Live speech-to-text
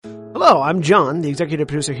Hello, I'm John, the executive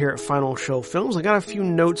producer here at Final Show Films. I got a few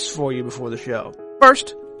notes for you before the show.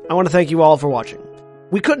 First, I want to thank you all for watching.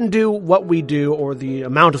 We couldn't do what we do or the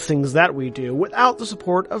amount of things that we do without the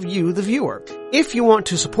support of you, the viewer. If you want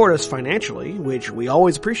to support us financially, which we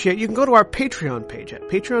always appreciate, you can go to our Patreon page at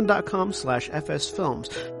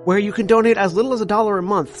patreon.com/fsfilms, where you can donate as little as $1 a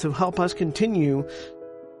month to help us continue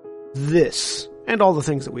this and all the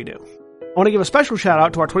things that we do. I want to give a special shout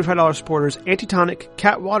out to our $25 supporters, Antitonic,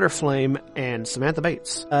 Cat Waterflame, and Samantha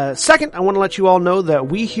Bates. Second, I want to let you all know that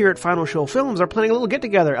we here at Final Show Films are planning a little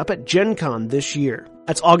get-together up at Gen Con this year.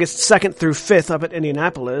 That's August 2nd through 5th up at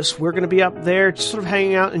Indianapolis. We're going to be up there just sort of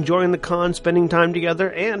hanging out, enjoying the con, spending time together,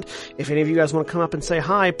 and if any of you guys want to come up and say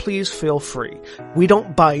hi, please feel free. We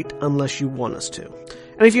don't bite unless you want us to.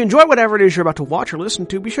 And if you enjoy whatever it is you're about to watch or listen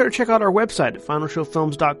to, be sure to check out our website at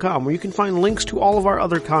finalshowfilms.com, where you can find links to all of our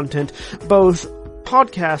other content, both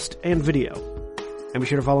podcast and video. And be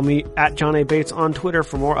sure to follow me at John A. Bates on Twitter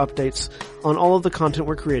for more updates on all of the content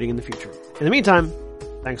we're creating in the future. In the meantime,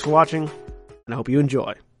 thanks for watching, and I hope you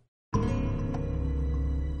enjoy.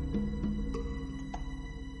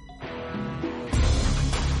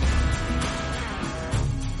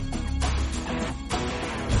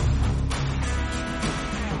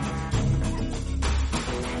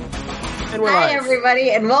 Hi, everybody,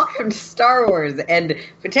 and welcome to Star Wars, and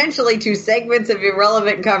potentially to segments of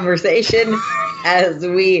irrelevant conversation as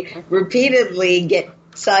we repeatedly get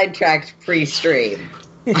sidetracked pre-stream.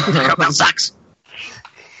 Sucks.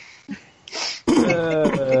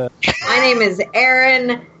 My name is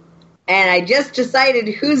Erin, and I just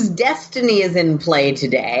decided whose destiny is in play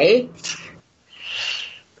today.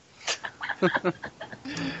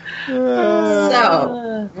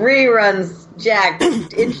 So, reruns. Jack,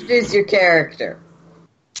 introduce your character.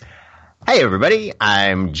 Hey everybody,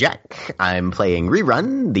 I'm Jack. I'm playing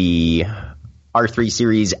Rerun, the R3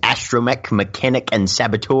 series Astromech mechanic and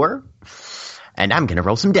saboteur. And I'm gonna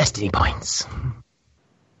roll some destiny points.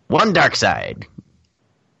 1 dark side.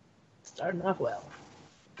 Starting off well.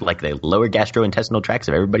 Like the lower gastrointestinal tracts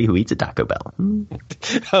of everybody who eats at Taco Bell.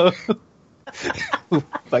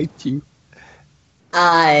 Fight you.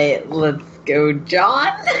 Let's go,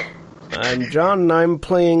 John. I'm John, and I'm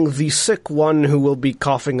playing the sick one who will be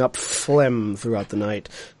coughing up phlegm throughout the night.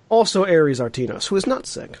 Also Ares Artinos, who is not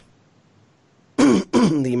sick.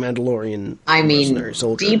 The Mandalorian mercenary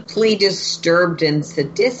soldier. Deeply disturbed and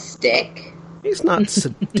sadistic. He's not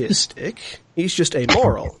sadistic. He's just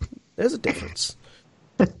amoral. There's a difference.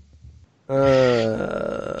 Shades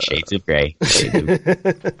of gray.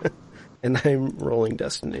 And I'm rolling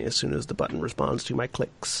destiny as soon as the button responds to my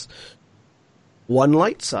clicks. 1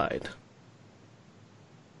 light side.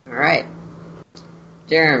 All right.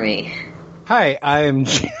 Jeremy. Hi, I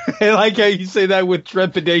like how you say that with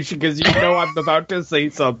trepidation because you know I'm about to say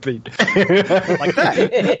something. Like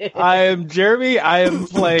that. I am Jeremy. I am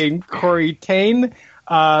playing Cori Tane,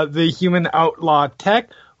 the human outlaw tech,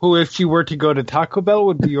 who, if she were to go to Taco Bell,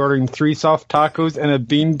 would be ordering 3 soft tacos and a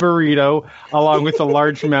bean burrito, along with a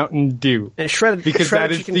large Mountain Dew. And shredded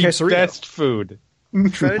that is the quesarito. best food.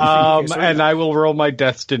 And I will roll my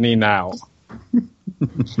destiny now.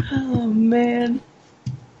 Oh, man.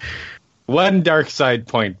 1 dark side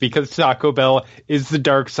point, because Taco Bell is the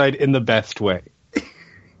dark side in the best way.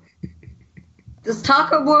 Does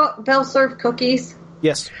Taco Bell serve cookies?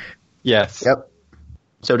 Yes. Yes. Yep.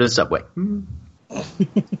 So does Subway.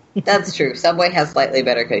 That's true. Subway has slightly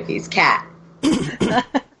better cookies. Cat.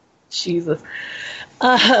 Jesus.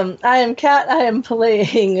 I am Kat. I am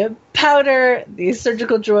playing Powder, the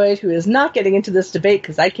surgical droid who is not getting into this debate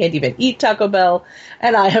because I can't even eat Taco Bell,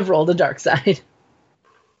 and I have rolled a dark side.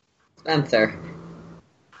 Spencer.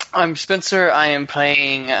 I'm Spencer. I am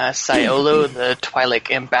playing Siolo, the Twi'lek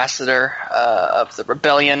ambassador of the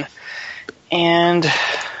rebellion, and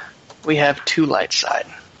we have 2 light side.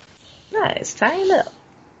 Nice. Tying up.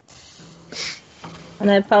 And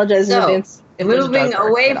I apologize in advance. Moving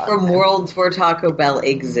away from worlds where Taco Bell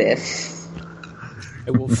exists.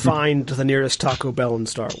 I will find the nearest Taco Bell in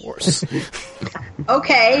Star Wars.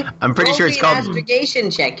 Okay. I'm pretty sure it's called an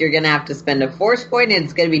investigation check. You're going to have to spend a force point, and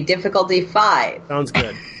it's going to be difficulty 5. Sounds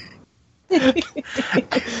good.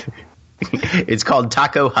 It's called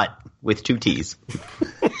Taco Hut with 2 T's.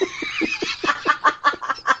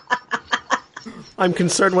 I'm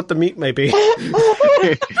concerned what the meat may be.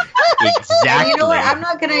 Exactly. You know what? I'm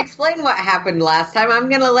not going to explain what happened last time. I'm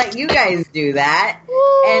going to let you guys do that.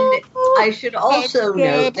 And I should also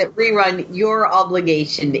note that Rerun, your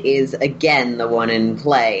obligation is again the one in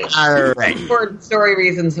play. All right. For story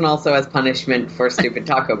reasons and also as punishment for stupid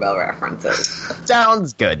Taco Bell references.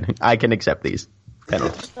 Sounds good. I can accept these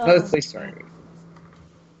penalties. Mostly story reasons.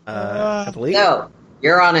 I believe. So,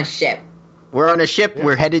 you're on a ship. We're on a ship. Yeah.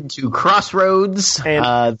 We're headed to Crossroads,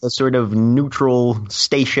 the sort of neutral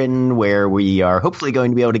station where we are hopefully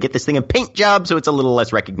going to be able to get this thing a paint job so it's a little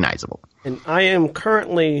less recognizable. And I am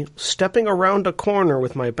currently stepping around a corner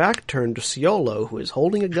with my back turned to Siolo, who is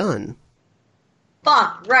holding a gun.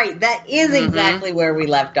 Fuck, right. That is exactly where we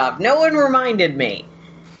left off. No one reminded me.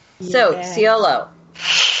 Yeah. So, Siolo.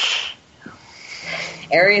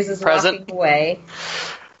 Ares is walking away.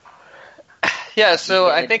 Yeah, so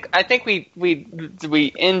I think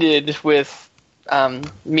we ended with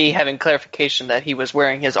me having clarification that he was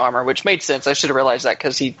wearing his armor, which made sense. I should have realized that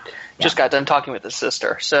because he just got done talking with his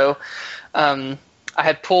sister. So I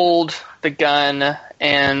had pulled the gun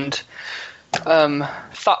and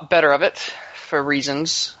thought better of it for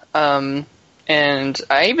reasons. And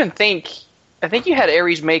I even think you had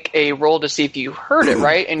Ares make a roll to see if you heard it,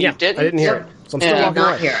 right? And you didn't. I didn't hear it. So I'm still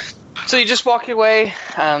walking away. So you just walk away.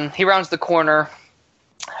 He rounds the corner.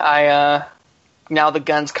 Now the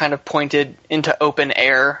gun's kind of pointed into open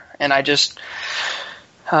air, and I just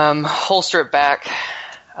holster it back.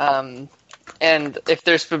 And if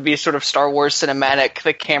there's to be a sort of Star Wars cinematic,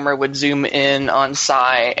 the camera would zoom in on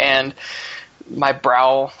Sai, and my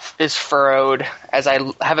brow is furrowed as I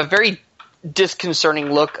have a very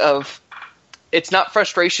disconcerting look of, it's not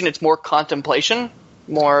frustration, it's more contemplation,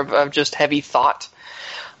 more of just heavy thought.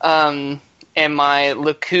 And my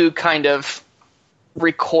Laku kind of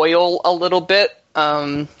recoil a little bit,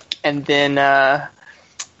 and then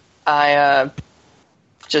I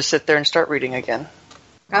just sit there and start reading again.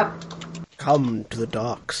 Come to the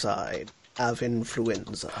dark side of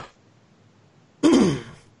influenza.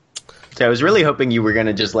 So I was really hoping you were going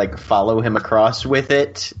to just follow him across with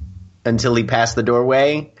it until he passed the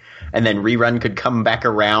doorway, and then Rerun could come back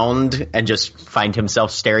around and just find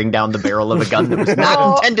himself staring down the barrel of a gun that was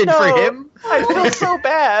not intended for him. I feel so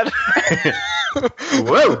bad.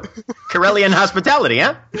 Whoa. Corellian hospitality,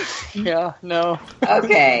 huh? Yeah, no.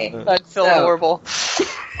 Okay. I feel horrible.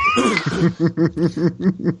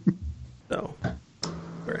 So,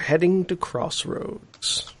 we're heading to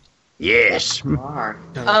Crossroads. Yes.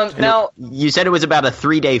 Now, you said it was about a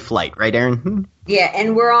 3-day flight, right, Erin? Yeah,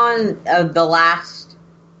 and we're on the last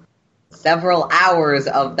several hours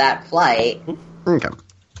of that flight. Okay.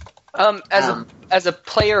 As a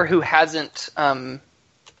player who hasn't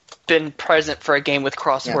been present for a game with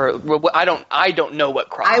Crossroads, I don't know what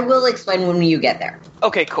Crossroads. I will explain when you get there.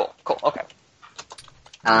 Okay, cool. Okay.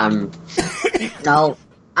 No,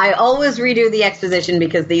 I always redo the exposition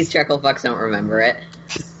because these chuckle fucks don't remember it.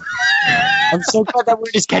 I'm so glad that word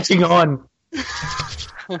is catching on.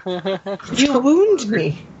 You wound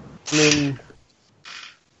me.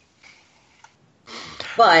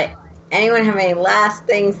 But anyone have any last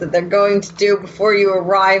things that they're going to do before you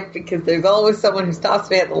arrive? Because there's always someone who stops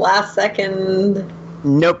me at the last second.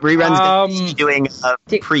 Nope, Rerun's doing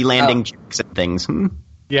pre-landing checks and things.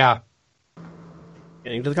 Yeah.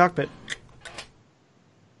 Getting to the cockpit.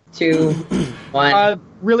 2, 1.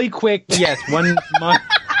 Really quick, yes. 1 month.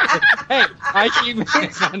 Hey, I keep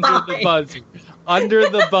this under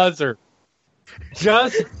the buzzer.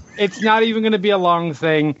 It's not even going to be a long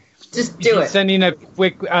thing. Just do it. Sending a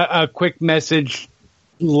quick message,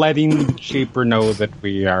 letting the Shaper know that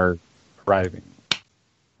we are arriving.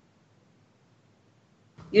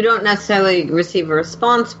 You don't necessarily receive a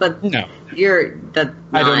response, but no, I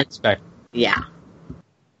don't expect. Yeah.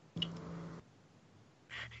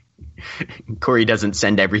 Cori doesn't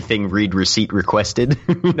send everything read receipt requested.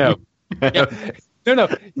 No. Yeah. No.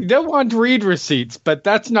 You don't want read receipts, but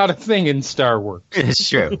that's not a thing in Star Wars. It's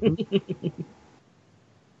true.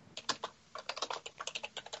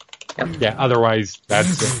 Yeah, otherwise,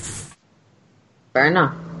 that's it. Fair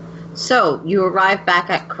enough. So, you arrive back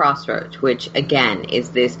at Crossroads, which, again,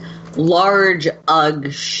 is this large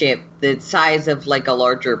UGG ship, the size of, a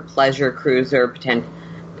larger pleasure cruiser,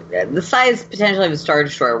 the size, potentially, of a Star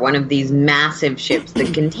Destroyer, one of these massive ships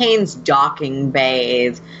that contains docking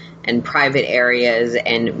bays and private areas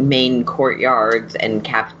and main courtyards and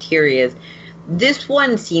cafeterias. This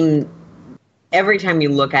one seems, every time you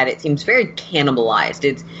look at it, seems very cannibalized.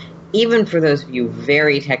 It's, even for those of you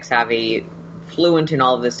very tech-savvy, fluent in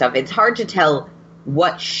all of this stuff, it's hard to tell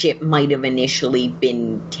what ship might have initially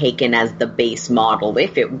been taken as the base model,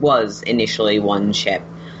 if it was initially one ship,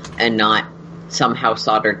 and not somehow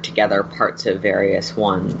soldered together parts of various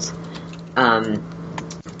ones.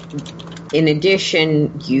 In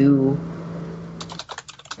addition,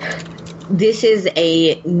 this is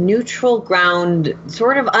a neutral ground,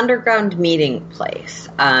 sort of underground meeting place,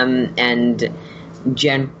 and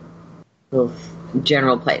general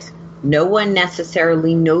place. No one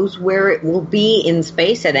necessarily knows where it will be in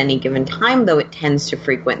space at any given time, though it tends to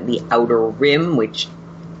frequent the outer rim, which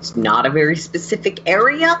is not a very specific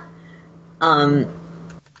area.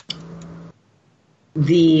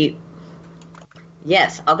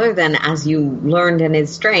 Yes, other than, as you learned and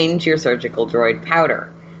is strange, your surgical droid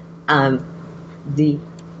powder.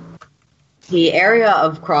 The area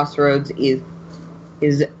of Crossroads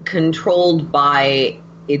is controlled by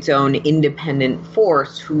its own independent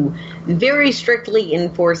force, who very strictly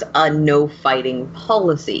enforce a no-fighting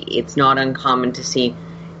policy. It's not uncommon to see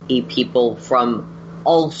people from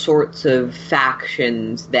all sorts of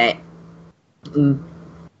factions that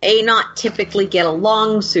not typically get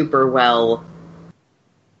along super well,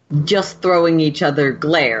 just throwing each other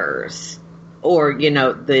glares. Or,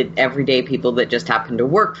 the everyday people that just happen to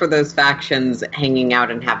work for those factions hanging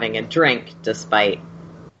out and having a drink, despite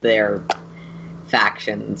their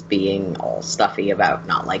factions being all stuffy about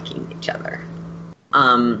not liking each other.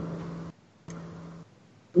 No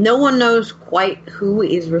one knows quite who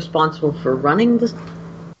is responsible for running the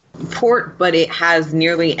port, but it has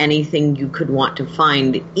nearly anything you could want to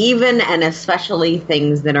find, even and especially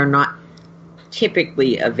things that are not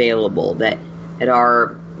typically available, that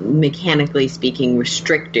are, mechanically speaking,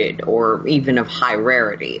 restricted or even of high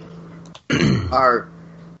rarity, are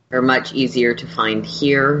much easier to find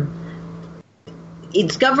here.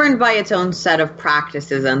 It's governed by its own set of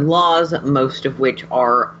practices and laws, most of which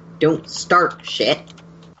are don't start shit.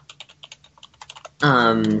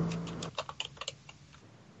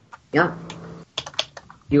 Yeah.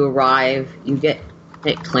 You arrive, you get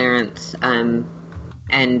clearance, and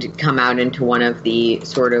come out into one of the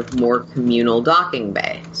sort of more communal docking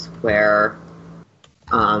bays, where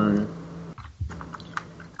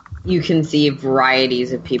you can see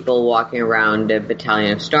varieties of people walking around, a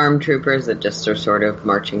battalion of stormtroopers that just are sort of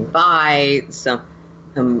marching by, some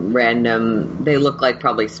random, they look like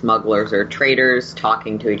probably smugglers or traders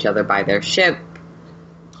talking to each other by their ship.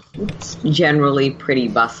 It's generally pretty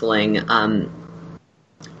bustling.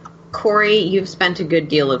 Cori, you've spent a good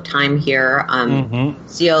deal of time here.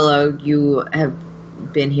 Siolo, you have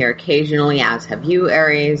been here occasionally, as have you,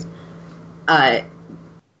 Aries.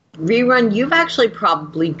 Rerun, you've actually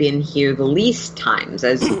probably been here the least times,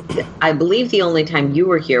 as I believe the only time you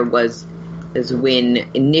were here was when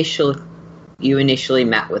you initially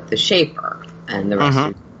met with the Shaper and the rest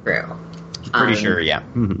of the crew. Pretty sure, yeah.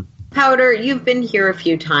 Powder, you've been here a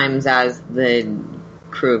few times as the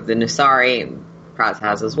crew of the Nasari. Praz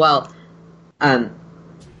has as well.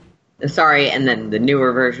 Nasari, and then the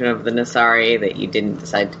newer version of the Nasari that you didn't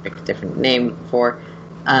decide to pick a different name for.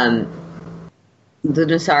 The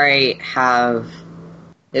Nasari have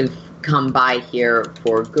come by here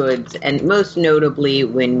for goods, and most notably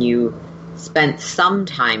when you spent some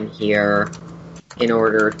time here in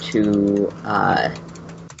order to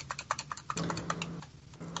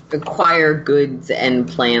acquire goods and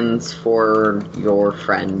plans for your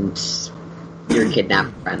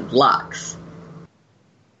kidnapped friend, Lux.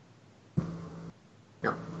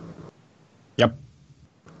 No. Yep.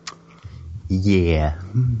 Yeah.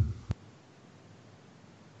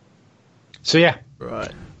 So, yeah.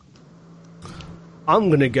 Right. I'm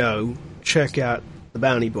going to go check out the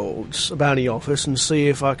bounty boards, the bounty office, and see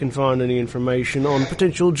if I can find any information on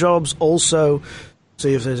potential jobs. Also,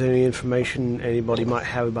 see if there's any information anybody might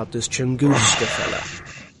have about this Chunguska fella.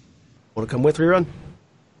 Want to come with, Rerun?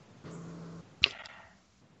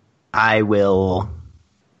 I will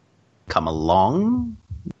come along.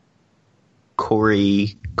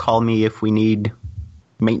 Cori, call me if we need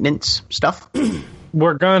maintenance stuff.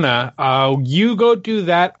 We're gonna. You go do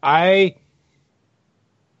that.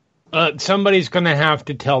 Somebody's gonna have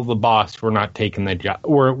to tell the boss we're not taking the job.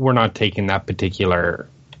 We're not taking that particular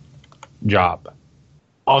job.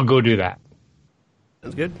 I'll go do that.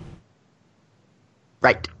 Sounds good.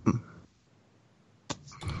 Right.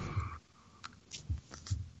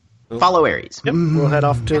 Follow Aries. Yep, we'll head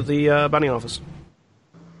off to the bounty office.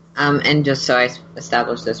 And just so I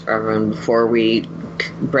establish this for everyone before we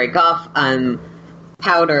break off,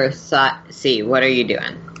 Powder, C, what are you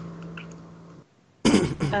doing?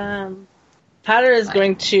 Powder is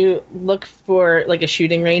going to look for like a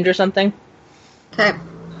shooting range or something. Okay.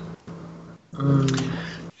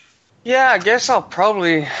 Yeah, I guess I'll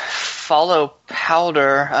probably follow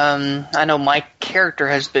Powder. I know my character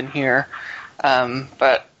has been here,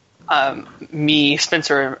 but me,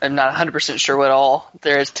 Spencer, I'm not 100% sure what all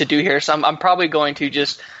there is to do here, so I'm probably going to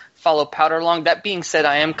just follow Powder along. That being said,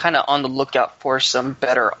 I am kind of on the lookout for some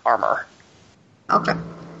better armor. Okay.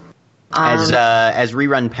 As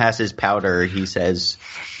Rerun passes Powder, he says,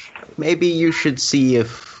 maybe you should see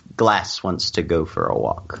if if Glass wants to go for a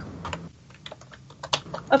walk.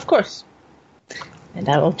 Of course. And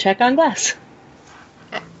I will check on Glass.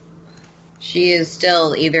 She is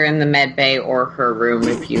still either in the med bay or her room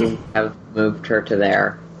if you have moved her to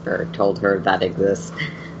there or told her that exists.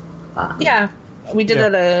 Yeah, we did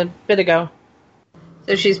that a bit ago.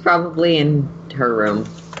 So she's probably in her room.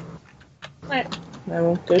 Right. I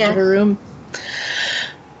will go to her room.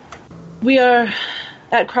 We are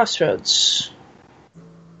at Crossroads.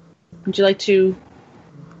 Would you like to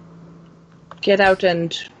get out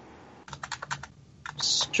and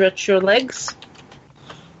stretch your legs?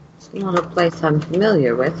 It's not a place I'm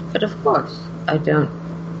familiar with, but of course, I don't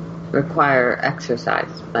require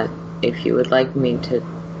exercise. But if you would like me to...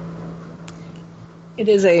 It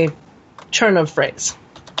is a turn of phrase.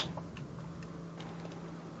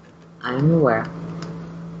 I'm aware.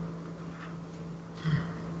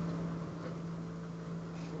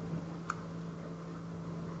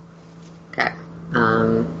 Okay.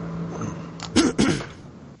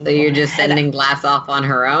 So you're just sending Glass off on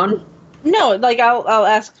her own? No, like I'll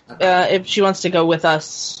ask if she wants to go with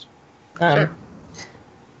us. Sure.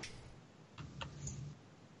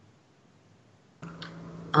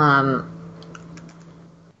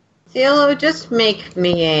 Cielo, just make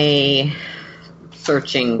me a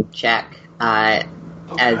searching check.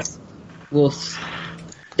 As we'll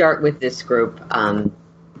start with this group.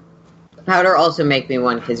 Powder, also make me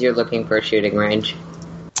one because you're looking for a shooting range.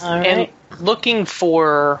 All right. And looking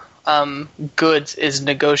for goods is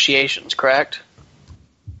negotiations, correct?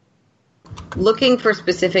 Looking for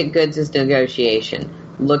specific goods is negotiation.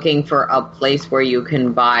 Looking for a place where you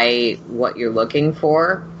can buy what you're looking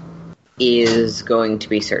for is going to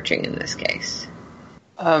be searching in this case.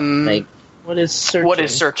 What is searching? What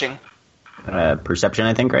is searching? Perception,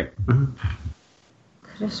 I think, right? Mm-hmm.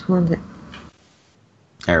 I just wanted...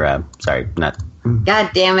 Sorry, not...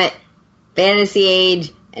 God damn it. Fantasy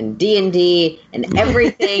Age and D&D and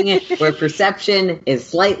everything where perception is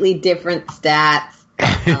slightly different stats.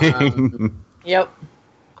 Yep.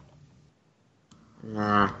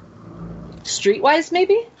 Streetwise,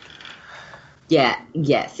 maybe? Yeah,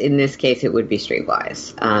 yes. In this case, it would be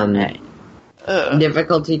streetwise. Okay.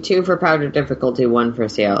 Difficulty 2 for Powder, difficulty 1 for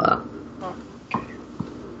Cielo.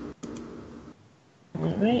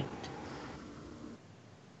 All right.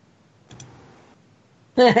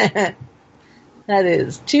 That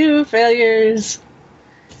is 2 failures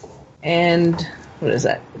and what is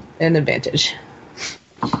that? An advantage.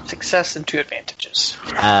 Success and 2 advantages.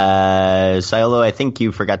 Siolo, I think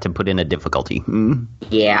you forgot to put in a difficulty. Mm.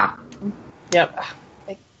 Yeah. Yep.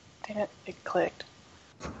 Damn it, it clicked.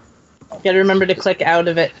 You gotta remember to click out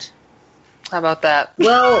of it. How about that?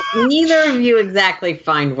 Well, neither of you exactly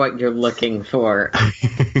find what you're looking for.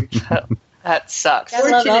 That sucks.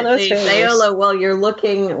 Fortunately, Siolo, while you're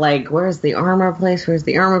looking, like, where's the armor place?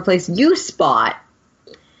 You spot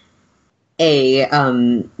a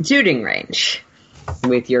shooting range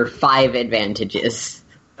with your 5 advantages.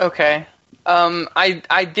 Okay.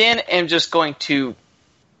 I then am just going to,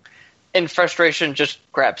 in frustration, just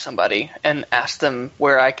grab somebody and ask them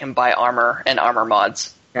where I can buy armor and armor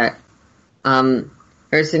mods. Okay.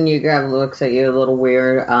 Person you grab looks at you a little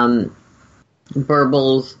weird.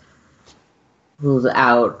 Burbles who's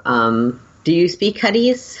out. Do you speak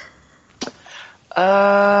Huttese?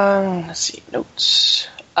 Let's see, notes.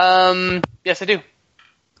 Yes, I do.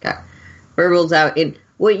 Okay. Burbles out in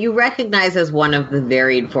what you recognize as one of the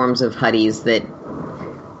varied forms of Huttese that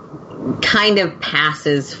kind of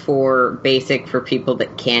passes for basic for people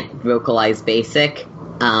that can't vocalize basic.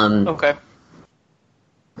 Okay.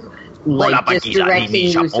 Like just directing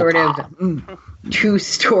you sort of 2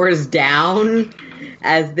 stores down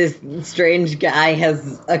as this strange guy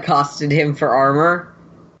has accosted him for armor.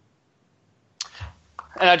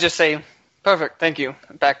 And I just say, perfect, thank you.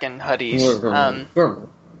 Back in Huttese.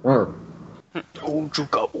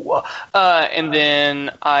 And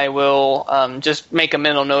then I will just make a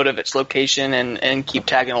mental note of its location and keep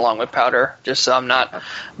tagging along with Powder, just so I'm not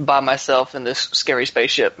by myself in this scary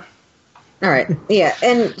spaceship. All right, yeah,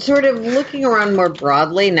 and sort of looking around more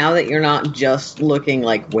broadly, now that you're not just looking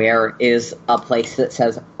like where is a place that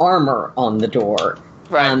says armor on the door,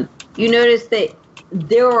 right? You notice that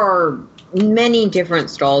there are many different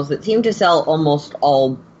stalls that seem to sell almost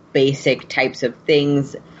all basic types of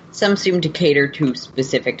things. Some seem to cater to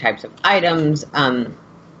specific types of items,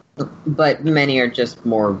 but many are just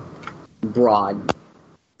more broad.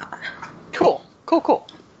 Cool.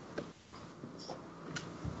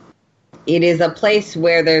 It is a place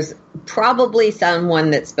where there's probably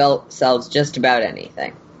someone that sells just about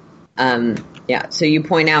anything. Yeah, so you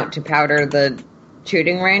point out to Powder the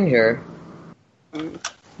shooting range, or?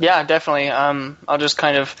 Yeah, definitely. I'll just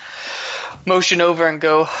kind of motion over and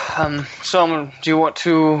go, so do you want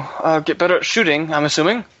to get better at shooting, I'm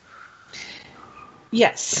assuming?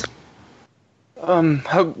 Yes.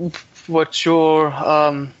 What's your,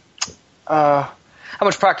 how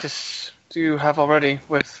much practice do you have already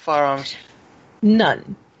with firearms?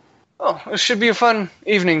 None. Oh, it should be a fun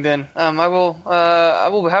evening then. I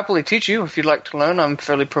will happily teach you if you'd like to learn. I'm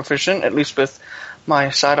fairly proficient, at least with my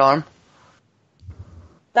sidearm.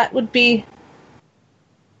 That would be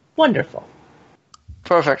wonderful.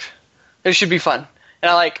 Perfect. It should be fun. And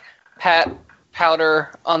I pat Powder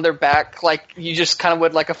on their back, like you just kind of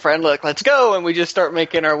would like a friend, like, let's go, and we just start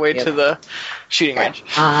making our way to the shooting range.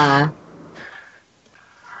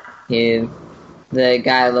 The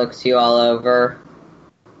guy looks you all over.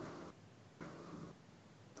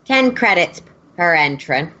 10 credits per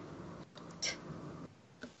entrant.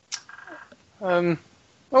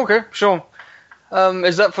 Okay, sure.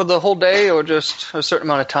 Is that for the whole day or just a certain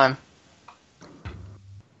amount of time?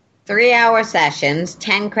 3-hour sessions,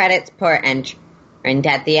 10 credits per entrant.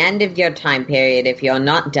 At the end of your time period, if you're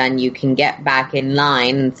not done, you can get back in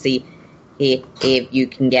line and see if you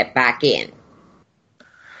can get back in.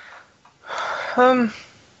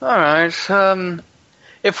 Alright.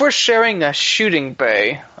 If we're sharing a shooting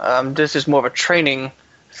bay, this is more of a training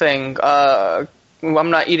thing. I'm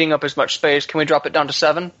not eating up as much space. Can we drop it down to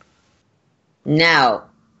 7? No.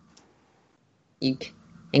 You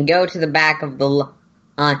can go to the back of the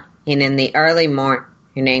line in the early morning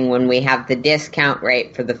when we have the discount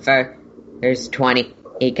rate for the first 20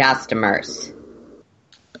 customers.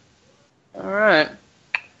 Alright.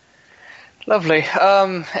 Lovely.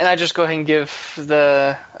 And I just go ahead and give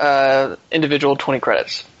the individual 20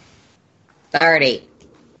 credits. 30.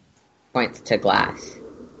 Points to Glass.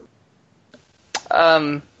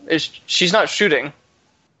 She's not shooting.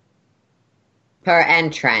 Per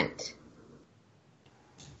entrant.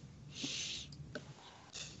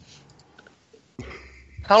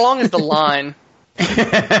 How long is the line?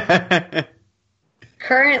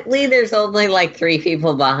 Currently, there's only 3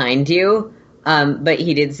 people behind you. But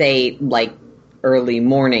he did say, early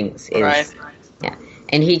mornings is... Right. Yeah.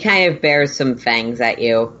 And he kind of bears some fangs at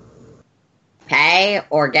you. Pay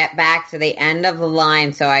or get back to the end of the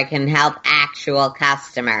line so I can help actual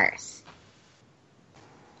customers.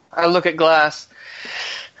 I look at Glass.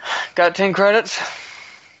 Got 10 credits?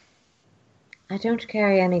 I don't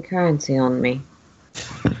carry any currency on me.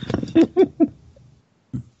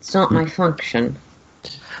 It's not my function.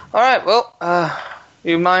 Alright, well,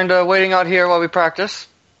 you mind waiting out here while we practice?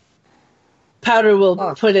 Powder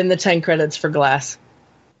will put in the 10 credits for Glass.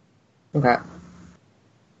 Okay.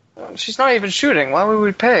 She's not even shooting. Why would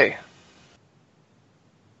we pay?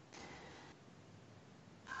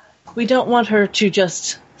 We don't want her to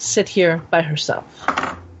just sit here by herself.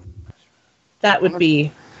 That would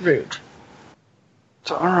be rude.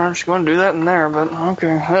 So, alright, she's going to do that in there, but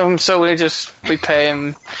okay. So we pay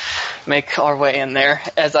and make our way in there.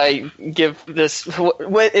 As I give this,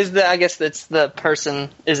 what is I guess that's the person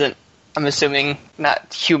isn't, I'm assuming,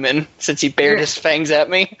 not human, since he bared his fangs at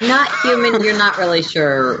me. Not human, you're not really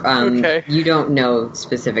sure. Okay. You don't know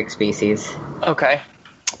specific species. Okay.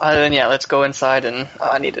 Then yeah, let's go inside, and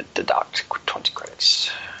I need to deduct 20 credits.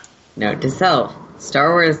 Note to self,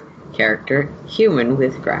 Star Wars character, human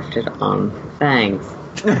with grafted on fangs.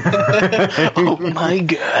 Oh my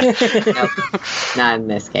god. Nope, not in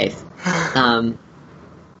this case.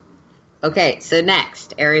 Okay, so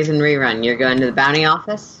next, Aries and Rerun, you're going to the bounty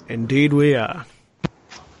office? Indeed we are.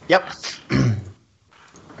 Yep.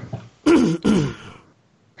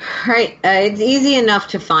 Right, it's easy enough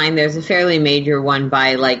to find. There's a fairly major one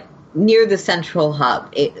by, near the central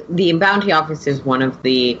hub. The bounty office is one of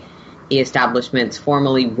the establishments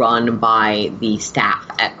formerly run by the staff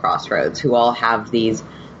at Crossroads, who all have these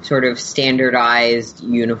sort of standardized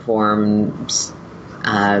uniforms.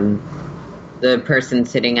 The person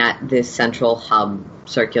sitting at this central hub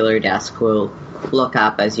circular desk will look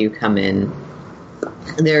up as you come in.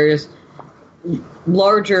 There's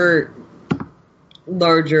larger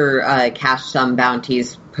cash sum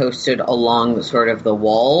bounties posted along sort of the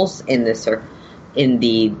walls in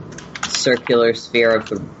the circular sphere of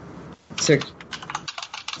the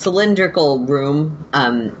cylindrical room.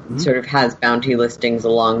 Sort of has bounty listings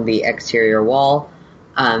along the exterior wall.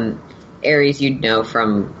 Aries, you'd know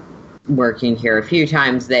from working here a few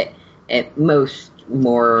times that at most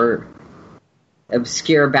more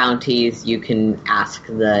obscure bounties you can ask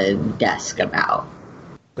the desk about.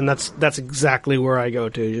 And that's exactly where I go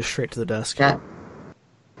to, just straight to the desk. Okay.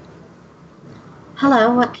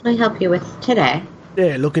 Hello, what can I help you with today?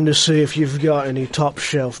 Yeah, looking to see if you've got any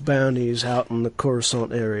top-shelf bounties out in the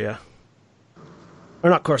Coruscant area. Or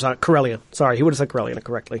not Coruscant, Corellia. Sorry, he would have said Corellia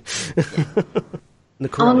correctly. The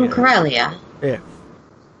Corellia. Corellia. Yeah.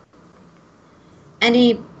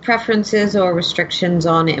 Any preferences or restrictions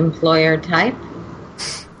on employer type?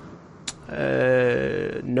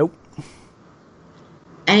 Nope.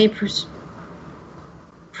 Any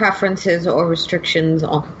preferences or restrictions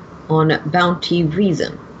on bounty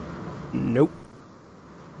reason? Nope.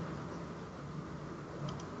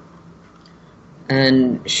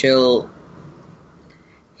 And she'll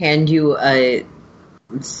hand you a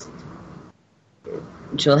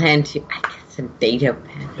data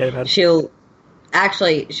pad. She'll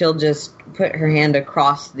just put her hand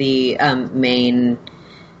across the main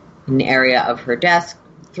area of her desk,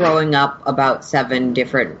 throwing up about 7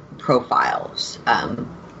 different profiles.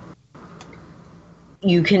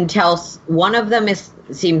 You can tell one of them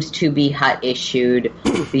seems to be Hutt issued.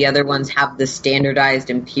 The other ones have the standardized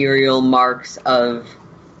Imperial marks of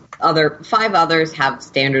 5 others have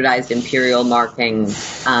standardized Imperial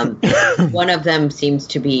markings. One of them seems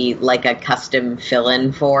to be like a custom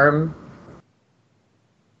fill-in form.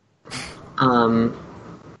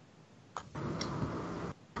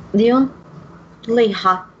 The only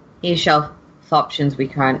shelf options we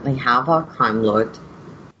currently have are crime lords.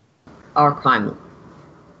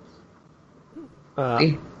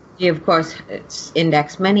 We, of course,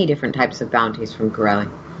 index many different types of bounties from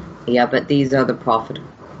Corellia. Yeah, but these are the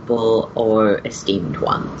profitable or esteemed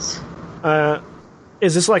ones.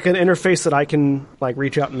 Is this like an interface that I can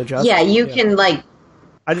reach out and adjust? Yeah, you can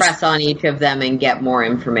press on each of them and get more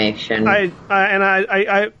information. I'm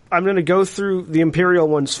going to go through the Imperial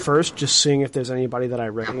ones first, just seeing if there's anybody that I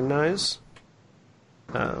recognize.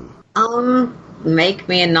 Make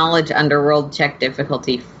me a knowledge underworld check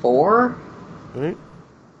difficulty 4. Right.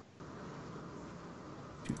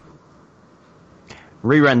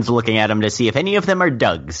 Rerun's looking at them to see if any of them are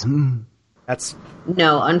Doug's. No,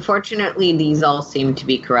 unfortunately, these all seem to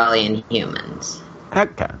be Corellian humans.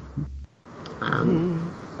 Okay.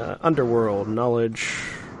 Underworld knowledge.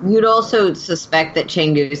 You'd also suspect that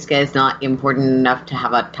Changuska is not important enough to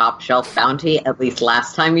have a top shelf bounty, at least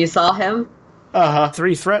last time you saw him.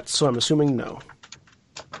 3 threats, so I'm assuming no.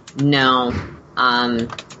 No.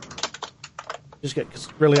 Just good,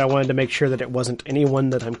 because really I wanted to make sure that it wasn't anyone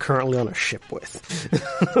that I'm currently on a ship with.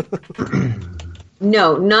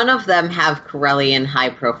 No, none of them have Corellian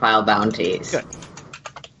high-profile bounties. Good.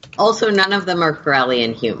 Also, none of them are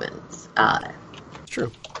Corellian humans.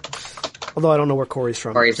 True. Although I don't know where Cori's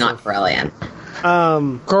from. Cori's not Corellian.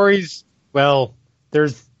 Cori's,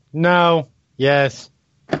 there's no, yes.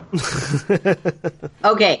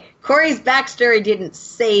 Okay, Cori's backstory didn't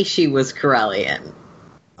say she was Corellian.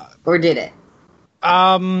 Or did it?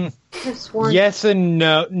 Yes and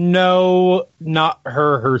no. No, not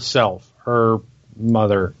her herself. Her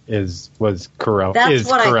mother was Corellian. That's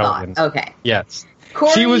what Corellian. I thought. Okay. Yes.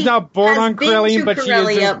 Cori she was not born on Corellian,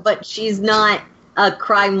 but but she's not a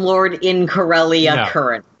crime lord in Corellia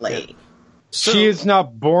currently. Yeah. So, she is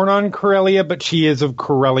not born on Corellia, but she is of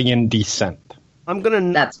Corellian descent. I'm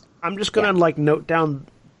just gonna note down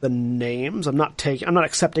the names. I'm not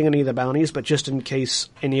accepting any of the bounties, but just in case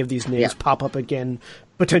any of these names pop up again,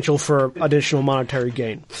 potential for additional monetary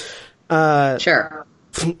gain. Sure.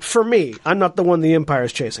 For me, I'm not the one the Empire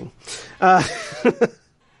is chasing.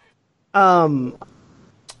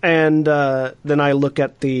 And then I look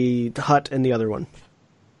at the Hutt and the other one.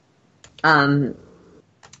 The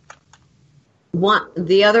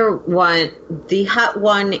Hutt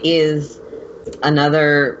one is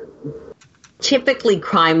another typically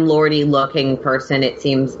crime lordy looking person. It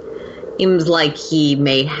seems like he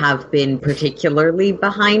may have been particularly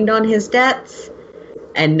behind on his debts.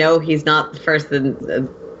 And no, he's not the person,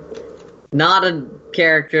 not a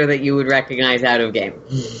character that you would recognize out of game.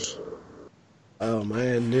 Oh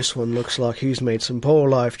man, this one looks like he's made some poor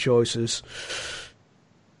life choices.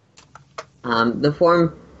 The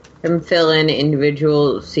form and fill-in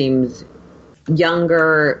individual seems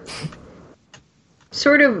younger.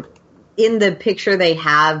 Sort of in the picture they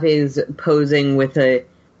have is posing with a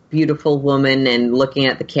beautiful woman and looking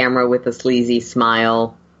at the camera with a sleazy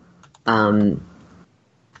smile.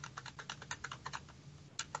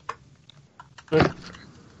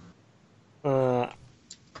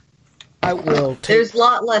 I will take... There's a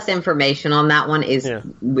lot less information on that one,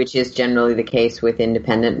 which is generally the case with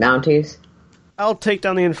independent bounties. I'll take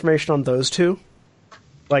down the information on those two.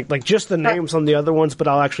 Like just the names on the other ones, but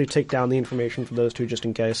I'll actually take down the information for those two just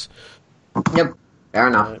in case. Yep, fair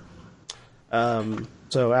enough.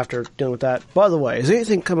 So after dealing with that, by the way, has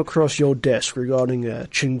anything come across your desk regarding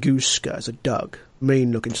Chunguska as a dog?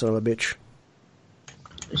 Mean-looking son of a bitch.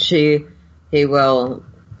 He will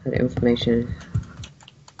put information.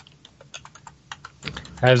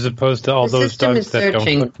 As opposed to all The those system dogs is that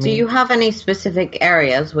searching. don't look Do mean. you have any specific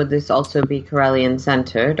areas? Would this also be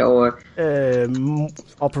Corellian-centered, or...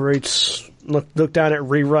 Operates... Look down at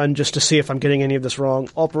Rerun just to see if I'm getting any of this wrong.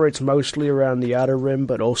 Operates mostly around the Outer Rim,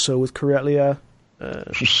 but also with Corellia.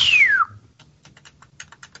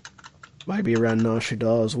 Maybe around Nar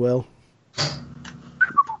Shaddaa as well.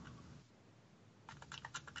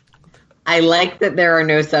 I like that there are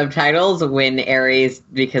no subtitles when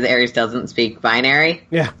because Ares doesn't speak binary.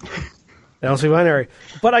 Yeah. I don't speak binary.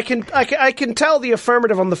 But I can tell the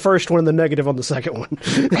affirmative on the first one and the negative on the second one.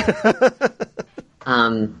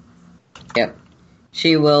 Yep.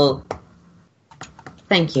 She will...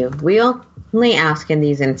 Thank you. We only ask in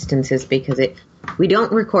these instances because we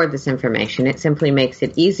don't record this information. It simply makes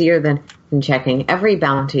it easier than checking every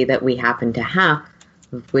bounty that we happen to have,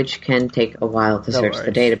 which can take a while to search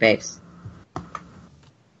the database.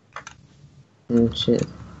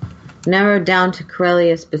 Narrowed down to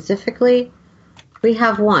Corellia specifically, we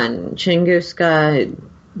have one. Chunguska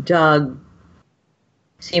dog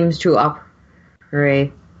seems to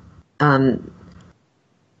operate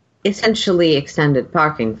essentially extended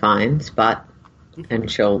parking fines, and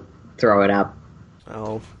she'll throw it up.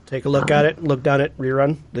 I'll take a look at it, look down at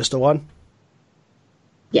Rerun. This the one?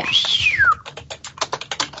 Yeah.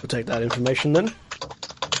 We'll take that information then.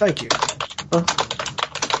 Thank you. Well,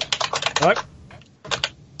 All right.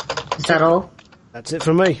 is that all? That's it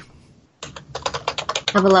from me.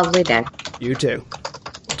 Have a lovely day. You too.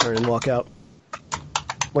 Turn and walk out.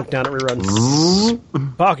 Look down at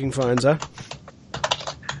Rerun. Parking fines, huh?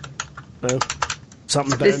 No.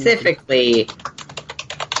 Something better. Specifically,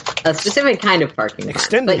 a specific kind of parking.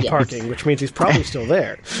 Extended fine, yes. parking, which means he's probably still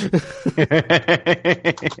there.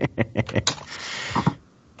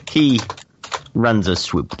 He runs a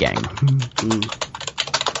swoop gang.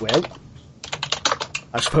 Well,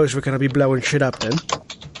 I suppose we're going to be blowing shit up then.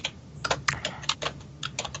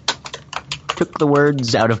 Took the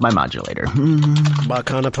words out of my modulator. My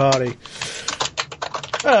kind of party.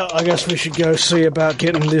 Well, I guess we should go see about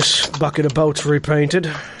getting this bucket of bolts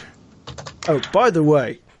repainted. Oh, by the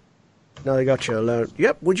way, now I got you alone.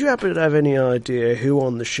 Yep, would you happen to have any idea who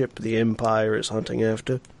on the ship the Empire is hunting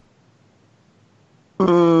after?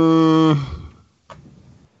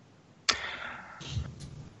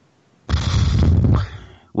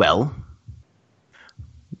 Well,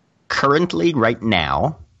 currently, right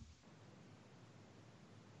now,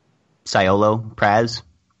 Praz,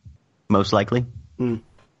 most likely.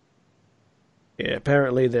 Yeah,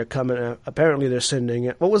 apparently they're coming out. Apparently they're sending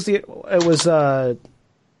it. What was the... It was,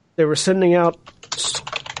 they were sending out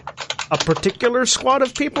a particular squad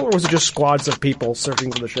of people, or was it just squads of people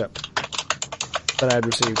searching for the ship that I had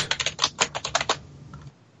received?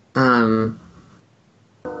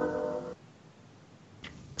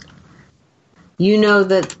 You know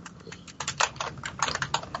that...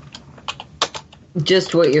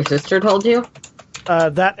 Just what your sister told you?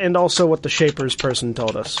 That and also what the Shapers person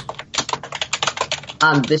told us.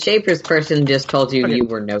 The Shapers person just told you you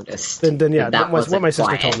were noticed. Then yeah, that what my sister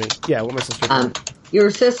quiet. told me. Yeah, what my sister told me. Your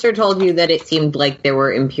sister told you that it seemed like there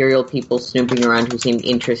were Imperial people snooping around who seemed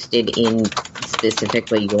interested in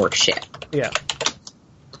specifically your ship. Yeah.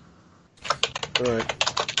 Right.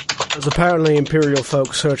 There's apparently Imperial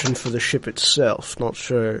folk searching for the ship itself. Not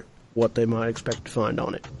sure what they might expect to find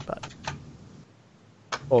on it, but...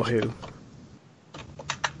 Or who.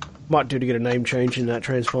 Might do to get a name change in that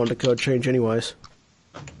transponder code change anyways.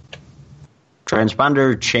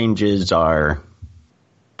 Transponder changes are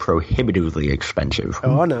prohibitively expensive.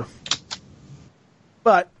 Oh, I know.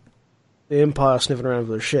 But the Empire sniffing around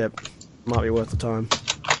for the ship might be worth the time.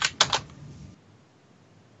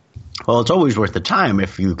 Well, it's always worth the time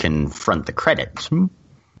if you can front the credits.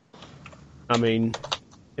 I mean,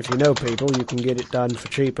 if you know people, you can get it done for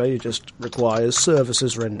cheaper. It just requires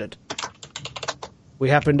services rendered. We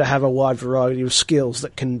happen to have a wide variety of skills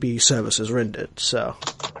that can be services rendered, so...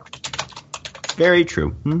 Very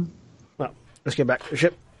true. Well, let's get back to the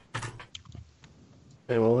ship.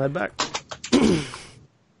 And we'll head back.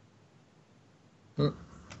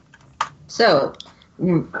 So,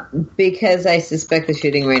 because I suspect the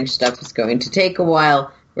shooting range stuff is going to take a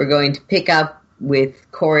while, we're going to pick up with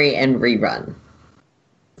Cori and Rerun.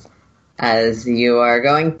 As you are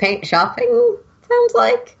going paint shopping, sounds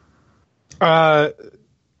like?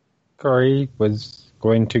 Cori was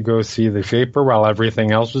going to go see the Shaper while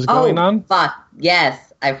everything else was going on. Fuck. Yes,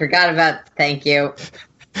 I forgot about... Thank you.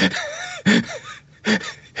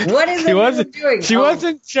 What is it doing? She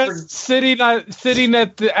wasn't just sitting at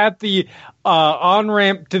the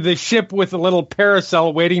on-ramp to the ship with a little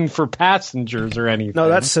parasol waiting for passengers or anything. No,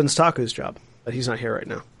 that's Senstaku's job, but he's not here right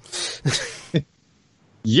now.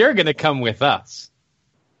 You're going to come with us.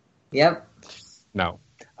 Yep. No.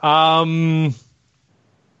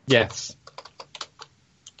 Yes.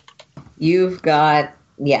 You've got,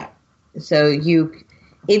 So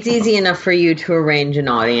it's easy enough for you to arrange an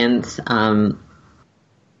audience,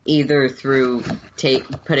 either through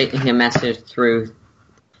putting a message through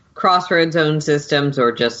Crossroads' own systems,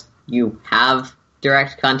 or just you have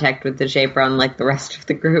direct contact with the Shaper, unlike the rest of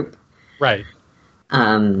the group. Right.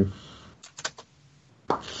 I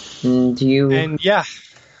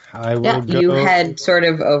will go. You head sort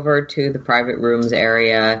of over to the private rooms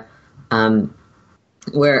area,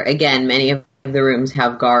 where, again, many of the rooms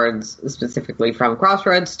have guards specifically from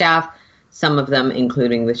Crossroads staff. Some of them,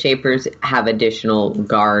 including the Shapers, have additional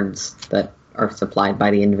guards that are supplied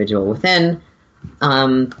by the individual within.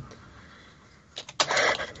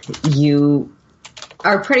 You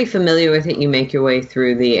are pretty familiar with it. You make your way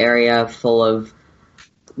through the area full of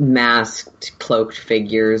masked, cloaked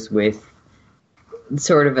figures with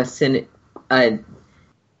sort of a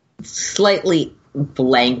slightly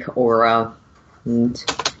blank aura, and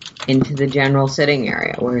into the general sitting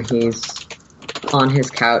area where he's on his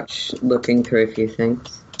couch looking through a few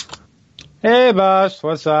things. Hey, boss,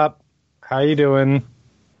 what's up? How you doing?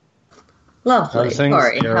 Lovely.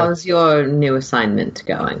 Cori, how's your new assignment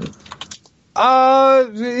going?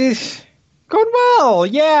 Going well.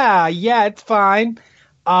 Yeah, it's fine.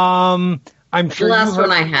 I'm sure the last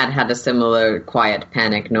one I had a similar quiet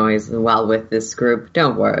panic noise while with this group.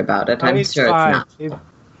 Don't worry about it. I'm sure fine. It's not.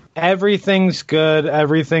 Everything's good.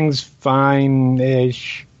 Everything's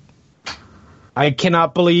fine-ish. I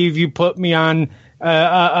cannot believe you put me on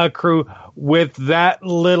a crew with that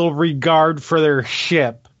little regard for their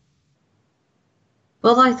ship.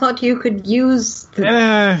 Well, I thought you could use In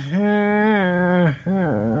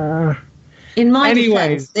my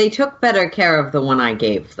defense, they took better care of the one I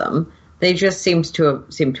gave them. They just seem to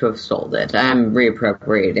have sold it. I'm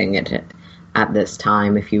reappropriating it at this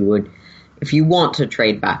time. If you want to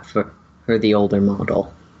trade back for the older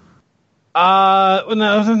model. No,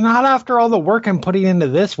 not after all the work I'm putting into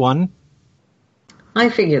this one. I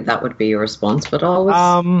figured that would be your response, but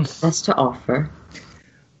always best to offer.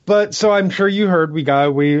 But so I'm sure you heard we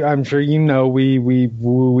got we got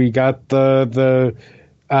the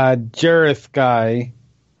Jareth guy.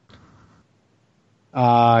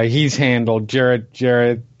 He's handled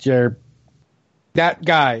Jareth. That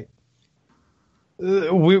guy.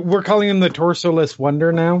 We're calling him the torso-less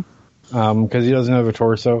wonder now, because he doesn't have a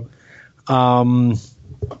torso.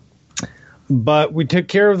 But we took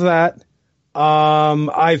care of that.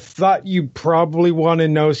 I thought you probably want to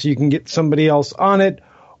know so you can get somebody else on it.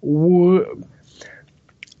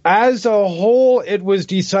 As a whole, it was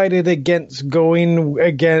decided against going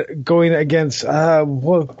against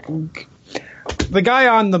the guy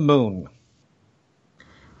on the moon.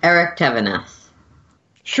 Eric Teveneth.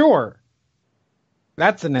 Sure.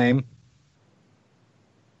 That's the name.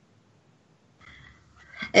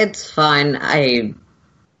 It's fine.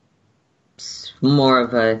 It's more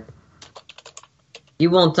of a... You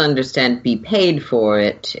won't understand be paid for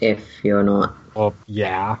it if you're not. Well,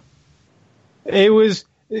 yeah. It was...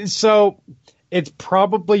 So, it's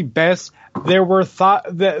probably best. There were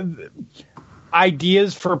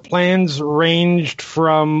ideas for plans ranged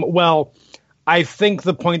from... Well, I think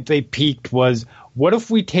the point they peaked was, what if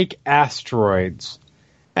we take asteroids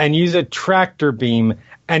and use a tractor beam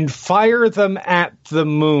and fire them at the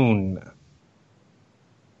moon?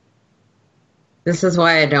 This is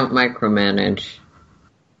why I don't micromanage.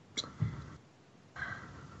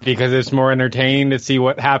 Because it's more entertaining to see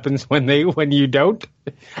what happens when you don't.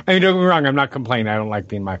 I mean, don't get me wrong, I'm not complaining. I don't like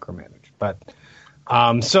being micromanaged, but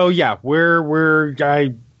so yeah,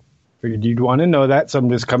 I figured you'd want to know that, so I'm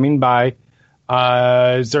just coming by.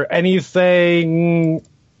 Is there anything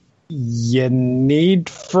you need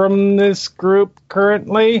from this group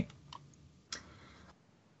currently?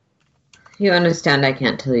 You understand I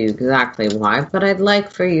can't tell you exactly why, but I'd like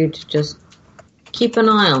for you to just keep an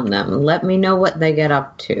eye on them and let me know what they get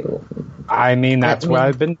up to. I mean, that's what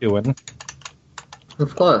I've been doing.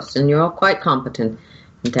 Of course, and you're quite competent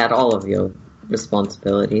at all of your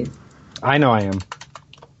responsibilities. I know I am.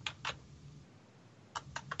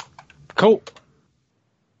 Cool.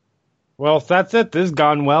 Well, if that's it, this has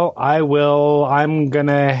gone well. I'm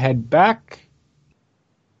gonna head back.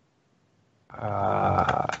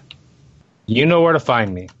 You know where to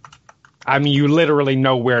find me. I mean, you literally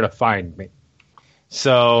know where to find me.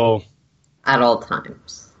 So, At all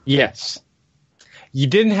times. Yes. You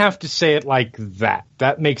didn't have to say it like that.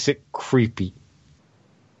 That makes it creepy.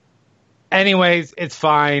 Anyways, it's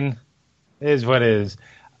fine. It is what it is.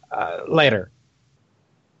 Later.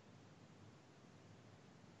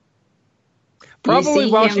 Probably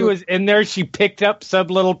while she was in there, she picked up some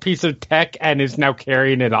little piece of tech and is now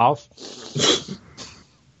carrying it off.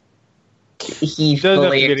 He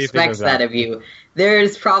fully expects that of you.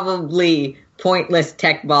 There's probably pointless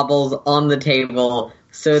tech baubles on the table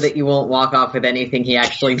so that you won't walk off with anything he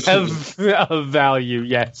actually needs. Of value,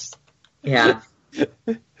 yes. Yeah.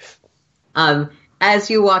 As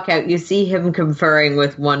you walk out, you see him conferring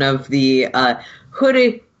with one of the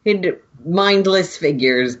hooded, mindless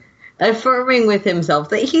figures, affirming with himself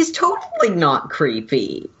that he's totally not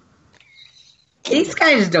creepy. These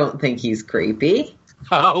guys don't think he's creepy.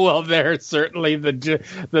 Oh, well, they're certainly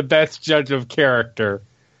the best judge of character.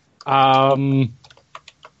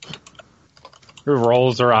 Who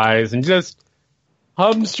rolls her eyes and just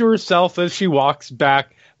hums to herself as she walks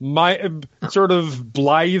back, sort of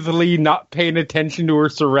blithely not paying attention to her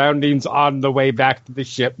surroundings on the way back to the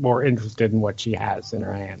ship, more interested in what she has in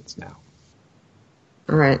her hands now.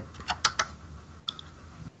 All right.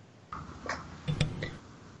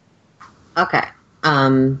 Okay.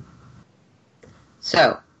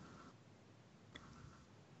 So,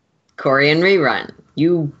 Cori and Rerun,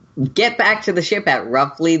 you get back to the ship at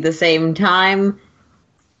roughly the same time.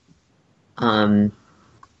 Hey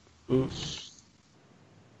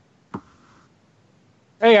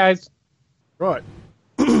guys. Right.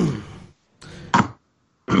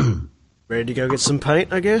 Ready to go get some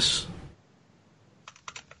paint, I guess?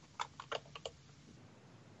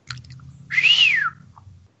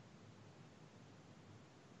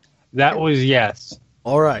 That was yes.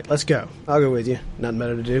 All right, let's go. I'll go with you. Nothing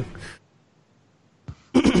better to do.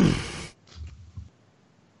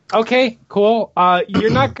 Okay, cool.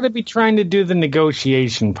 You're not going to be trying to do the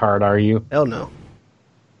negotiation part, are you? Hell no.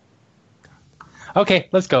 Okay,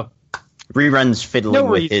 let's go. Rerun's fiddling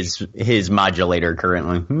with his modulator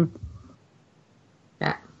currently.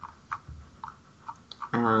 Yeah.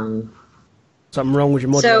 Something wrong with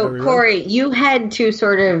your modulator? So, Cori, you head to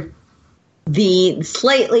sort of the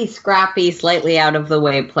slightly scrappy, slightly out of the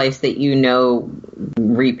way place that you know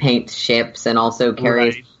repaints ships and also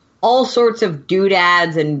carries all sorts of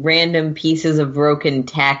doodads and random pieces of broken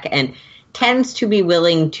tech and tends to be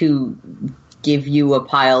willing to give you a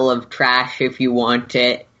pile of trash if you want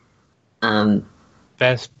it.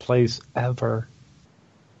 Best place ever.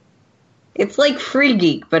 It's like Free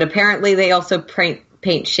Geek, but apparently they also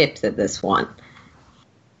paint ships at this one.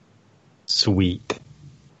 Sweet.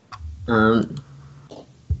 So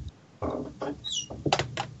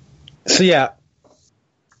yeah.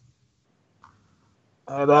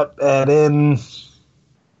 Add in.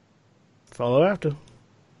 Follow after.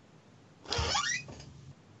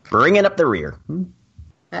 Bringing up the rear.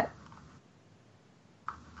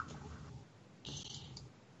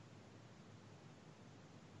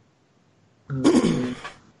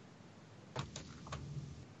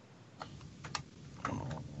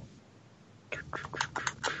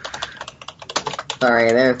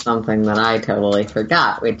 Sorry, there's something that I totally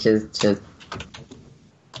forgot, which is just...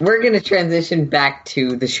 We're going to transition back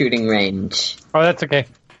to the shooting range. Oh, that's okay.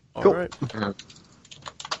 Cool. All right.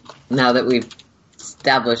 Now that we've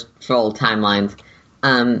established full timelines.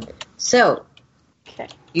 So,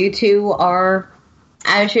 you two are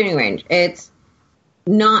at a shooting range. It's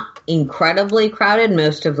not incredibly crowded.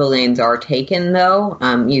 Most of the lanes are taken, though.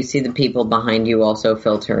 You see the people behind you also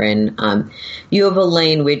filter in. You have a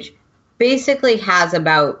lane which basically has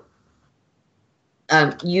about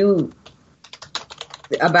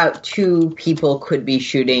two people could be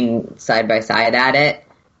shooting side by side at it.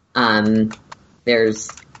 There's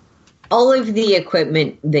all of the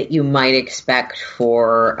equipment that you might expect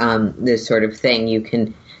for this sort of thing. You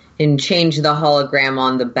can change the hologram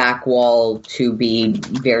on the back wall to be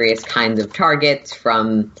various kinds of targets,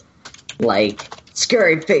 from like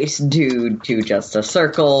scary face dude to just a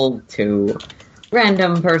circle to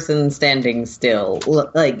random person standing still.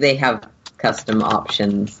 Like, they have custom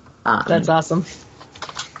options. That's awesome.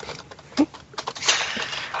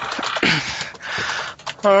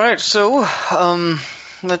 All right, so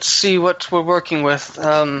let's see what we're working with.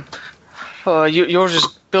 Yours is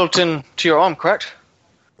built into your arm, correct?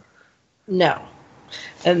 No.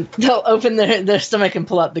 And they'll open their stomach and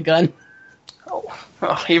pull out the gun.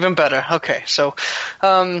 Oh, even better. Okay, so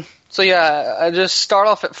yeah, I just start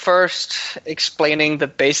off at first explaining the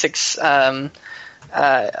basics. I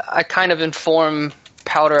kind of inform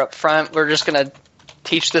Powder up front. We're just going to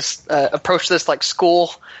teach this, approach this like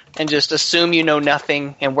school. and just assume you know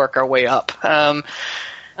nothing and work our way up.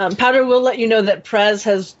 Powder will let you know that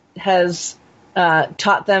Praz has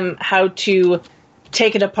taught them how to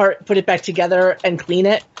take it apart, put it back together, and clean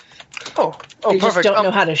it. Oh, you perfect. just don't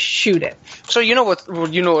know how to shoot it. So you know what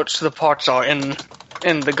the parts are in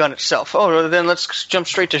the gun itself. Oh, then let's jump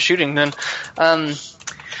straight to shooting then. I'll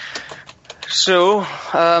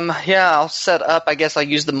set up. I guess I'll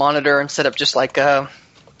use the monitor and set up just like a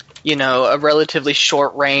relatively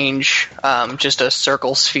short range, just a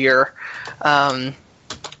circle sphere.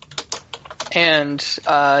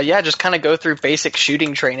 Just kind of go through basic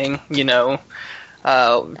shooting training,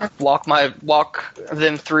 walk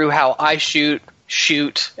them through how I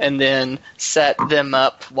shoot, and then set them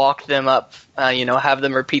up, walk them up, have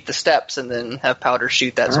them repeat the steps, and then have Powder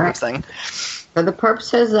shoot that sort of thing. For the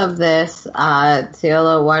purposes of this,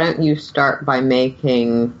 Siolo, why don't you start by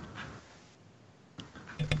making...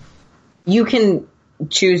 You can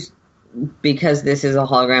choose, because this is a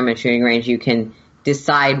hologram and shooting range, you can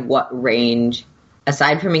decide what range,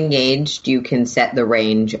 aside from engaged, you can set the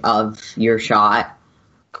range of your shot.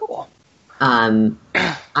 Cool. I'm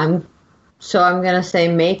going to say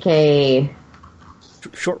make a...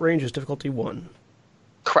 Short range is difficulty 1.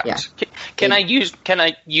 Correct. Yeah. Can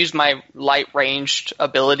I use my light ranged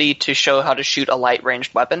ability to show how to shoot a light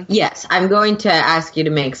ranged weapon? Yes, I'm going to ask you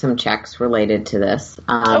to make some checks related to this.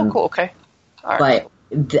 Cool. Okay. All right.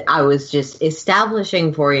 But I was just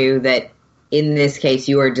establishing for you that in this case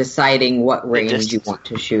you are deciding what range you want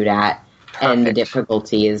to shoot at. Perfect. And the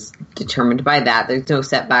difficulty is determined by that. There's no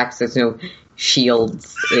setbacks, there's no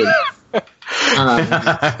shields.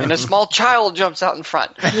 And a small child jumps out in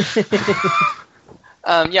front.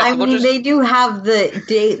 They do have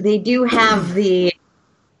the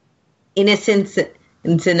innocence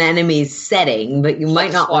in enemy's setting, but you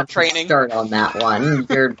might not want to start on that one.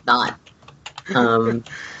 You're not.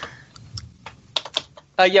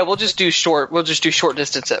 We'll just do short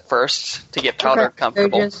distance at first to get Powder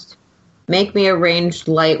comfortable. So just make me a ranged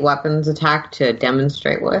light weapons attack to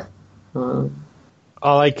demonstrate with.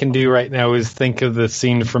 All I can do right now is think of the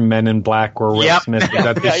scene from Men in Black where Will Smith is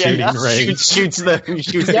at the shooting range. Shoots the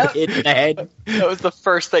kid in the head. That was the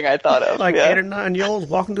first thing I thought of. 8 or 9 year olds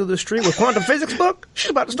walking through the street with quantum physics book. She's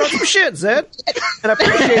about to start some shit, Zed. And I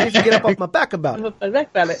appreciate it if you get up off my back about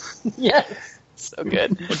it. Yes. So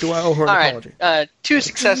good. Or do I owe her an apology? 2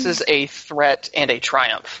 successes, a threat, and a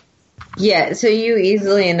triumph. Yeah, so you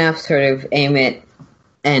easily enough sort of aim it,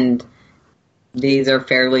 and these are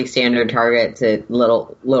fairly standard targets. A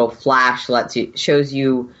little flash shows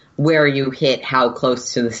you where you hit, how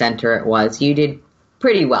close to the center it was. You did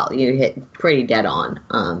pretty well. You hit pretty dead on.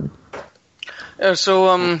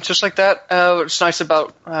 Just like that, what's nice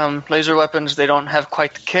about laser weapons, they don't have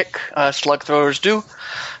quite the kick slug throwers do.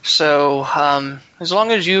 So as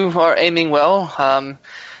long as you are aiming well,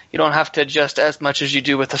 you don't have to adjust as much as you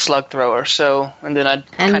do with a slug thrower. So, and then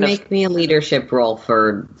make me a leadership roll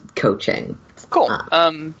for coaching. Cool.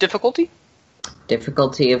 Difficulty?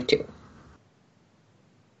 Difficulty of 2.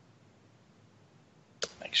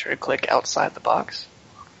 Make sure to click outside the box.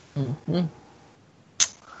 Mm-hmm.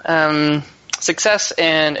 Success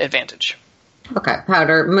and advantage. Okay,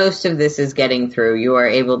 Powder, most of this is getting through. You are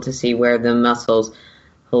able to see where the muscles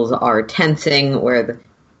are tensing, where the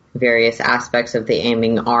various aspects of the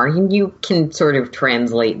aiming are. You can sort of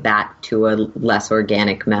translate that to a less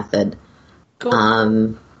organic method.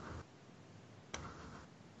 Cool.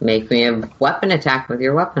 Make me a weapon attack with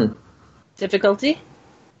your weapon. Difficulty?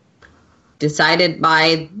 Decided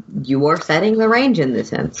by your setting the range in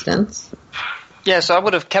this instance. Yeah, so I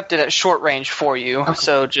would have kept it at short range for you, okay.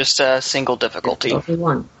 So just a single difficulty. Difficulty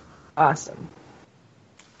 1. Awesome.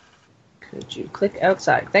 Could you click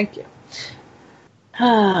outside? Thank you.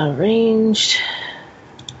 Ranged.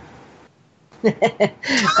 That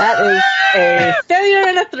is a failure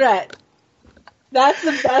and a threat. That's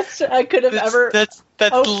the best I could have ever. That's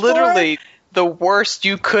literally the worst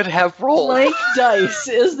you could have rolled. Blank dice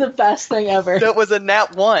is the best thing ever. That was a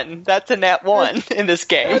nat 1. That's a nat 1 in this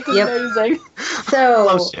game. That's amazing.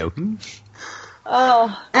 So,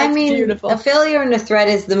 beautiful. A failure and a threat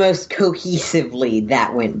is the most cohesively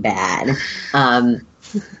that went bad.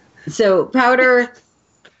 So Powder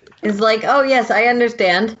is like, oh yes, I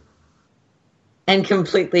understand, and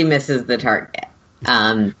completely misses the target.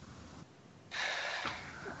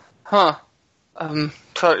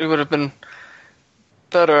 Thought you would have been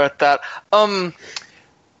better at that.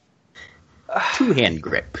 Two-hand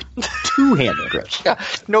grip. Two-hand grip. Yeah,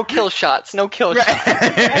 no kill shots. No kill shots.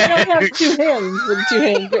 I don't have 2 hands with a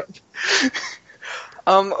 2-hand grip.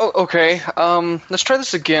 Okay. Let's try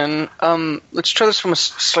this again. Let's try this from a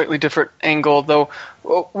slightly different angle, though.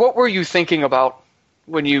 What were you thinking about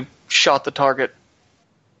when you shot the target?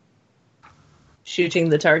 Shooting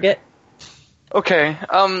the target. Okay.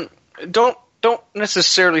 Don't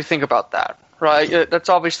necessarily think about that, right? That's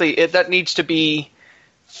obviously that needs to be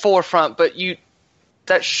forefront, but you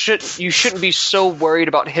shouldn't be so worried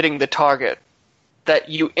about hitting the target that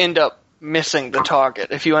you end up missing the target.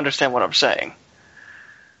 If you understand what I'm saying.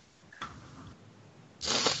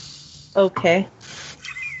 Okay.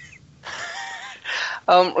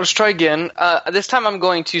 Let's try again. This time I'm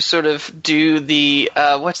going to sort of do the,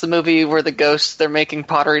 what's the movie where the ghosts, they're making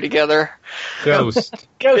pottery together? Ghost.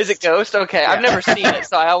 Is it Ghost? Okay, yeah. I've never seen it,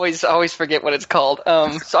 so I always forget what it's called.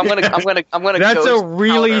 So I'm gonna That's ghost a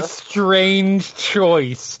really powder. strange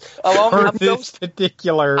choice I'm for this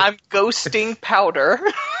particular. I'm ghosting powder.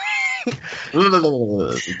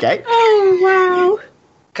 Okay. Oh, wow.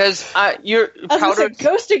 Because I was powder. gonna say,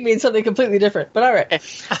 ghosting means something completely different, but all right.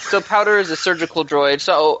 So powder is a surgical droid.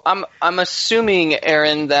 So I'm assuming,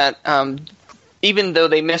 Erin, that even though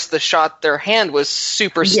they missed the shot, their hand was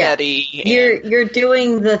super steady. You're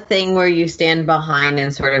doing the thing where you stand behind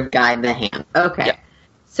and sort of guide the hand. Okay. Yeah.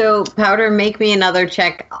 So powder, make me another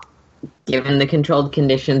check. Given the controlled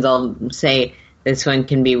conditions, I'll say this one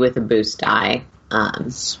can be with a boost die.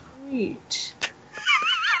 Sweet.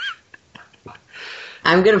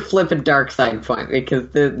 I'm going to flip a dark side point because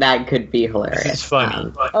that could be hilarious. It's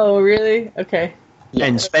funny. Oh, really? Okay. Yeah.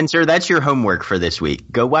 And Spencer, that's your homework for this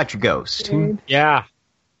week. Go watch Ghost. Yeah.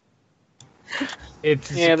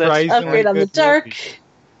 It's Yeah, that's surprisingly Upgrade on the good dark. movie.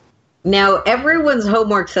 Now, everyone's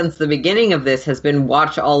homework since the beginning of this has been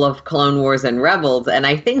watch all of Clone Wars and Rebels, and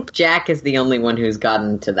I think Jack is the only one who's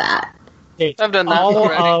gotten to that. Hey, I've done that all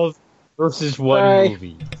already. of versus one Bye.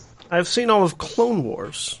 movie. I've seen all of Clone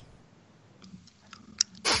Wars.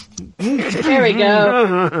 There we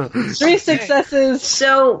go. 3 successes,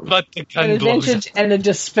 So, But the an gun blows advantage, and a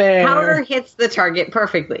despair. powder hits the target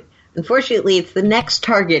perfectly. Unfortunately, it's the next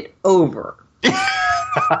target over.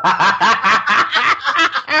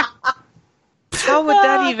 How would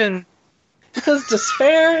that even? Because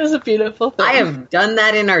despair is a beautiful thing. I have done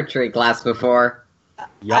that in archery class before.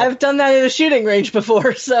 I've done that in a shooting range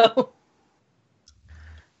before, so.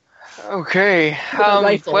 Okay. With a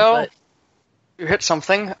rifle, well, but- you hit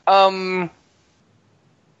something. Have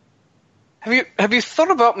you thought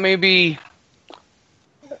about maybe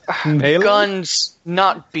Melee? guns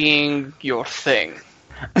not being your thing?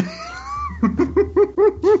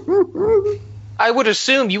 I would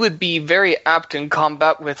assume you would be very apt in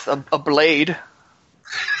combat with a blade.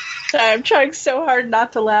 I'm trying so hard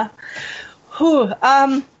not to laugh. Whew,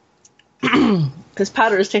 because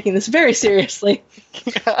Powder is taking this very seriously.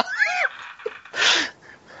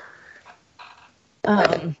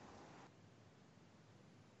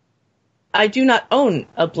 I do not own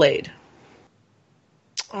a blade.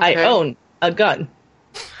 I Okay. own a gun.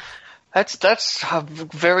 That's a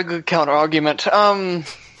very good counter argument. For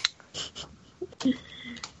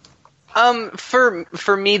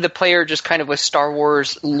me, the player just kind of with Star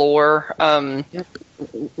Wars lore.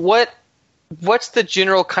 What's the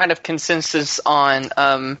general kind of consensus on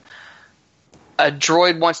a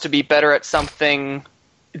droid wants to be better at something?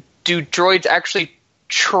 Do droids actually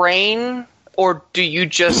train, or do you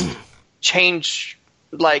just change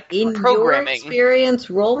like In programming? your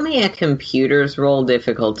experience, roll me a computer's roll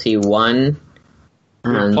difficulty 1.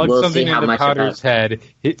 And Plug we'll something see how into much Powder's of that.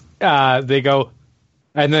 head. They go,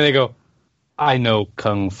 and then they go, I know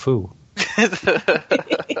Kung Fu.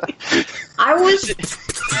 I was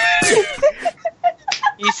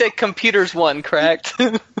You said computers 1, correct?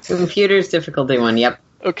 computer's difficulty 1. Yep.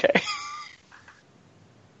 Okay.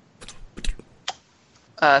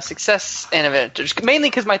 Success and advantage.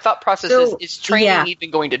 Mainly because my thought process is training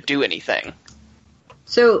even going to do anything?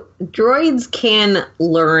 So droids can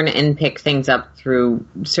learn and pick things up through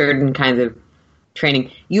certain kinds of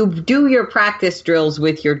training. You do your practice drills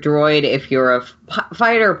with your droid if you're a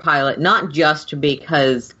fighter pilot, not just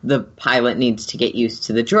because the pilot needs to get used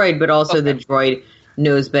to the droid, but also the droid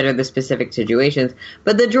knows better the specific situations.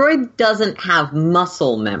 But the droid doesn't have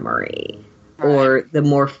muscle memory or the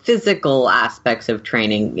more physical aspects of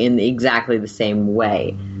training in exactly the same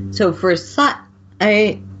way. So for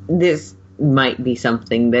this might be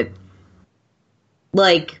something that,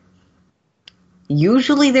 like,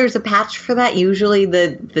 usually there's a patch for that. Usually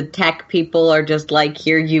the tech people are just like,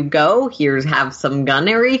 here you go, have some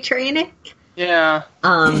gunnery training. Yeah.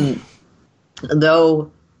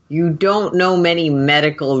 Though you don't know many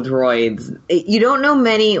medical droids. You don't know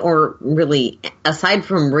many, or really, aside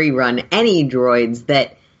from Rerun, any droids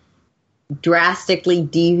that drastically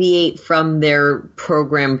deviate from their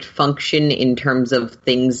programmed function in terms of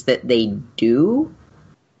things that they do.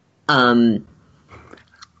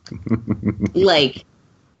 Like,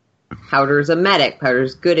 Powder's a medic.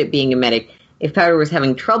 Powder's good at being a medic. If Powder was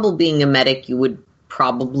having trouble being a medic, you would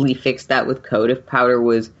probably fix that with code. If Powder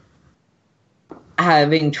was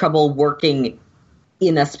having trouble working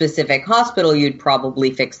in a specific hospital, you'd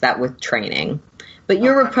probably fix that with training. But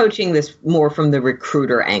you're approaching this more from the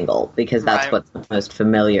recruiter angle, because that's what's most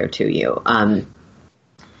familiar to you. All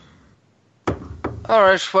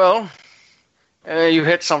right, well, you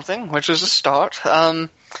hit something, which is a start.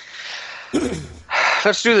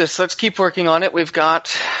 Let's do this. Let's keep working on it. We've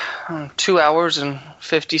got 2 hours and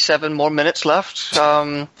 57 more minutes left.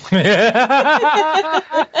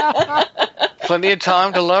 Plenty of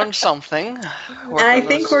time to learn something. And I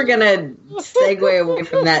think we're going to segue away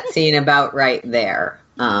from that scene about right there.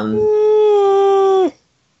 Oh,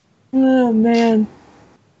 man.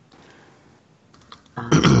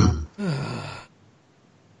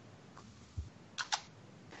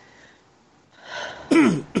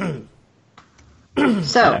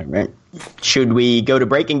 So, right. Should we go to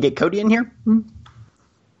break and get Koty in here?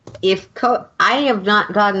 I have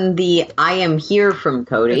not gotten the "I am here" from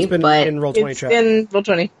Koty, It's been but in Roll20 It's chat. in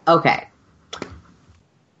Roll20. okay.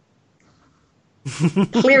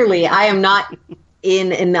 Clearly, I am not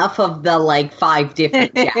in enough of the 5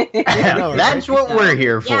 different chats. Yeah, that's what we're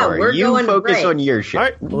here for. Yeah, we're you going to focus break. on your shit. All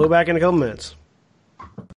right, we'll be back in a couple minutes.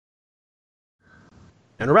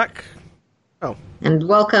 And we're back. Oh, And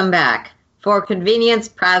welcome back. For convenience,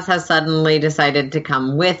 Praz has suddenly decided to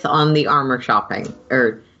come with on the armor shopping.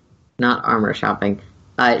 Or, not armor shopping,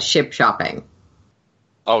 ship shopping.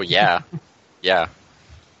 Oh, yeah. Yeah.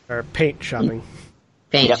 or paint shopping.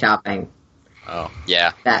 Paint shopping. Oh,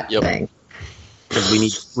 yeah. That Yep. thing.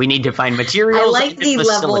 'Cause we need to find materials. I like and the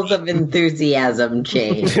facilities. levels of enthusiasm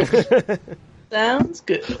change. Sounds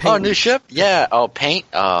good. Oh, new ship? Yeah. Oh, paint?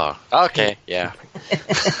 Oh, okay. Yeah.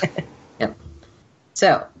 Yep.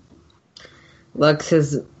 So, Lux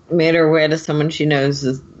has made her way to someone she knows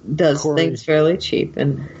does Cori. things fairly cheap.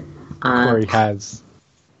 And Cori has.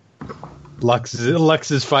 Lux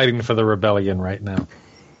is fighting for the rebellion right now.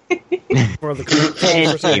 For the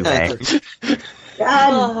Anyway.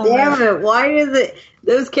 God damn it, why is it...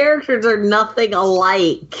 Those characters are nothing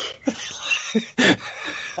alike.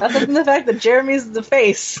 Other than the fact that Jeremy's the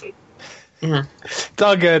face. Yeah. It's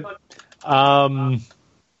all good.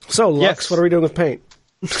 So, Lux, Yes. what are we doing with paint?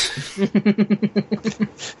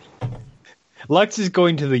 Lux is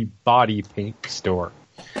going to the body paint store.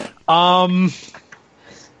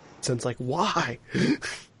 Since, why?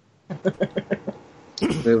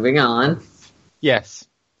 Moving on. Yes.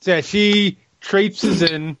 So yeah, she traipses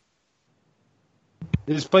in.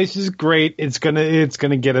 This place is great. It's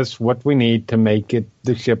gonna get us what we need to make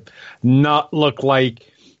the ship not look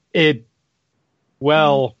like it.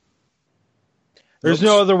 Well, there's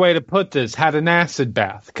no other way to put this. Had an acid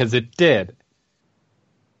bath, because it did.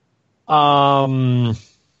 I mean,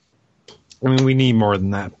 we need more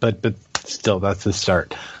than that, but still, that's the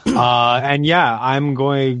start. And yeah, I'm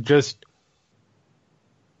going just,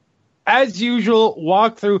 as usual,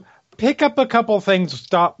 walk through, pick up a couple things,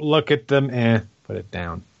 stop, look at them, put it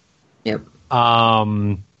down. Yep.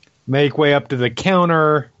 Make way up to the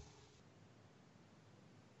counter.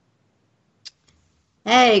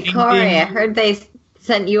 Hey, Ding, Cori, ding. I heard they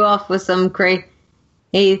sent you off with some crazy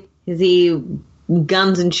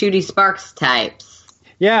guns and shooty sparks types.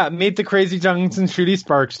 Yeah, meet the crazy Junks and Shooty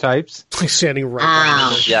Sparks types. Standing right Ow.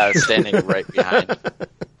 behind Yeah, it's standing right behind.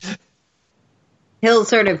 He'll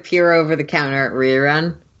sort of peer over the counter at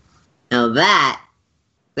Rerun. Now that,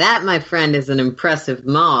 my friend, is an impressive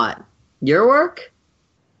mod. Your work?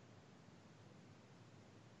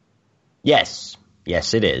 Yes.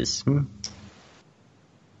 Yes, it is.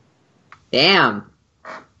 Damn.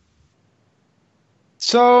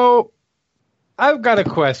 So, I've got a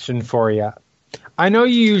question for you. I know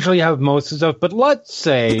you usually have most of the stuff, but let's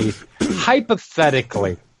say,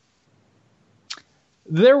 hypothetically,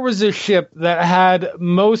 there was a ship that had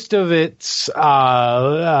most of its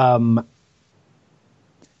outer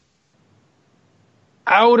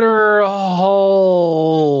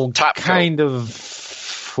hull Top kind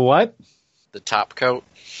of what? The top coat.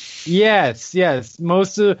 Yes.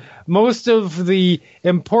 Most of the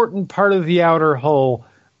important part of the outer hull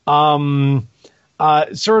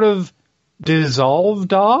sort of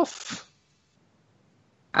dissolved off.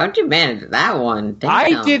 How'd you manage that one? Damn.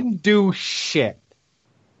 I didn't do shit.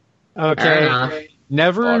 Fair Okay. enough.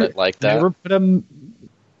 Never Thought it like that. Never put them.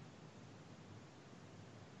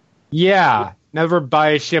 Yeah. Never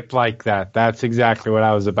buy a ship like that. That's exactly what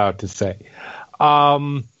I was about to say.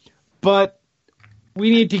 But we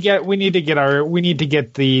need to get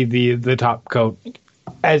the top coat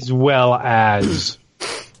as well as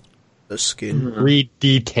the skin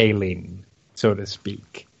redetailing, so to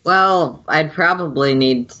speak. Well, I definitely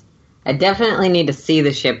need to see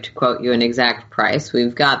the ship to quote you an exact price.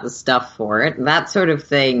 We've got the stuff for it. That sort of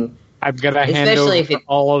thing. I'm gonna hand over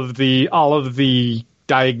all of the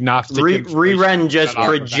diagnostic. Rerun just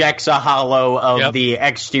projects a hollow of the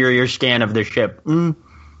exterior scan of the ship.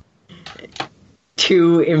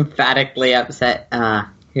 Too emphatically upset.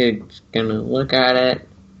 Who's gonna look at it?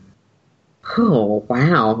 Oh,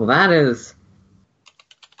 wow, that is...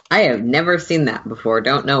 I have never seen that before.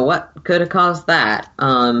 Don't know what could have caused that.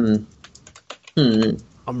 I'm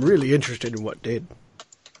really interested in what did.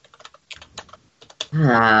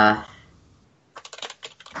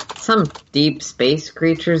 Some deep space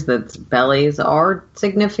creatures that's bellies are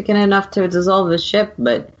significant enough to dissolve the ship,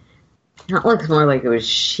 but that looks more like it was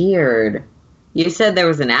sheared. You said there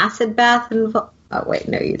was an acid bath involved? Oh, wait,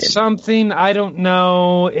 no, you didn't. Something, I don't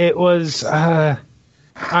know. It was,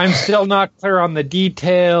 I'm still not clear on the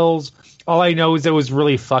details. All I know is it was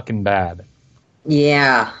really fucking bad.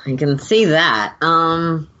 Yeah, I can see that.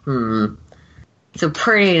 It's a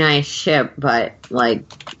pretty nice ship, but, like,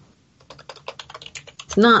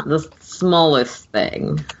 it's not the smallest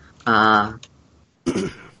thing.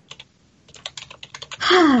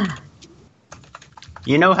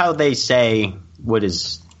 You know how they say,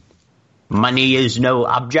 money is no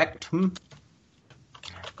object?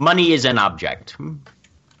 Money is an object.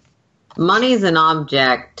 Money's an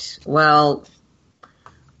object. Well,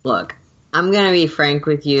 look, I'm going to be frank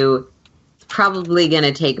with you. It's probably going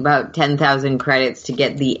to take about 10,000 credits to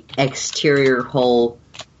get the exterior hull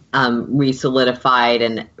resolidified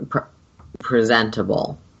and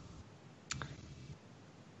presentable.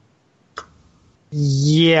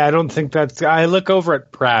 Yeah, I don't think that's... I look over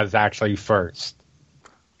at Praz, actually, first.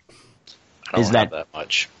 I don't have that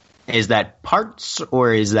much. Is that parts,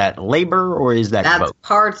 or is that labor, or is that That's both?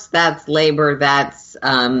 parts, that's labor, that's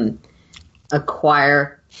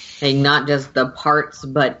acquiring not just the parts,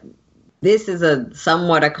 but this is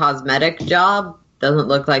somewhat a cosmetic job. Doesn't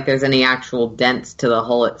look like there's any actual dents to the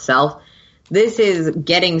hull itself. This is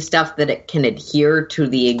getting stuff that it can adhere to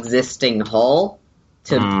the existing hull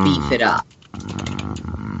to beef it up.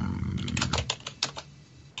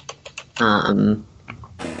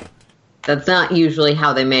 That's not usually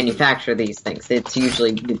how they manufacture these things. It's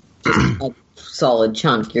usually just a solid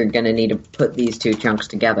chunk. You're going to need to put these two chunks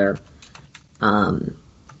together. I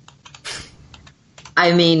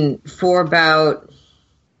mean, for about,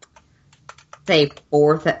 say,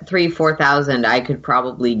 4,000, I could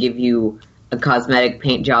probably give you a cosmetic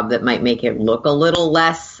paint job that might make it look a little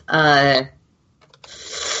less,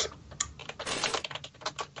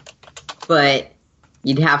 but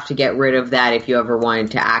you'd have to get rid of that if you ever wanted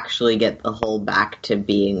to actually get the hull back to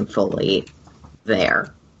being fully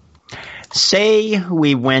there. Say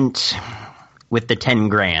we went with the 10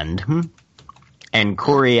 grand, and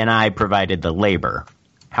Cori and I provided the labor.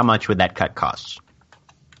 How much would that cut costs?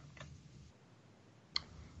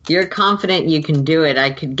 You're confident you can do it. I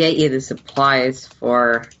could get you the supplies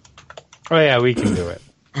for... Oh, yeah, we can do it.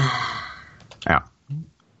 Yeah.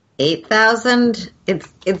 8,000?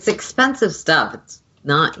 It's expensive stuff. It's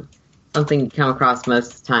not something you come across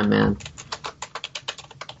most of the time, man.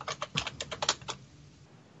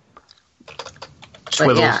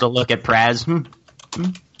 Swivels to look at Praz.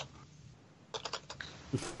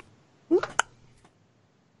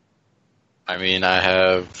 I mean, I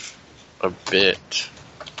have a bit,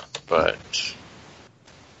 but...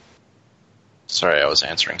 Sorry, I was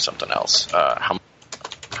answering something else. How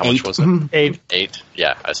much was it? 8?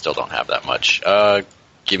 Yeah, I still don't have that much.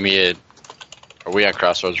 Give me a... Are we at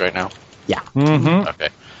Crossroads right now? Yeah. Mm-hmm. Okay.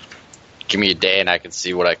 Give me a day and I can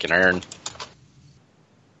see what I can earn.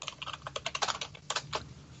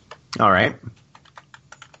 All right.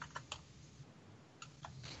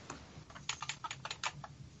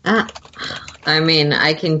 I mean,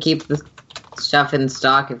 I can keep the stuff in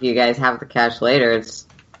stock if you guys have the cash later.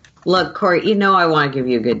 Look, Cori, you know I want to give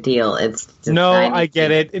you a good deal. No, I get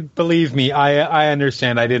it. Believe me, I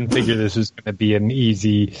understand. I didn't figure this was going to be an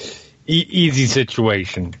easy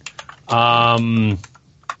situation. Yeah,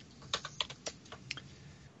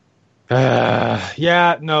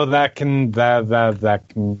 no, that can.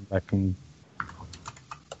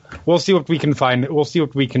 We'll see what we can find. We'll see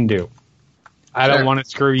what we can do. I don't want to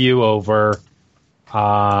screw you over.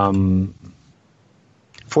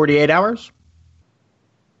 48 hours?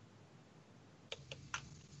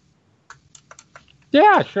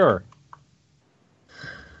 Yeah, sure.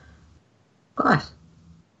 Gosh.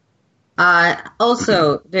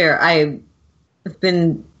 Also, I've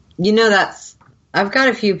been, I've got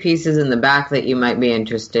a few pieces in the back that you might be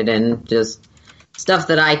interested in, just stuff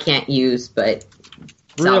that I can't use, but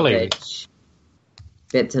salvage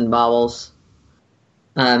bits and baubles.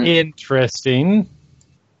 Interesting.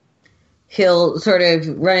 He'll sort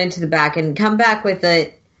of run into the back and come back with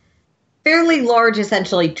a fairly large,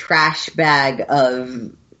 essentially, trash bag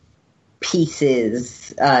of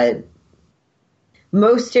pieces.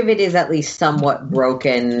 Most of it is at least somewhat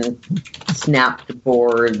broken, snapped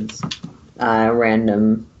boards,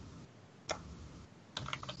 random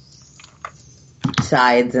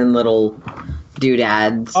sides and little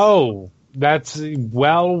doodads. Oh,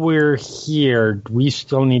 while we're here, we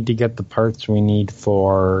still need to get the parts we need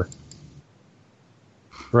for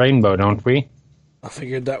Rainbow, don't we? I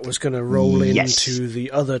figured that was going to roll into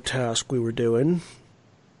the other task we were doing.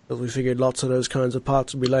 Because we figured lots of those kinds of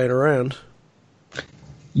parts would be laying around.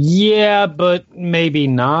 Yeah, but maybe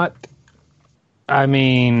not. I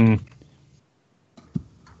mean,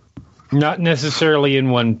 not necessarily in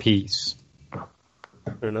one piece.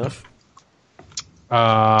 Fair enough.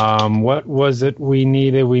 What was it we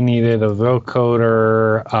needed? We needed a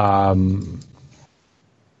vocoder,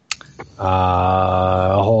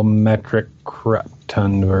 a whole metric crap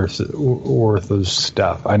ton worth of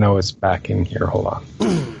stuff. I know it's back in here. Hold on.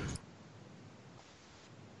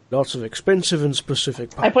 Lots of expensive and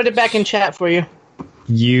specific parts. I put it back in chat for you.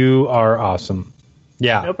 You are awesome.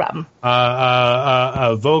 Yeah. No problem.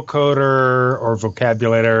 A vocoder or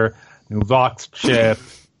vocabulator, new Vox chip.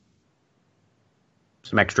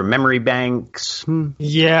 Some extra memory banks.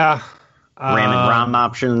 Yeah. RAM and ROM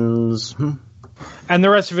options. And the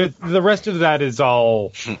rest of that is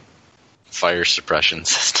all fire suppression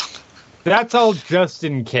system. That's all just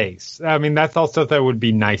in case. I mean, that's all stuff that would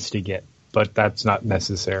be nice to get, but that's not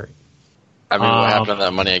necessary. I mean, what happened to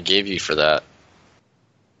that money I gave you for that?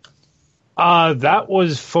 That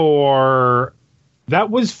was for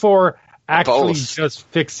actually both. Just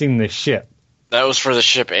fixing the ship. That was for the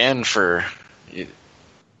ship and for.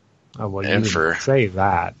 Oh, well, you didn't say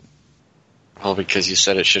that. Well, because you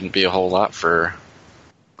said it shouldn't be a whole lot for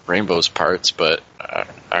Rainbow's parts, but all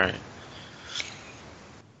right.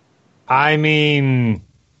 I mean,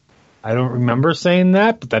 I don't remember saying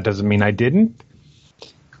that, but that doesn't mean I didn't.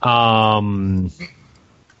 Right.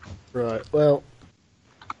 Well,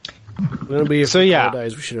 we're going to be here for 4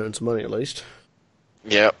 days. We should earn some money at least.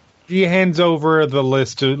 Yep. He hands over the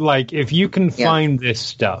list of, if you can find this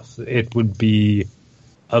stuff, it would be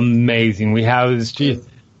amazing. We have this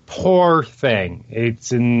poor thing.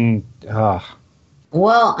 It's in...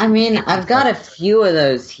 Well, I mean, I've got a few of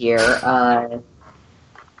those here.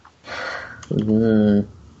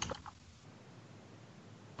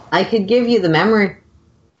 I could give you the memory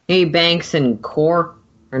banks and core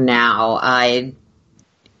for now.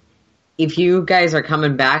 If you guys are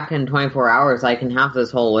coming back in 24 hours, I can have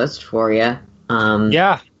this whole list for you.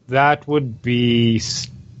 Yeah, that would be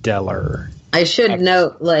stellar. I should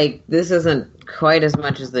note, this isn't quite as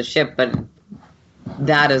much as the ship, but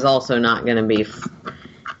that is also not going to be...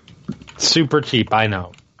 super cheap, I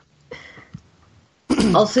know.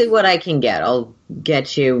 I'll see what I can get. I'll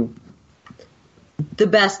get you the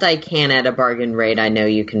best I can at a bargain rate. I know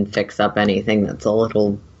you can fix up anything that's a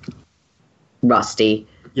little rusty.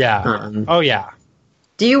 Yeah. Yeah.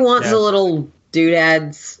 Do you want the little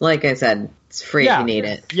doodads? Like I said, it's free if you need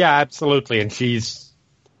it. Yeah, absolutely. And she's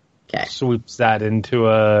swoops that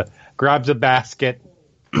into grabs a basket.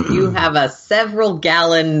 You have a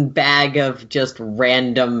several-gallon bag of just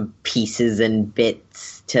random pieces and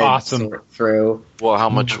bits to sort through. Well, how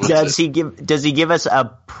much does he give? Does he give us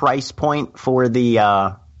a price point for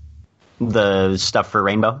the stuff for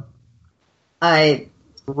Rainbow?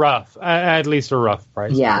 Rough, at least a rough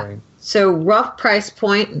price. Yeah. Point. So rough price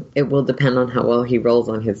point. It will depend on how well he rolls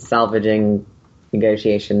on his salvaging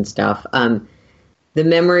negotiation stuff. The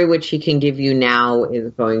memory which he can give you now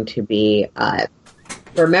is going to be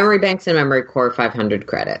for memory banks and memory core 500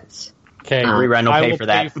 credits. Okay, Rerun will pay for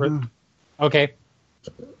that. Okay.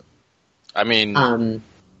 I mean,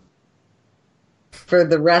 for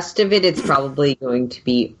the rest of it, it's probably going to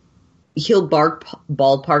be. He'll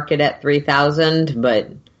ballpark it at 3,000,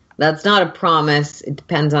 but that's not a promise. It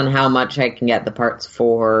depends on how much I can get the parts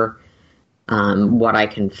for, what I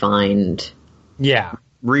can find. Yeah.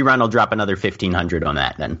 Rerun will drop another 1,500 on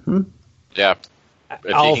that then. Yeah.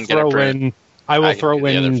 If I'll you can throw get a print, in. I will throw in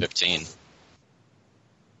the other 15.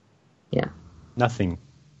 Yeah. Nothing.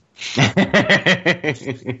 I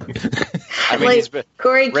mean,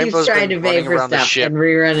 Cori keeps Rainbow's trying to been pay running for around the stuff, ship. and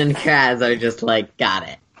Rerun and Praz are just got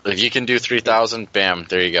it. If you can do 3,000, bam,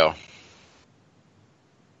 there you go.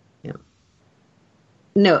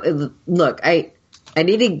 No, look, I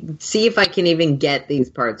need to see if I can even get these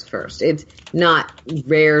parts first. It's not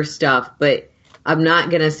rare stuff, but I'm not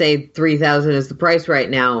going to say 3,000 is the price right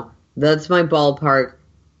now. That's my ballpark.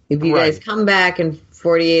 If you guys come back in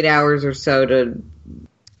 48 hours or so to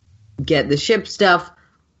get the ship stuff,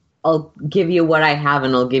 I'll give you what I have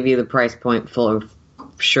and I'll give you the price point for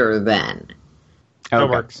sure then. That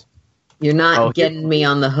works. You're not getting me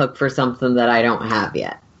on the hook for something that I don't have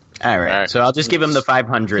yet. All right. So I'll just give him the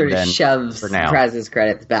 500 then. Shoves for now. Praz's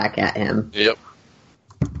credits back at him. Yep.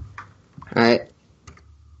 All right.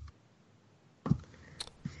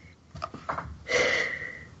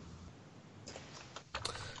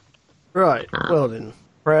 Right. Well then,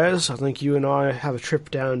 Praz, I think you and I have a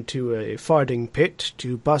trip down to a fighting pit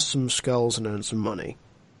to bust some skulls and earn some money.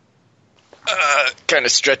 Kind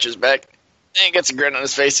of stretches back and gets a grin on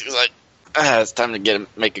his face. He's like, it's time to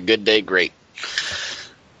make a good day great.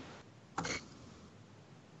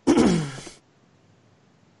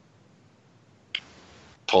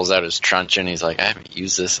 Pulls out his truncheon. He's like, I haven't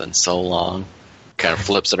used this in so long. Kind of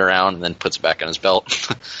flips it around and then puts it back in his belt.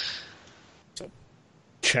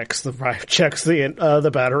 Checks the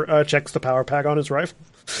power pack on his rifle.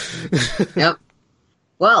 Yep.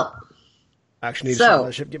 Well, actually need to sell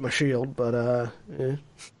that ship, get my shield, but yeah.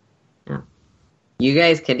 You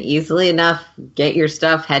guys can easily enough get your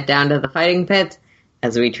stuff, head down to the fighting pit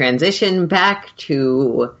as we transition back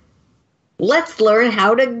to let's learn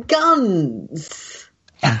how to guns.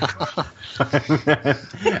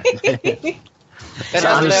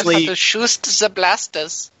 Honestly, to shoot the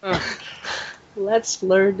blasters. Let's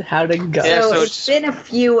learn how to go. Yeah, So it's been a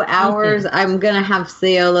few hours. I'm going to have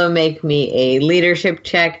Siolo make me a leadership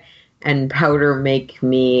check and Powder make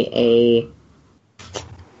me a...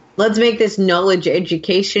 Let's make this knowledge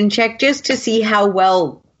education check just to see how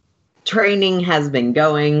well training has been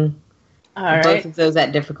going. All right. Both of those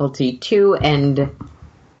at difficulty 2, and I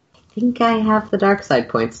think I have the dark side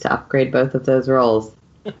points to upgrade both of those rolls.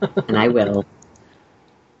 And I will.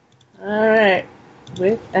 All right.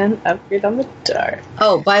 With an upgrade on the dark.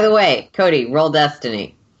 Oh, by the way, Koty, roll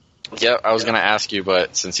Destiny. Yep, I was going to ask you,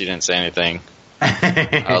 but since you didn't say anything,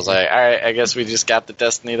 I was like, all right, I guess we just got the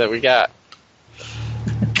destiny that we got.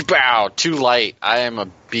 Wow, too light. I am a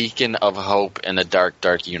beacon of hope in a dark,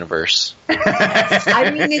 dark universe.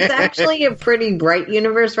 I mean, it's actually a pretty bright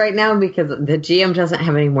universe right now because the GM doesn't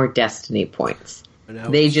have any more destiny points.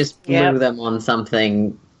 They just blew them on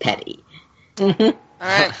something petty. Mm-hmm. All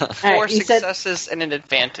right, 4 successes and an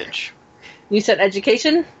advantage. You said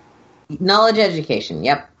education? Knowledge education,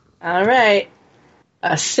 yep. All right.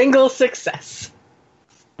 A single success.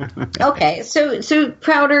 Okay, so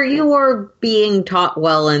Powder, you are being taught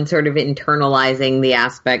well and sort of internalizing the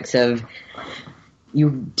aspects of you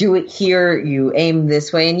do it here, you aim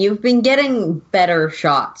this way, and you've been getting better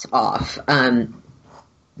shots off.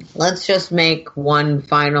 Let's just make one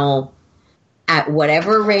final... At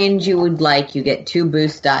whatever range you would like, you get 2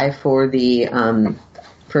 boost die for the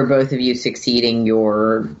for both of you succeeding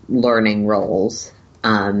your learning rolls.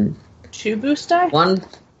 2 boost die?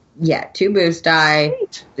 2 boost die.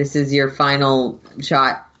 Great. This is your final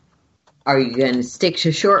shot. Are you going to stick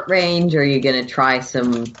to short range, or are you going to try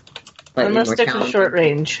some? I'm going to stick to short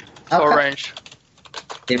range. Short range.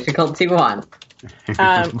 Difficulty 1.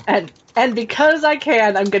 And because I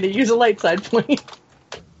can, I'm going to use a light side point.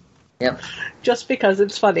 Yep. Just because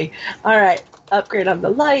it's funny. All right. Upgrade on the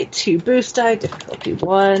light. 2 boost die. Difficulty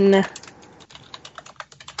 1.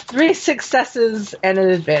 3 successes and an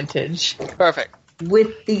advantage. Perfect.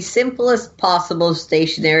 With the simplest possible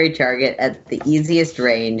stationary target at the easiest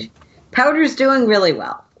range, Powder's doing really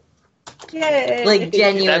well. Yay! Like,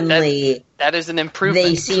 genuinely, that is an improvement.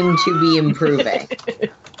 They seem to be improving.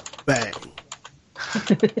 Bang.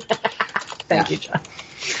 Thank you, John.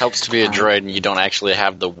 Helps to be a droid and you don't actually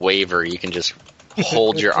have the waver. You can just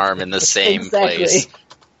hold your arm in the same place.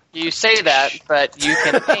 You say that, but you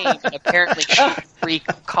can aim and apparently shoot 3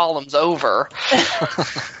 columns over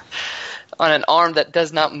on an arm that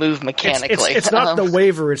does not move mechanically. It's not the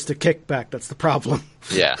waver, it's the kickback that's the problem.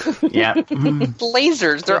 Yeah. Yeah.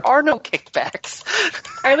 Lasers. There are no kickbacks.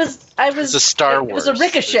 It's a Star Wars. It was a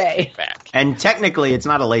ricochet. And technically, it's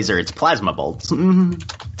not a laser, it's plasma bolts.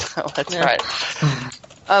 Oh, that's right.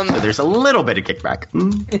 So there's a little bit of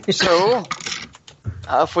kickback. So,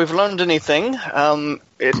 if we've learned anything,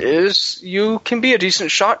 it is you can be a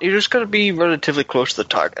decent shot. You just got to be relatively close to the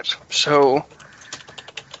target. So,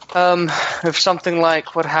 if something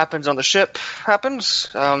like what happens on the ship happens,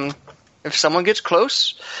 if someone gets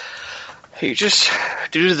close, you just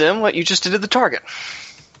do to them what you just did to the target.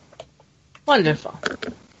 Wonderful.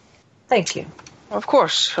 Thank you. Of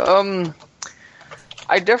course.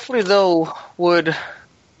 I definitely, though, would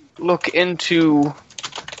look into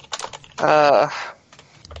us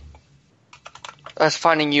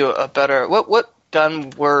finding you a better... What gun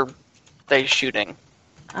were they shooting?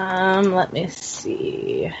 Let me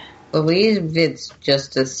see. I believe it's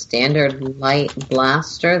just a standard light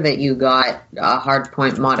blaster that you got a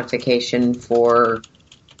hardpoint modification for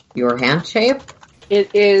your hand shape.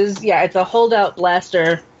 It is, it's a holdout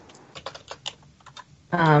blaster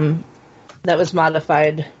that was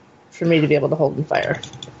modified for me to be able to hold and fire.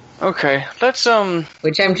 Okay, that's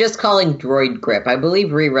which I'm just calling Droid Grip. I believe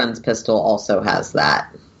Rerun's pistol also has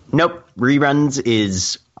that. Nope, Rerun's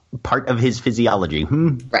is part of his physiology.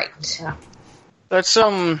 Right. Yeah. That's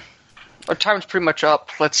our time's pretty much up.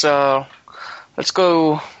 Let's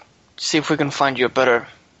go see if we can find you a better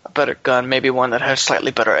gun, maybe one that has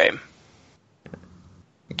slightly better aim.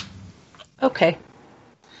 Okay.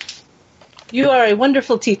 You are a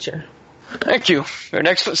wonderful teacher. Thank you. You're an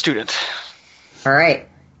excellent student. All right.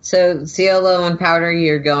 So, Cielo and Powder,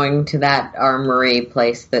 you're going to that armory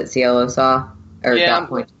place that Cielo saw? Or got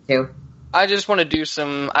pointed to? I just want to do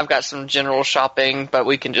I've got some general shopping, but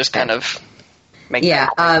we can just kind of make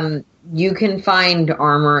that. You can find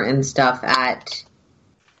armor and stuff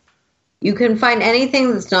you can find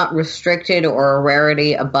anything that's not restricted or a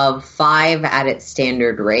rarity above 5 at its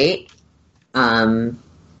standard rate.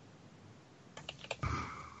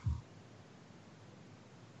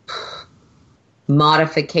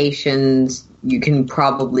 Modifications you can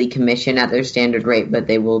probably commission at their standard rate, but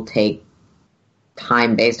they will take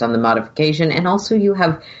time based on the modification. And also you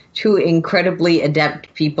have 2 incredibly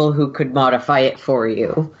adept people who could modify it for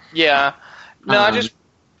you. Yeah. No, I just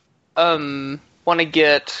want to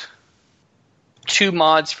get 2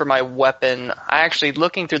 mods for my weapon.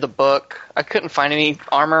 Looking through the book, I couldn't find any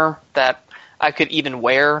armor that I could even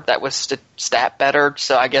wear that was stat better,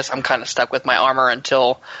 so I guess I'm kind of stuck with my armor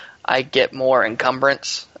until I get more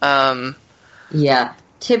encumbrance. Yeah,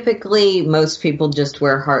 typically most people just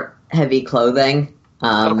wear heavy clothing.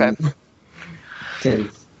 Okay.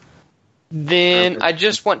 Then I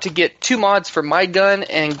just want to get 2 mods for my gun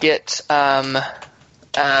and get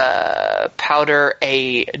Powder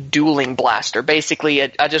a dueling blaster. Basically,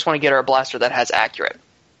 I just want to get her a blaster that has accurate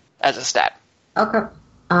as a stat. Okay.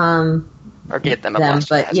 Or get them a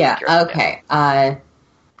blaster that has accurate. Okay.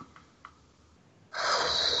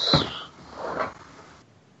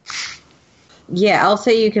 Yeah, I'll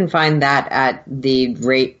say you can find that at the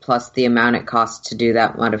rate plus the amount it costs to do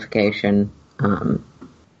that modification.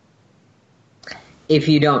 If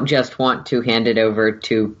you don't just want to hand it over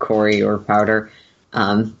to Cori or Powder.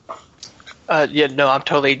 I'm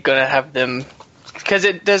totally gonna have them, because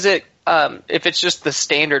if it's just the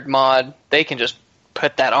standard mod, they can just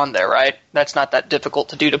put that on there, right? That's not that difficult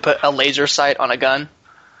to do, to put a laser sight on a gun.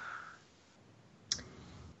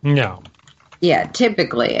 No. Yeah,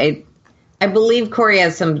 typically. I believe Cori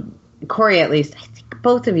at least, I think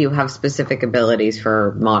both of you have specific abilities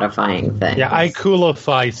for modifying things. Yeah, I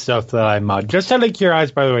coolify stuff that I mod. Just out of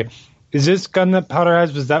curiosity, by the way, is this gun that Powder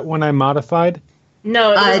has, was that one I modified?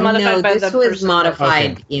 No, it was modified by this was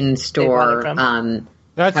modified in store.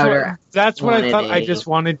 That's what I thought. I just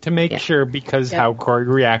wanted to make sure, because how Cori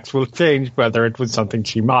reacts will change whether it was something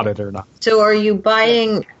she modded or not. So are you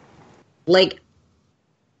buying,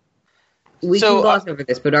 we can gloss over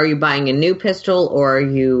this, but are you buying a new pistol, or are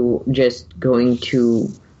you just going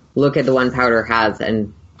to look at the one Powder has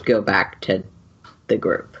and go back to the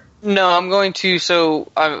group? No, I'm going to.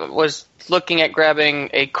 So I was looking at grabbing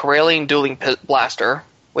a Corellian dueling blaster,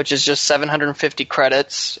 which is just 750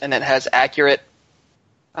 credits, and it has accurate.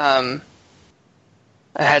 It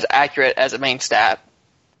has accurate as a main stat.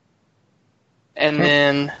 And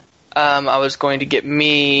then I was going to get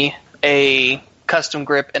me a custom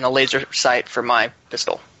grip and a laser sight for my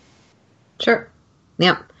pistol. Sure.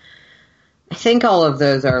 Yep. I think all of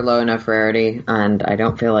those are low enough rarity, and I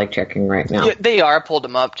don't feel like checking right now. Yeah, they are. I pulled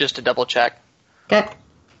them up just to double check. Okay.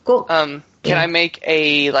 Cool. Can I make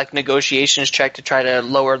a negotiations check to try to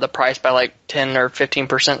lower the price by 10 or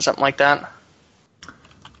 15%, something like that?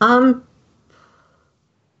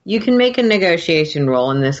 You can make a negotiation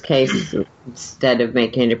roll. In this case, instead of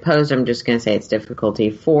making it opposed, I'm just going to say it's difficulty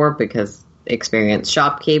 4 because experience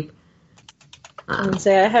shopkeep. And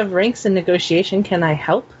say I have ranks in negotiation. Can I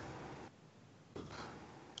help?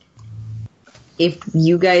 If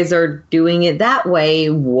you guys are doing it that way,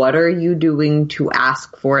 what are you doing to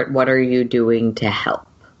ask for it? What are you doing to help?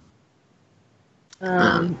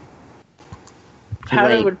 Powder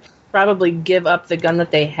would probably give up the gun that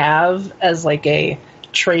they have as a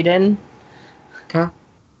trade-in. Okay.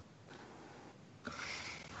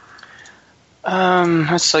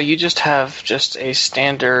 So you just have just a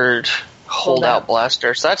standard holdout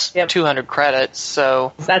blaster. So that's 200 credits.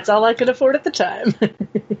 So that's all I could afford at the time.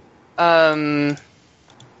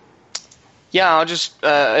 Yeah, I'll just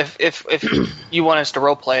if you want us to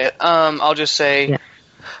roleplay it, I'll just say,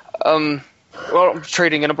 well, I'm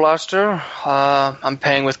trading in a blaster. I'm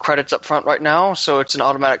paying with credits up front right now, so it's an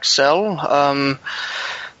automatic sell.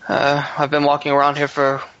 I've been walking around here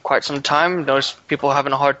for quite some time. Noticed people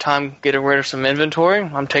having a hard time getting rid of some inventory.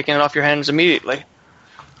 I'm taking it off your hands immediately.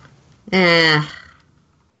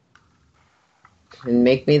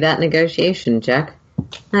 Make me that negotiation check.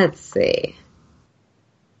 Let's see.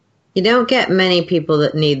 You don't get many people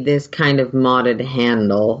that need this kind of modded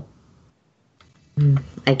handle.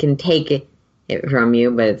 I can take it from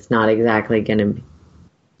you, but it's not exactly going to be...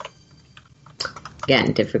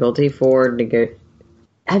 Again, difficulty 4.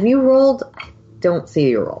 Have you rolled? I don't see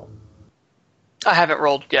your roll. I haven't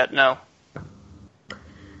rolled yet, no.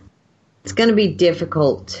 It's going to be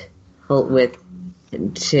difficult to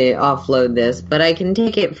offload this, but I can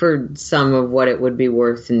take it for some of what it would be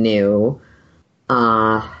worth new.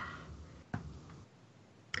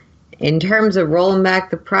 In terms of rolling back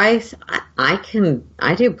the price,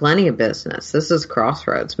 I do plenty of business. This is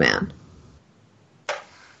Crossroads, man.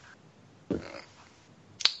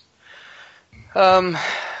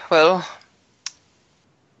 Well,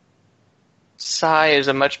 Sai is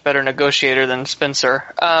a much better negotiator than Spencer.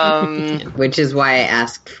 Which is why I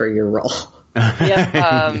asked for your roll.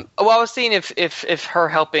 Well, I was seeing if her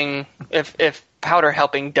helping, if Powder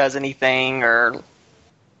helping does anything or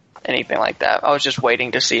anything like that. I was just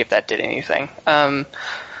waiting to see if that did anything.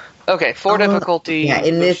 Okay, 4 difficulty. Yeah,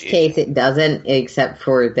 in this case it doesn't, except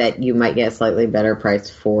for that you might get a slightly better price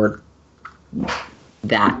for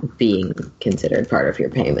that being considered part of your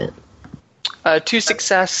payment. 2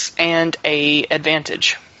 success and a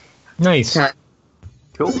advantage. Nice.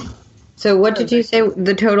 Cool. So what did you say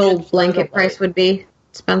the total blanket price would be,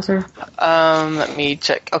 Spencer? Let me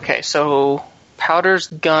check. Okay, so Powder's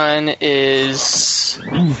gun is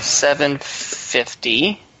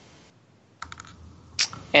 $750.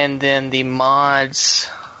 And then the mods,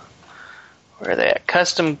 where are they at?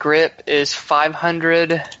 Custom grip is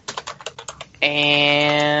 $500.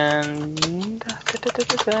 And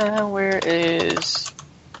where is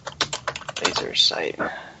laser sight?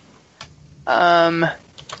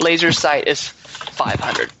 Laser sight is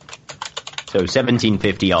 $500. So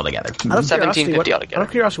 $1,750 altogether. $1,750 altogether. Out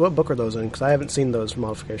of curiosity, what book are those in? Because I haven't seen those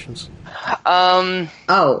modifications.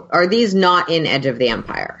 Are these not in Edge of the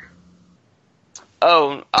Empire?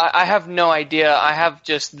 Oh, I have no idea. I have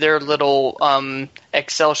just their little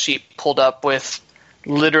Excel sheet pulled up with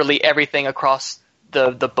literally everything across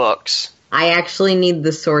the books. I actually need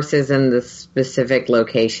the sources and the specific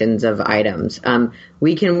locations of items.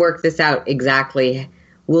 We can work this out exactly.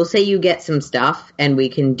 We'll say you get some stuff, and we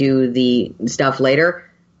can do the stuff later.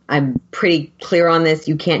 I'm pretty clear on this.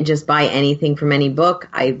 You can't just buy anything from any book.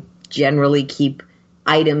 I generally keep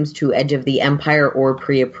items to Edge of the Empire or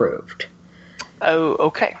pre-approved. Oh,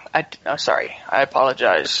 okay. Sorry. I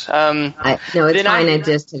apologize. No, it's fine. I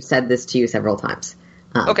just have said this to you several times.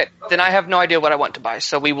 Okay, then I have no idea what I want to buy,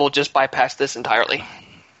 so we will just bypass this entirely.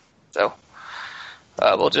 So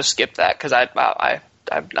we'll just skip that because I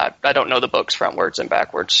don't know the books frontwards and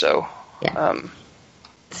backwards. So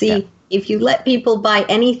if you let people buy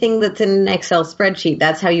anything that's in an Excel spreadsheet,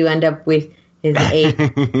 that's how you end up with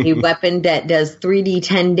a weapon that does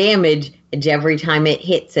 3d10 damage every time it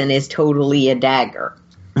hits and is totally a dagger.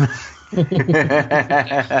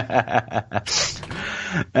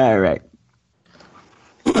 All right.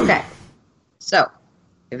 Okay. So,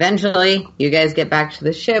 eventually, you guys get back to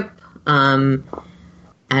the ship, and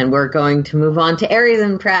we're going to move on to Erin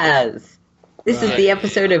and Praz. This is the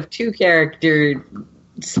episode of 2-character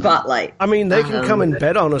spotlight. I mean, they can come and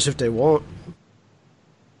bet on us if they want.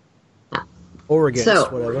 Or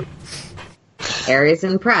against, whatever. Erin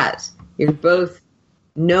and Praz, you're both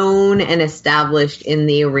known and established in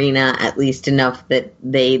the arena, at least enough that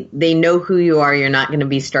they know who you are. You're not going to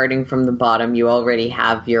be starting from the bottom. You already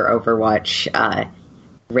have your Overwatch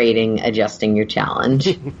rating adjusting your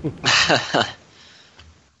challenge.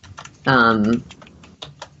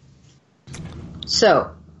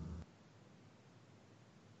 So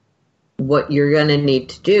what you're going to need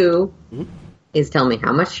to do is tell me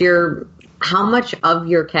how much of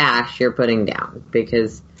your cash you're putting down,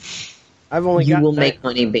 because I've only make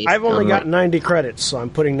money based on... I've only got 90 credits, so I'm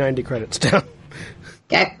putting 90 credits down.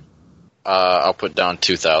 Okay. I'll put down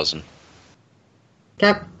 2,000.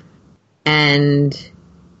 Okay. And...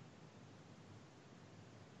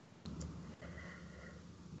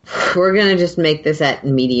 We're going to just make this at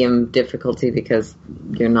medium difficulty because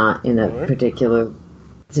you're not in a particular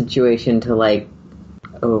situation to, like,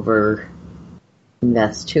 over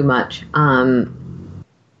invest too much.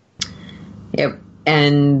 Yep.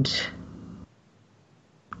 And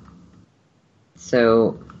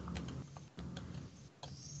so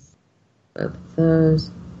both of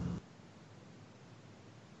those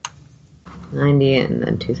 90 and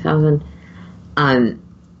then 2,000.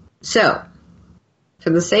 So for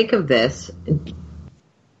the sake of this,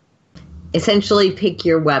 essentially pick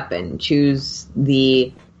your weapon. Choose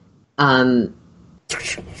the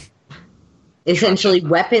essentially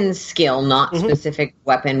weapon skill, not specific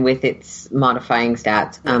weapon with its modifying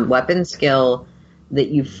stats. Weapon skill that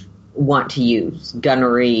you want to use.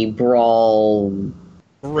 Gunnery, brawl,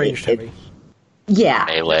 ranged heavy.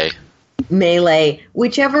 Yeah. Melee.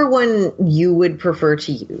 Whichever one you would prefer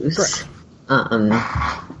to use. Correct.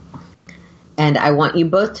 And I want you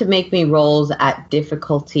both to make me rolls at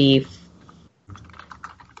difficulty.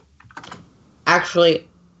 Actually,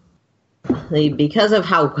 because of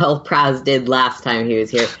how well Praz did last time he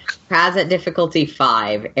was here, Praz at difficulty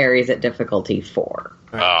 5, Ares at difficulty 4.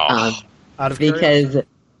 Out of because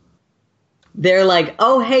they're like,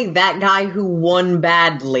 oh, hey, that guy who won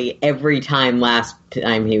badly every time last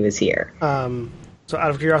time he was here. So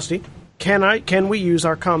out of curiosity, can we use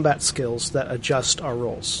our combat skills that adjust our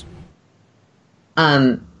rolls?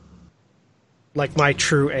 Like my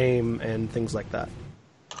true aim and things like that.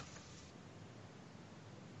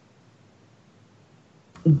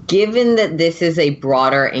 Given that this is a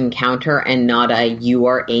broader encounter and not a you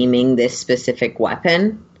are aiming this specific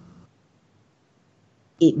weapon,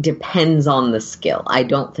 it depends on the skill. I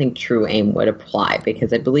don't think true aim would apply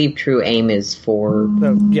because I believe true aim is for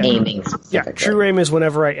aiming specifically. Yeah, true aim is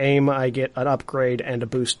whenever I aim, I get an upgrade and a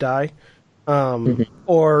boost die.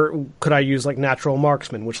 Or could I use like natural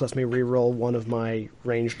marksman, which lets me reroll one of my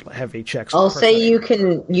ranged heavy checks? I'll say you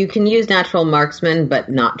can use natural marksman, but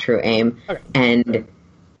not true aim. Okay. And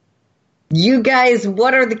you guys,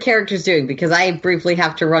 what are the characters doing? Because I briefly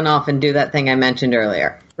have to run off and do that thing I mentioned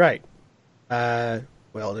earlier. Right.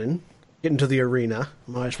 Well then, get into the arena.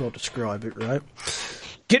 Might as well describe it, right?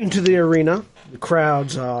 Get into the arena. The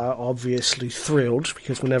crowds are obviously thrilled,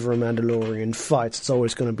 because whenever a Mandalorian fights, it's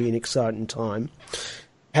always going to be an exciting time.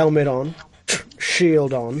 Helmet on,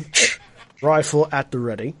 shield on, rifle at the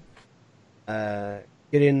ready. Get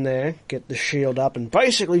in there, get the shield up, and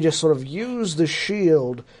basically just sort of use the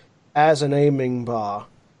shield as an aiming bar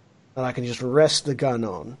that I can just rest the gun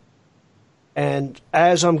on. And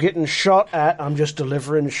as I'm getting shot at, I'm just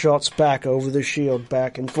delivering shots back over the shield,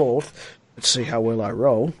 back and forth. Let's see how well I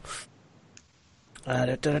roll.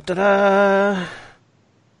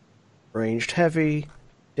 Ranged heavy,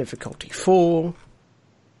 difficulty 4.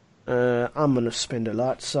 I'm going to spend a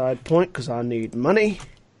light side point because I need money.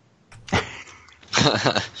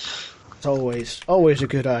 It's always a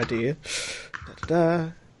good idea.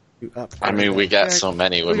 I mean, we got so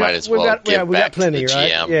many, we might as well give back plenty, to the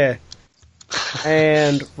GM. Right? Yeah.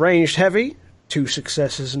 And ranged heavy, 2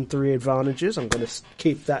 successes and 3 advantages. I'm going to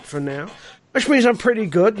keep that for now. Which means I'm pretty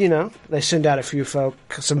good, you know. They send out a few folk,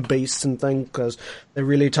 some beasts and things, because they're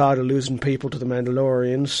really tired of losing people to the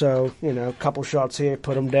Mandalorians. So, you know, a couple shots here,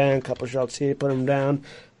 put them down, couple shots here, put them down.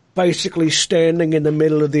 Basically standing in the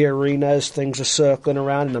middle of the arena as things are circling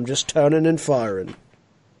around, and I'm just turning and firing.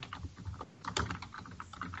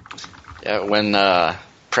 Yeah, when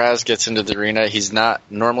Praz gets into the arena, he's not...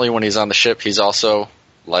 Normally when he's on the ship, he's also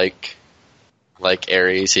like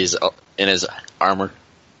Ares. He's in his armor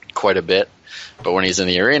quite a bit. But when he's in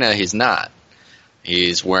the arena, he's not.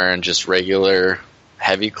 He's wearing just regular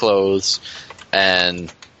heavy clothes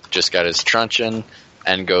and just got his truncheon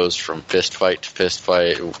and goes from fist fight to fist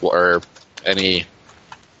fight, or any,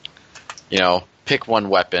 you know, pick one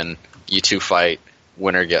weapon, you two fight,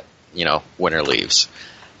 winner leaves.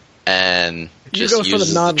 And just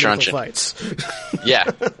uses the truncheon. Fights. Yeah,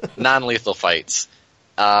 non-lethal fights.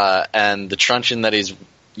 And the truncheon that he's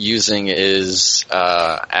using is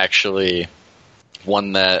actually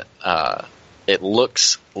one that it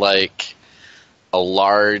looks like a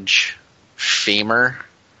large femur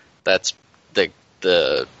that's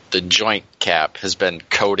the joint cap has been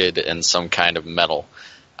coated in some kind of metal,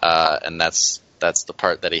 and that's the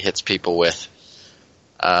part that he hits people with.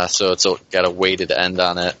 So it's got a weighted end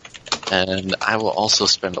on it. And I will also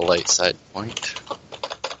spend a light side point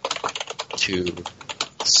to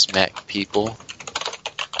smack people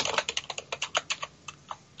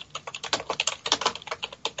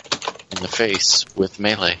in the face with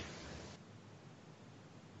melee.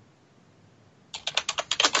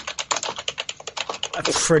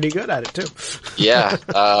 Pretty good at it, too. Yeah,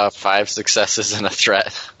 5 successes and a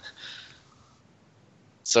threat.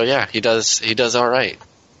 So yeah, he does all right.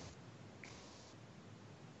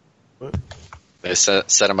 They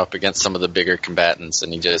set him up against some of the bigger combatants,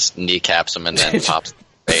 and he just kneecaps them and then pops the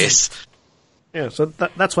face. Yeah, so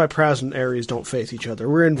that's why Praz and Ares don't face each other.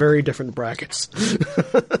 We're in very different brackets.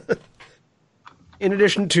 In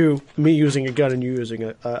addition to me using a gun and you using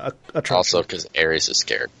a truck. Also, because Ares is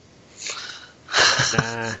scared.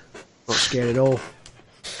 Nah, not scared at all.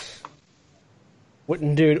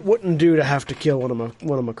 Wouldn't do to have to kill one of my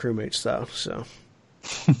crewmates though. So.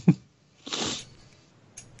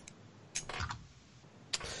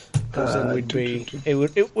 Because then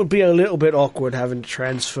it would be a little bit awkward having to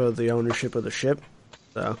transfer the ownership of the ship.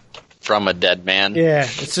 So. From a dead man. Yeah,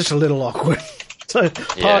 it's just a little awkward. So,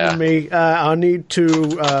 pardon me. I need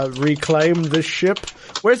to reclaim this ship.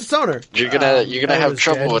 Where's its owner? You're gonna have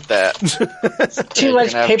trouble dead. with that. Too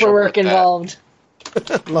much paperwork involved.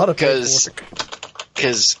 A lot of paperwork.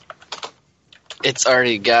 Because it's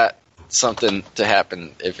already got something to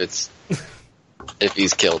happen if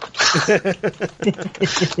he's killed.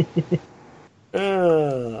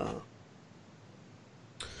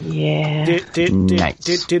 Yeah.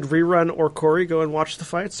 Did Rerun or Cori go and watch the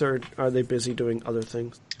fights, or are they busy doing other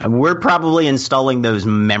things? We're probably installing those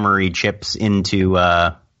memory chips into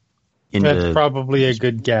That's probably a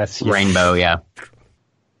good guess. Yeah. Rainbow, yeah.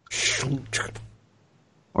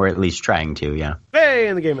 Or at least trying to, yeah. Hey,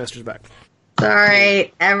 and the Game Master's back.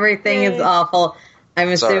 Sorry, everything is awful. I'm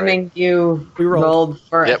assuming you rolled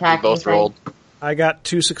for attacking. Yep, we both rolled. I got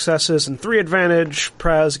 2 successes and 3 advantage.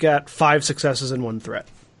 Praz got 5 successes and 1 threat.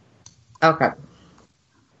 Okay.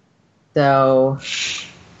 So,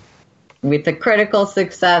 with the critical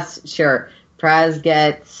success, sure. Praz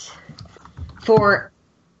gets 4.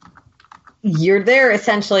 You're there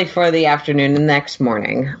essentially for the afternoon and next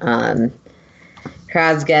morning.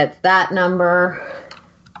 Praz gets that number.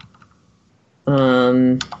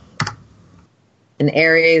 And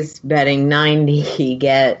Ares betting 90, he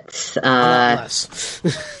gets less.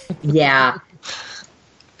 Yeah.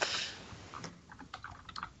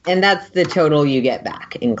 And that's the total you get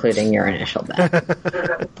back, including your initial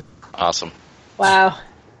bet. Awesome. Wow.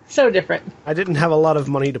 So different. I didn't have a lot of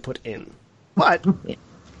money to put in. But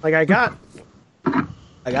like I got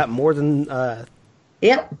more than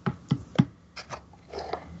Yep.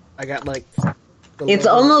 I got like it's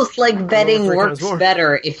almost like betting works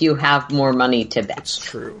better if you have more money to bet. It's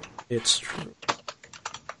true. Yep.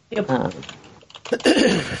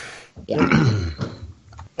 Yeah.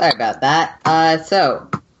 Sorry about that.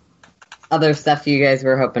 So, other stuff you guys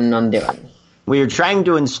were hoping on doing. We are trying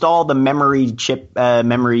to install the memory chip,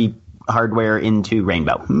 memory hardware into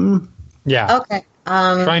Rainbow. Yeah. Okay.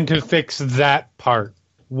 Trying to fix that part.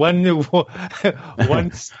 One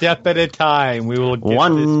step at a time. We will get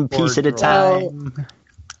one piece at a time. So,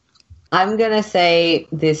 I'm going to say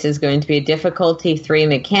this is going to be a difficulty 3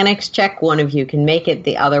 mechanics check. One of you can make it.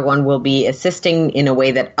 The other one will be assisting in a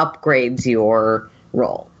way that upgrades your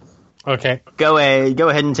roll. Okay. Go ahead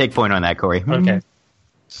and take point on that, Cori. Okay.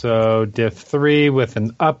 So diff 3 with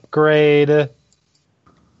an upgrade.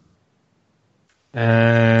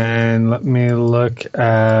 And let me look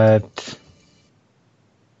at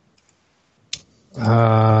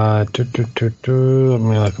let me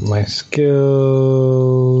look at my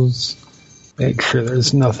skills. Make sure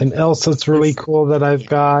there's nothing else that's really cool that I've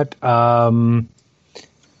got.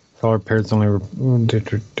 Solar pairs only.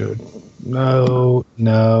 No.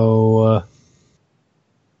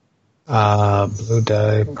 Blue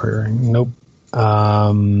dye pairing. Nope.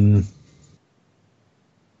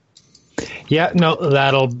 Yeah, no.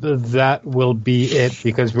 That will be it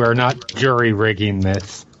because we're not jury rigging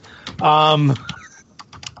this.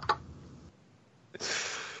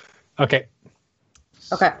 Okay.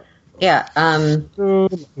 Okay. Yeah.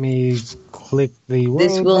 Let me click the.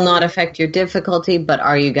 This will not affect your difficulty, but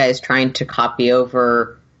are you guys trying to copy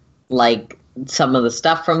over, like, some of the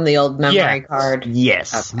stuff from the old memory card?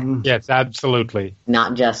 Yes. Okay. Yes, absolutely.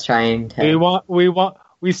 Not just trying to.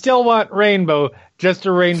 We still want Rainbow, just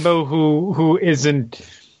a Rainbow who isn't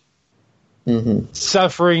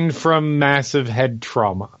suffering from massive head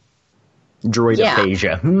trauma. Droid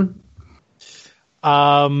aphasia.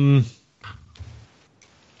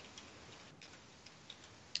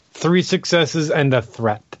 3 successes and a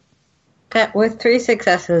threat. Okay, with 3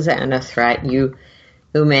 successes and a threat, you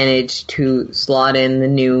managed to slot in the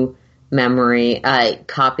new memory.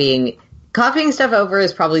 Copying stuff over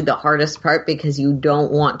is probably the hardest part because you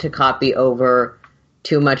don't want to copy over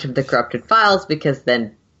too much of the corrupted files because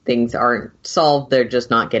then things aren't solved. They're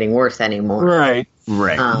just not getting worse anymore. Right.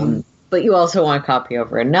 but you also want to copy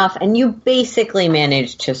over enough, and you basically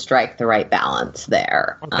manage to strike the right balance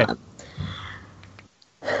there. Okay.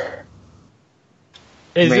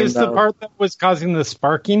 Is this the part that was causing the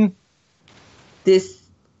sparking? This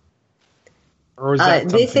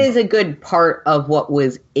is a good part of what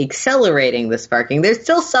was accelerating the sparking. There's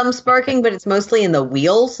still some sparking, but it's mostly in the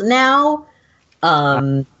wheels now.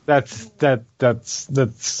 That's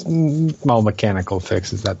small mechanical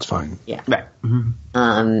fixes. That's fine. Yeah. Right.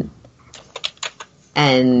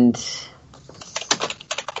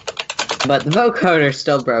 But the vocoder's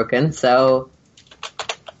still broken, so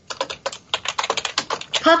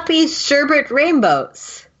puppies sherbet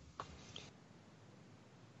rainbows.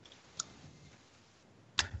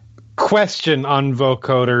 Question on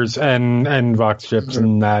vocoders and vox chips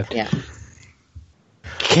and that. Yeah.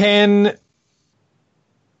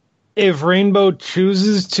 If Rainbow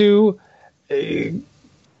chooses to,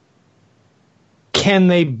 can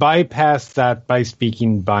they bypass that by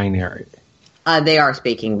speaking binary? They are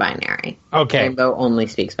speaking binary. Okay. Rainbow only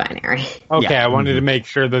speaks binary. Okay, Yeah. I wanted to make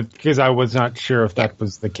sure that, because I was not sure if that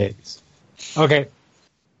was the case. Okay.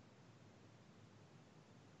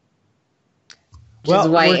 Which is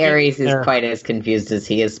why we're Ares getting is there. quite as confused as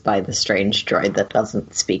he is by the strange droid that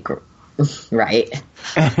doesn't speak right.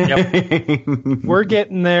 Yep. We're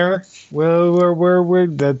getting there. Well, we're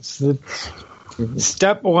that's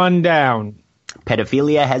step one down.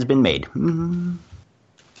 Pedophilia has been made.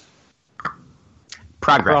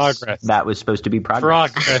 Progress. That was supposed to be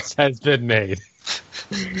progress. Progress has been made.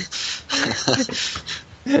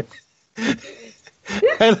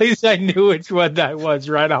 At least I knew which one that was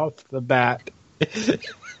right off the bat.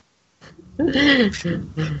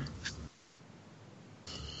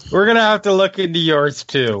 We're going to have to look into yours,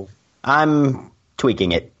 too. I'm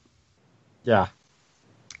tweaking it. Yeah.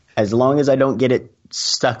 As long as I don't get it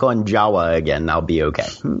stuck on Jawa again, I'll be okay.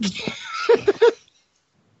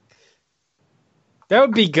 That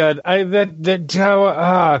would be good. That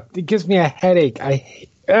Jawa, it gives me a headache.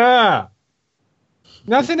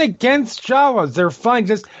 Nothing against Jawas. They're fine.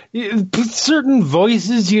 Just certain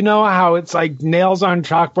voices, you know how it's like nails on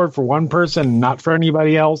chalkboard for one person, not for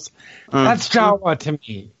anybody else. That's Jawa to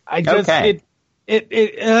me.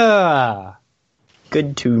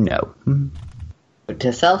 Good to know.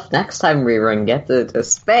 To self, next time rerun, get the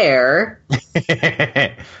despair.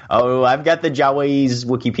 Oh, I've got the Jawese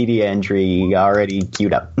Wikipedia entry already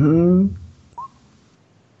queued up.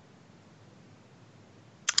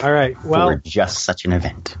 All right. Well, for just such an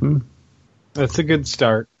event. That's a good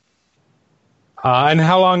start. And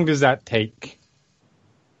how long does that take?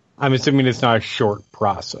 I'm assuming it's not a short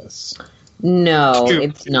process. No,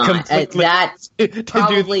 it's not. That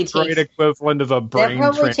probably do the takes equivalent of a brain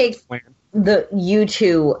that probably takes transplant. you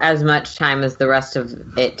two as much time as the rest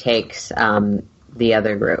of it takes the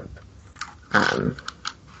other group.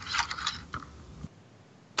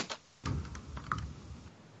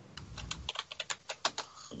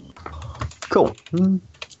 Cool.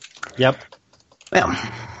 Yep. Well,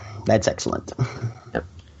 that's excellent. Yep.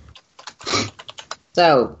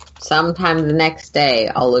 So, sometime the next day,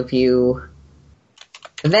 all of you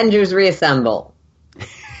Avengers reassemble.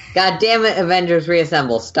 God damn it, Avengers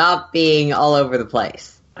reassemble. Stop being all over the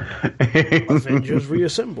place. Avengers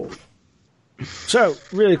reassemble. So,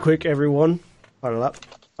 really quick, everyone. Huddle up.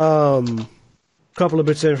 Couple of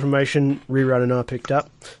bits of information Rerun and I picked up.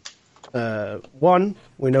 One,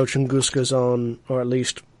 we know Tunguska's on, or at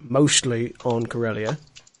least mostly on Corellia.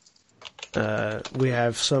 We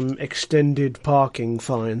have some extended parking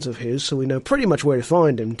finds of his, so we know pretty much where to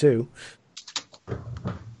find him, too.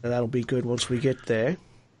 That'll be good once we get there.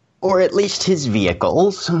 Or at least his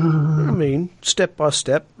vehicles. I mean, step by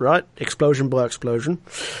step, right? Explosion by explosion.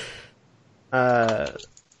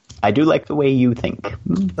 I do like the way you think.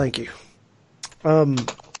 Thank you.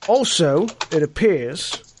 Also, it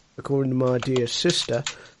appears, according to my dear sister,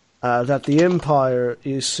 that the Empire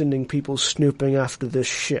is sending people snooping after this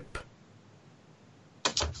ship.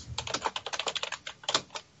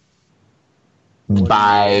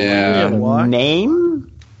 By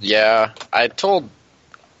name? Yeah, I told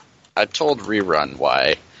Rerun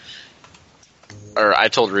why. Or I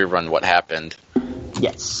told Rerun what happened.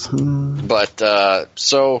 Yes. But,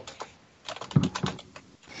 so,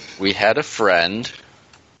 we had a friend.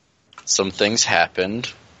 Some things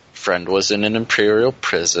happened. Friend was in an Imperial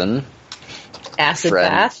prison. Acid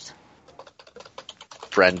bath.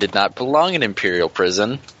 Friend did not belong in Imperial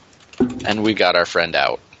prison. And we got our friend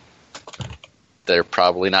out. They're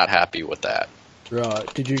probably not happy with that.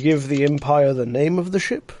 Right. Did you give the Empire the name of the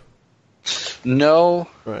ship? No.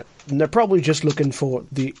 Right. And they're probably just looking for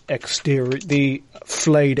the exterior, the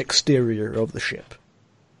flayed exterior of the ship.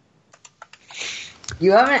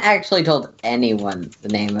 You haven't actually told anyone the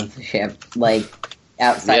name of the ship, like,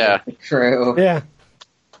 outside of the crew. Yeah.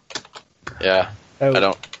 Yeah. Oh. I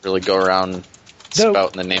don't really go around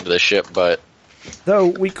spouting the name of the ship, but... Though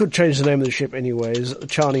we could change the name of the ship anyways.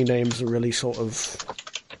 Chani names are really sort of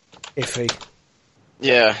iffy.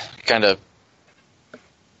 Yeah, kind of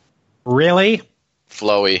Really?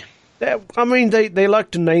 flowy. I mean, they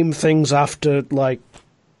like to name things after, like,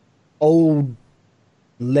 old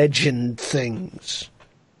legend things.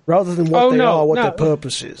 Rather than what their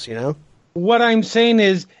purpose is, you know? What I'm saying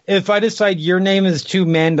is, if I decide your name is too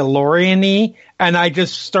Mandalorian-y, and I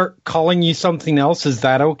just start calling you something else, is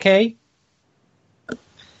that okay?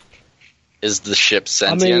 Is the ship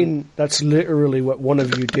sentient? I mean, that's literally what one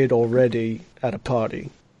of you did already at a party.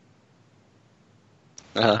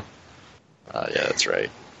 Uh-huh. Yeah, that's right.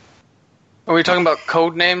 Are we talking about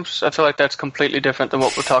code names? I feel like that's completely different than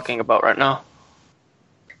what we're talking about right now.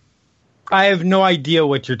 I have no idea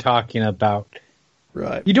what you're talking about.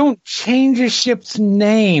 Right. You don't change a ship's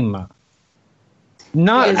name.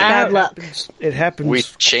 Not bad luck. It happens. We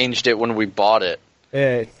changed it when we bought it.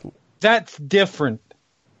 That's different.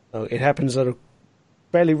 It happens at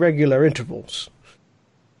fairly regular intervals.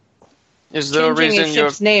 Is there a Changing reason a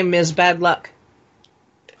ship's name is bad luck.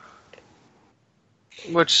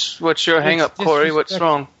 What's your hang-up, Cori? What's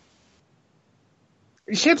wrong?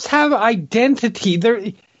 Ships have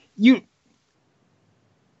identity. You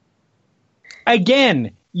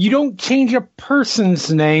don't change a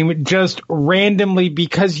person's name just randomly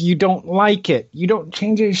because you don't like it. You don't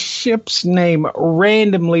change a ship's name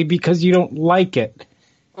randomly because you don't like it.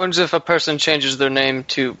 What if a person changes their name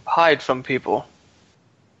to hide from people?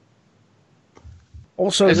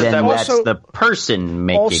 Also, that's the person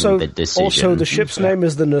making the decision. Also, the ship's name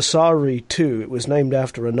is the Nasari, too. It was named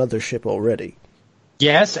after another ship already.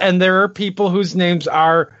 Yes, and there are people whose names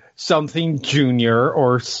are something Junior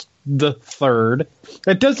or the Third.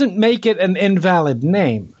 That doesn't make it an invalid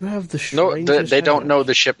name. You have the they don't know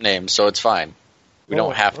the ship name, so it's fine. We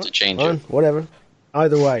don't have to change it. Whatever.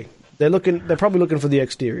 Either way, they're probably looking for the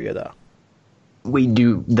exterior, though.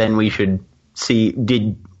 Then we should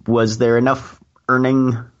see. Was there enough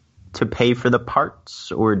earning to pay for the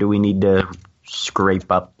parts, or do we need to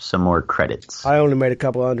scrape up some more credits? I only made a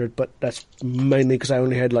couple hundred, but that's mainly because I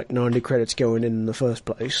only had like 90 credits going in the first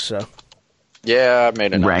place. So yeah, I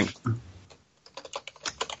made enough. Right.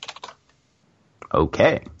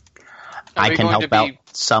 Okay. I can help out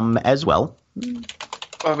some as well.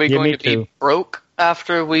 Are we going to be broke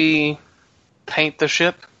after we paint the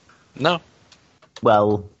ship? No.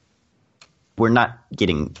 Well, we're not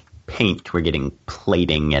getting paint, we're getting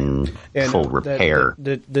plating and full repair.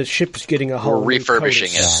 The ship's getting a whole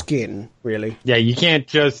refurbishing coat of skin, really. Yeah, you can't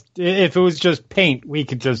just... If it was just paint, we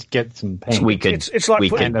could just get some paint. It's like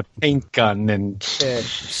and a paint gun and...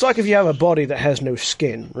 It's like if you have a body that has no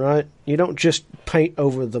skin, right? You don't just paint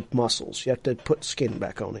over the muscles. You have to put skin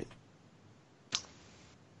back on it.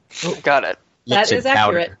 Got it. That is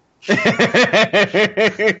accurate.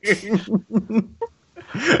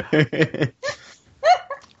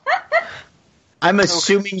 I'm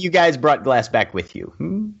assuming you guys brought glass back with you.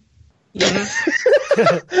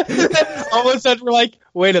 All of a sudden, we're like,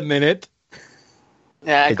 wait a minute.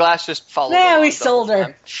 Yeah, glass just followed. Yeah, we sold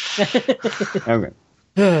her. Okay.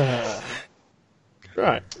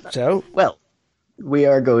 Right. So, well, we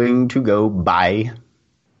are going to go buy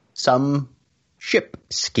some ship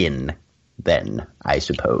skin then, I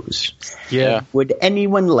suppose. Yeah. Would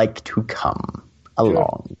anyone like to come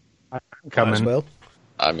along? I'm coming. as well.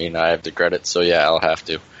 I mean, I have the credits, so yeah, I'll have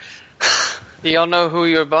to. Do y'all know who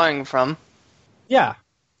you're buying from? Yeah.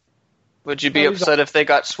 Would you be upset if they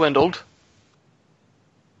got swindled?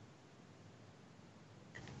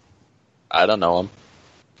 I don't know him.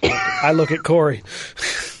 I look at Cori.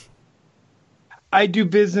 I do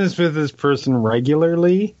business with this person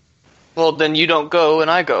regularly. Well, then you don't go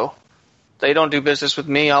and I go. They don't do business with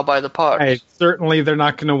me, I'll buy the parts. Certainly they're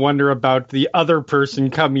not going to wonder about the other person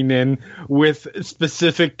coming in with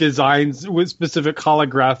specific designs, with specific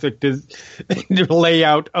holographic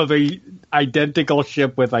layout of a identical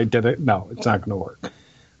ship with identical... No, it's not going to work.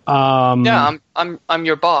 Yeah, I'm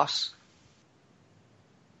your boss.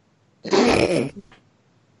 They're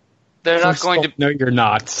not going to... No, you're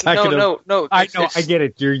not. No. I know, I get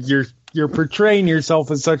it. You're portraying yourself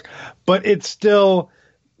as such, but it's still...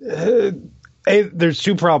 there's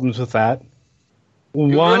two problems with that. You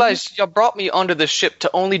realize you brought me onto the ship to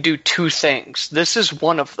only do two things. This is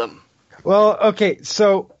one of them. Well, okay,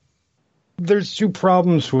 so there's two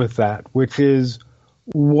problems with that, which is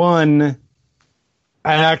one, and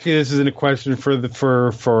actually this isn't a question for the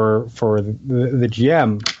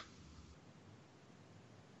GM.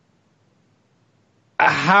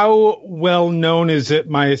 how well known is it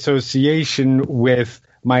my association with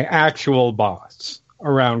my actual boss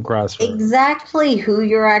around Crossroads? Exactly who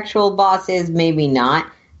your actual boss is, maybe not.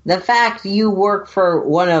 The fact you work for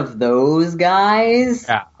one of those guys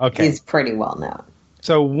is pretty well known.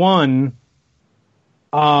 So one,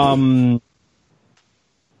 they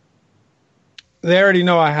already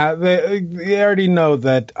know I have. They already know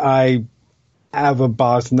that I have a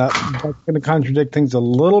boss, and that's going to contradict things a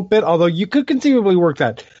little bit. Although you could conceivably work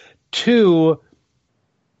that. Two,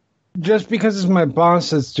 just because it's my boss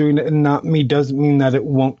that's doing it and not me doesn't mean that it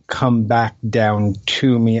won't come back down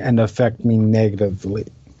to me and affect me negatively.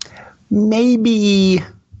 Maybe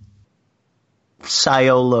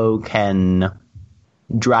Siolo can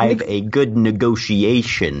drive a good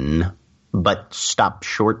negotiation, but stop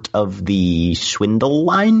short of the swindle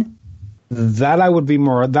line. That I would be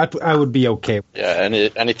okay with. Yeah, and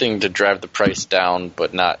anything to drive the price down,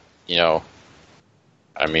 but not, just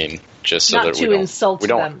so not that to insult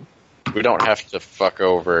them. We don't have to fuck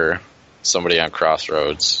over somebody on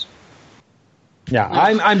Crossroads. Yeah,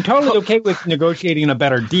 I'm totally okay with negotiating a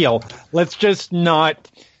better deal. Let's just not.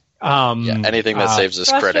 Anything that saves us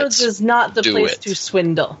Crossroads credits. Is not the place to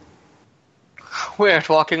swindle. Weird.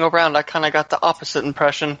 Walking around, I kind of got the opposite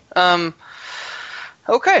impression.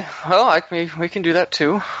 Okay, well, we can do that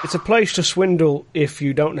too. It's a place to swindle if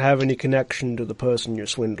you don't have any connection to the person you're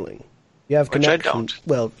swindling. You have connection. Which I don't.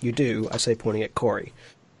 Well, you do. I say, pointing at Cori.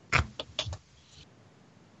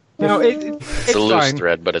 No, it's a loose fine.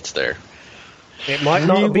 thread, but it's there. It might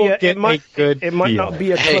not be. It might not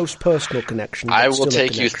be a close personal connection. I will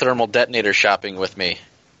take you thermal detonator shopping with me,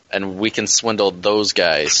 and we can swindle those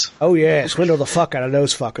guys. Oh yeah, swindle the fuck out of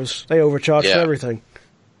those fuckers. They overcharge for everything.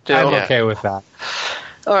 I'm okay with that.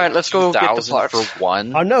 All right, let's go get the parts. for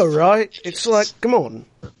one. I know, right? It's like, come on.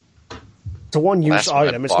 It's a one-use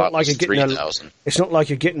item. It's not like you're getting It's not like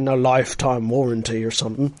you're getting a lifetime warranty or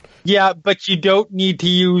something. Yeah, but you don't need to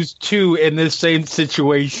use two in the same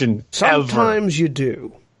situation. Sometimes you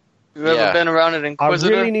do. You ever been around an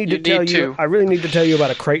Inquisitor? I really need to tell you about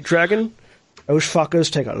a crate dragon. Those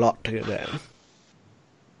fuckers take a lot to get down.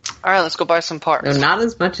 All right, let's go buy some parts. No, not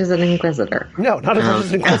as much as an Inquisitor. No, not as much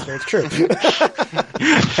as an Inquisitor. It's true.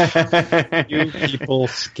 You people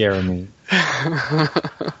scare me.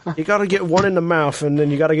 You got to get one in the mouth, and then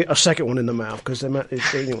you got to get a second one in the mouth because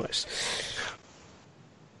it's anyways.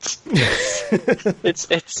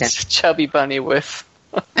 It's Chubby Bunny with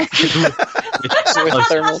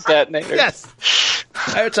thermal detonators. Yes,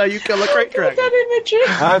 that's how you kill a crate dragon.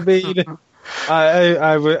 I mean,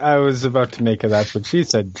 I was about to make a "that's what she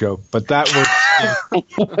said" joke, but that was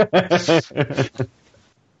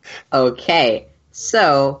okay.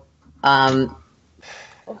 So,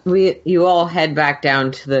 you all head back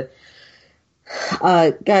down to the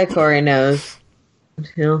guy Cori knows.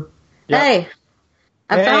 Hey,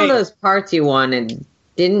 I found those parts you wanted.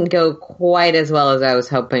 Didn't go quite as well as I was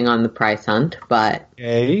hoping on the price hunt, but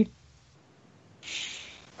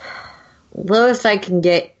lowest I can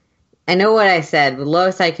get. I know what I said. The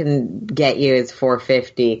lowest I can get you is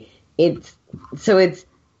 $450. It's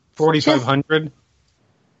 4,500.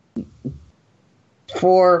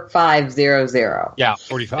 4500. Yeah,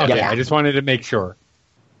 45. Okay, yeah. I just wanted to make sure.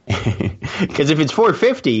 Because if it's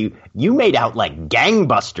 $450, you made out like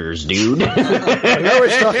gangbusters, dude. The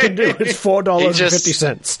lowest I can do is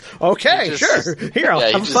 $4.50. Okay, sure. Here, I'll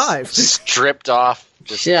have 5. Stripped off.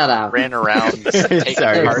 Just shut up. Ran around. Sorry,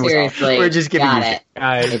 seriously. We're just giving got you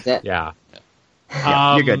it. Yeah.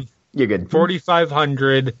 You're good. You're good.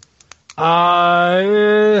 4,500.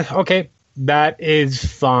 Okay, that is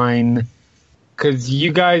fine. Because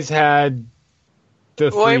you guys had the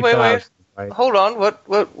 3,000. Wait. Right? Hold on.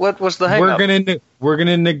 What was the hang-up? We're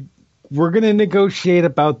gonna negotiate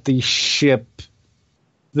about the ship,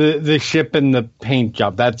 the ship and the paint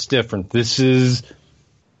job. That's different. This is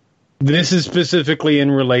specifically in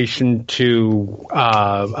relation to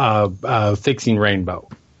fixing Rainbow.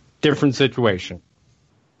 Different situation.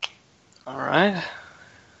 All right.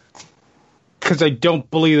 Because I don't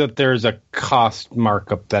believe that there's a cost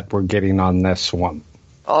markup that we're getting on this one.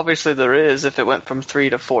 Obviously there is if it went from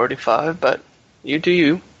 3 to 45, but you do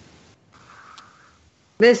you.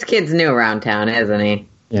 This kid's new around town, isn't he?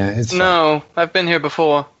 Yeah, it's no, I've been here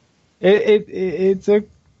before.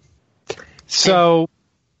 So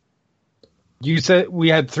you said we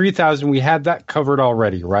had 3,000. We had that covered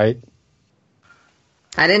already, right?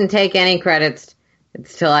 I didn't take any credits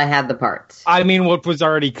until I had the parts. I mean, what was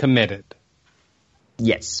already committed?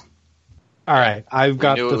 Yes. All right, I've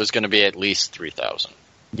got. Knew it was going to be at least 3,000.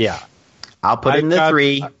 Yeah, I'll put in the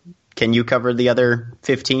 3. Can you cover the other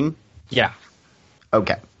 15? Yeah.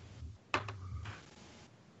 Okay.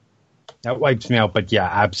 That wipes me out, but yeah,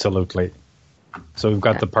 absolutely. So we've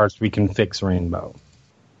got the parts we can fix Rainbow.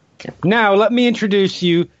 Okay. Now, let me introduce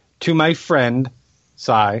you to my friend,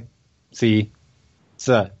 Sai. See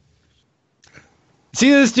this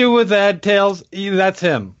dude with the head tails? That's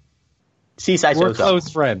him. We're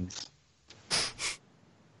close friends.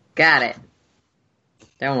 Got it.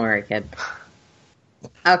 Don't worry, kid.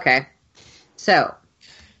 Okay. So,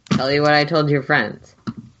 tell you what I told your friends.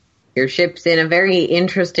 Your ship's in a very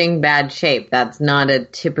interesting bad shape. That's not a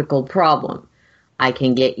typical problem. I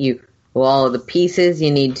can get you all of the pieces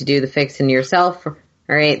you need to do the fixing yourself for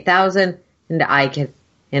 8,000, and I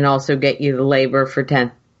can also get you the labor for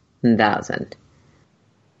 10,000.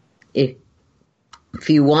 If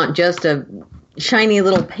you want just a shiny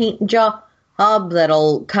little paint job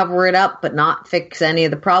that'll cover it up but not fix any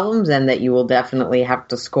of the problems, and that you will definitely have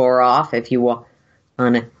to score off if you want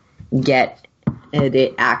to get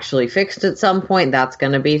it actually fixed at some point, that's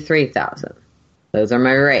going to be 3,000. Those are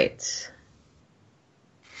my rates.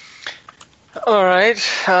 All right.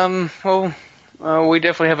 We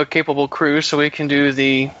definitely have a capable crew, so we can do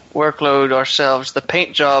the workload ourselves. The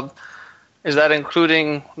paint job, is that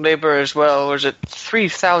including labor as well, or is it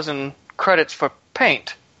 3,000 credits for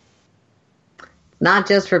paint? Not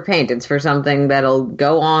just for paint. It's for something that'll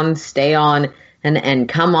go on, stay on, and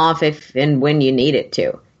come off if and when you need it to.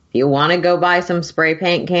 If you want to go buy some spray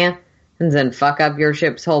paint cans and fuck up your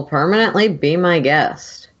ship's hull permanently, be my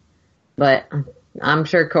guest. But I'm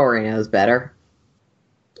sure Cori knows better.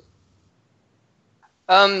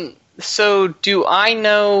 So do I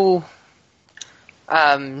know,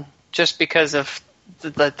 just because of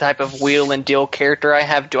the type of wheel and deal character I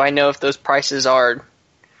have, do I know if those prices are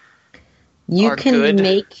You can good?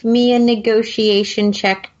 Make me a negotiation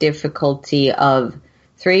check difficulty of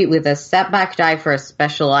 3 with a setback die for a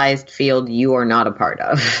specialized field you are not a part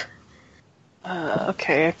of.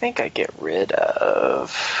 Okay, I think I get rid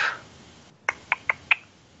of...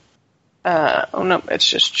 oh no, it's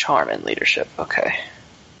just charm and leadership. Okay.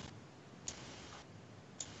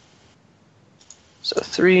 So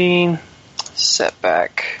 3,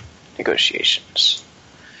 setback, negotiations.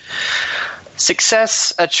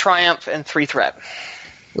 Success, a triumph, and 3 threat.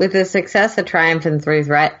 With a success, a triumph, and 3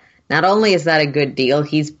 threat, not only is that a good deal,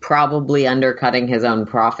 he's probably undercutting his own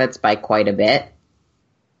profits by quite a bit.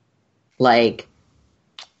 Like,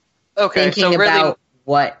 okay, thinking so really, about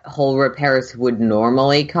what hull repairs would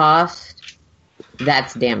normally cost,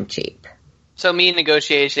 that's damn cheap. so me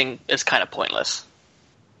negotiating is kind of pointless.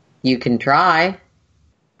 You can try.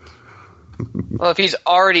 Well, if he's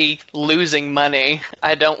already losing money,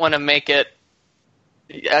 I don't want to make it...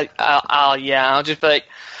 I'll just be like,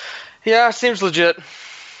 yeah, seems legit.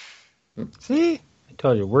 See? I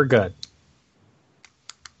told you, we're good.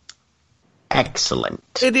 Excellent.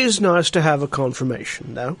 It is nice to have a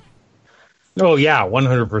confirmation, though. Oh, yeah,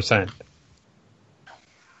 100%.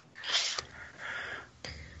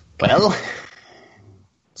 Well,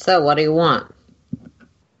 So, what do you want?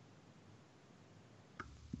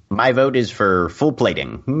 my vote is for full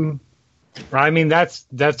plating. I mean,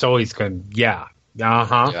 that's always good. Yeah.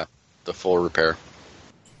 Uh-huh. Yeah, the full repair.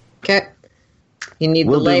 Okay. You need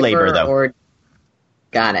We'll the do labor, labor, though. or...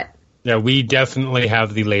 Got it. Yeah, we definitely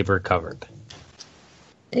have the labor covered.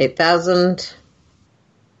 8,000.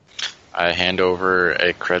 I hand over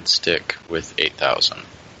a cred stick with 8,000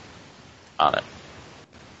 on it.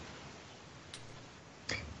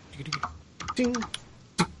 Ding,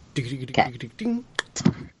 ding, ding, ding, ding.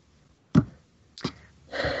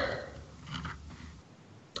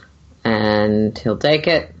 And he'll take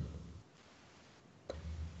it.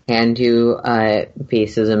 Hand you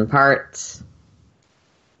pieces and parts.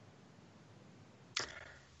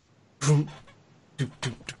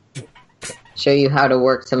 Show you how to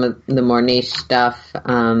work some of the more niche stuff.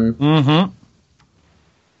 Yeah.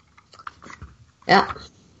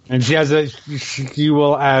 And she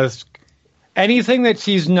will ask anything that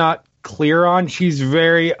she's not clear on. She's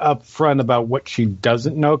very upfront about what she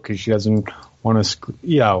doesn't know because she doesn't want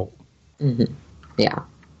to, Mm-hmm. Yeah.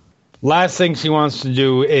 Last thing she wants to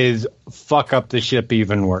do is fuck up the ship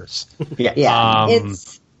even worse. Yeah.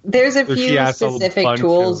 There's a so she few has a specific bunch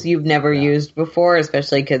tools of- you've never used before,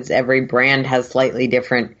 especially because every brand has slightly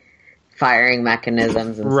different firing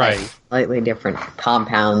mechanisms and Right. slightly different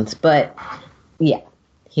compounds. But, yeah,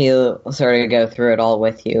 he'll sort of go through it all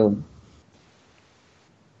with you.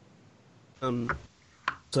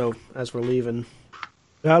 So, as we're leaving,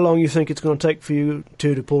 how long you think it's going to take for you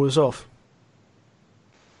two to pull this off?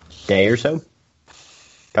 Day or so?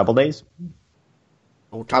 Couple days?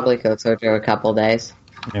 Probably go through a couple days.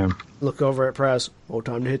 Yeah. Look over at Praz. More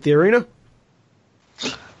time to hit the arena?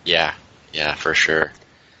 Yeah, for sure.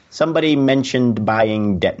 Somebody mentioned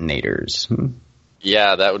buying detonators.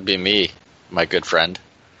 Yeah, that would be me, my good friend.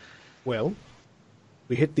 Well,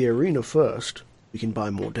 we hit the arena first. We can buy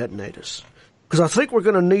more detonators. Because I think we're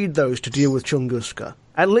going to need those to deal with Chunguska.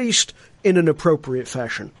 At least in an appropriate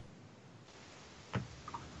fashion.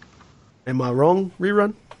 Am I wrong,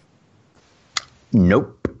 Rerun?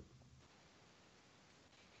 Nope.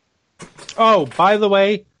 Oh, by the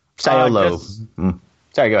way... Siolo.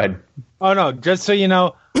 Sorry, go ahead. Oh, no, just so you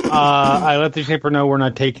know, I let the Shaper know we're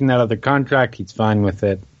not taking that other contract. He's fine with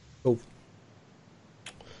it. Oh.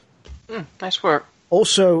 Nice work.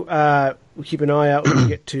 Also, we keep an eye out when we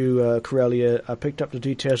get to Corellia. I picked up the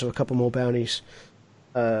details of a couple more bounties.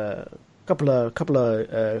 A couple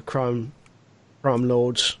of crime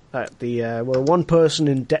lords at the one person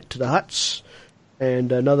in debt to the Hutts,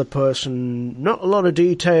 and another person, not a lot of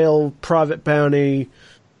detail, private bounty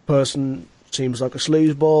person, seems like a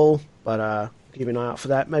sleazeball, but keep an eye out for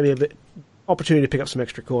that. Maybe a bit opportunity to pick up some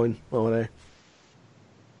extra coin while we're there.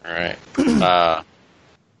 All right.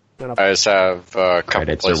 I just have a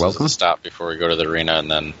couple places to stop before we go to the arena,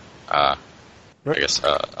 and then I guess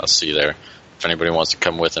I'll see you there. If anybody wants to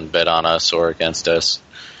come with and bet on us or against us,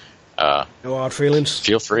 no hard feelings.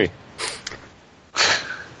 Feel free.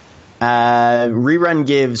 Rerun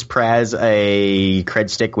gives Praz a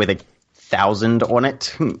cred stick with 1,000 on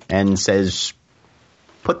it and says,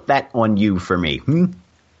 "Put that on you for me."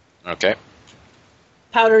 Okay.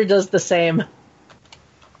 Powder does the same.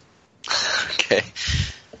 Okay.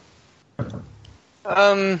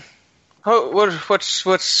 Who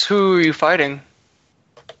are you fighting?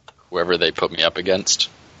 Whoever they put me up against.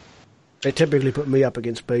 They typically put me up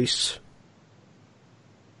against beasts.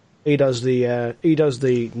 He does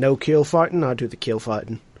the no kill fighting. I do the kill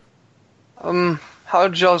fighting. How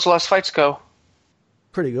did y'all's last fights go?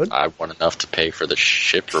 Pretty good. I won enough to pay for the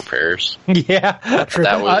ship repairs. Yeah,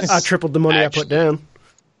 I tripled the money I put down.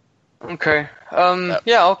 Okay.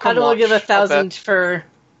 Yeah, I'll come. How do I give 1,000 for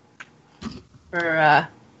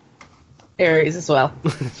Aries as well?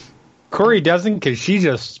 Cori doesn't, because she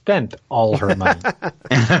just spent all her money.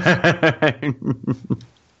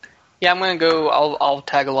 Yeah, I'm gonna go. I'll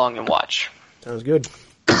tag along and watch. Sounds good.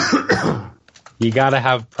 You gotta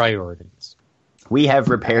have priorities. We have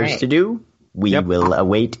repairs to do. We will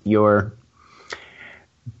await your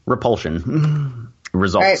repulsion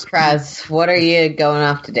results. All right, Praz, what are you going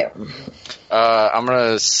off to do? I'm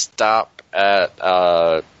gonna stop at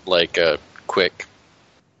like a quick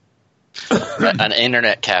an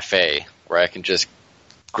internet cafe where I can just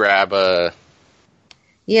grab a.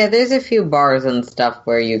 Yeah, there's a few bars and stuff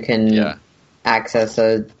where you can access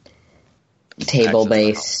a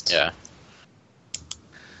table-based. Yeah.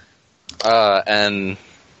 And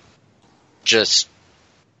just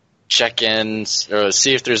check in, or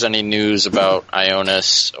see if there's any news about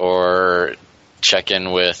Ionis, or check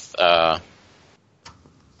in with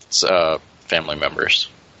family members.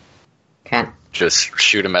 Okay. Just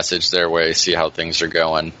shoot a message their way, see how things are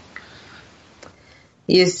going.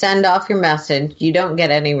 You send off your message. You don't get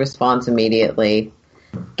any response immediately.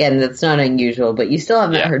 Again, that's not unusual, but you still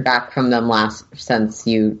haven't heard back from them since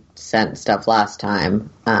you sent stuff last time.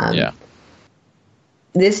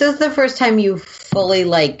 This is the first time you fully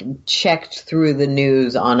checked through the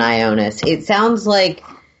news on Ionis. It sounds like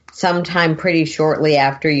sometime pretty shortly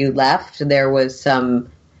after you left, there was some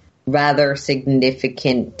rather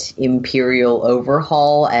significant Imperial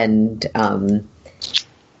overhaul and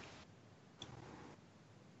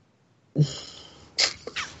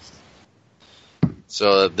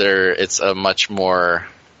so it's a much more.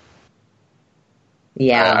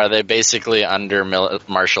 Yeah. Are they basically under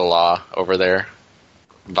martial law over there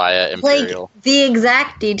via Imperial? The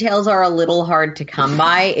exact details are a little hard to come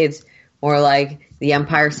by. It's more like the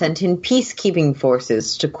Empire sent in peacekeeping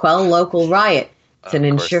forces to quell local riot and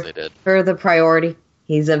ensure the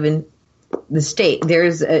priorities of the state.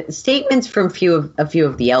 There's statements from a few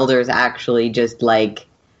of the elders actually just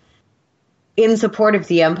in support of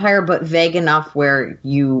the Empire, but vague enough where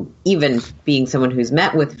you, even being someone who's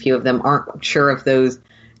met with a few of them, aren't sure if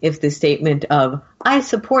the statement of "I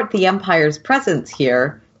support the Empire's presence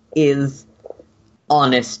here" is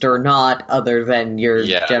honest or not, other than your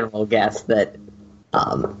general guess that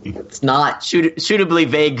it's not. Suitably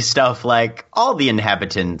vague stuff like all the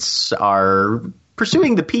inhabitants are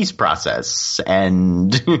pursuing the peace process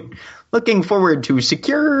and looking forward to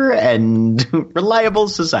secure and reliable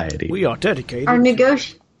society. We are dedicated.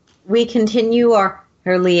 We continue our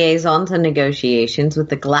liaisons and negotiations with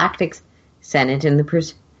the Galactic Senate in the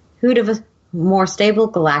pursuit of a more stable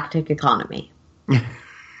galactic economy.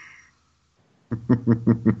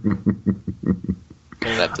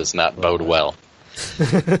 That does not bode well.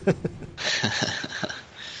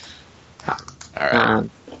 All right.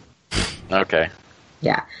 Okay.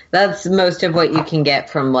 Yeah, that's most of what you can get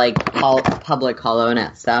from like public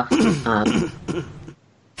HoloNet stuff.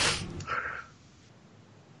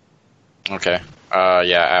 Okay.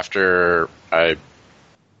 Yeah, after I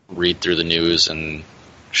read through the news and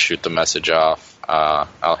shoot the message off,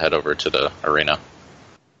 I'll head over to the arena.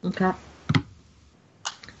 Okay.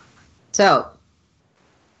 So,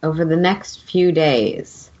 over the next few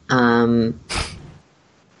days, Aries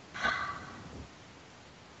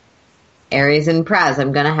and Praz,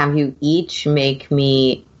 I'm going to have you each make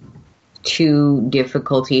me 2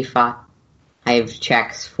 difficulty 5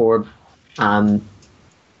 checks for 2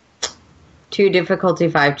 difficulty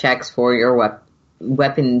 5 checks for your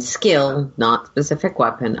weapon skill, not specific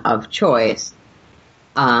weapon of choice.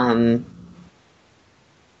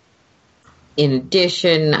 In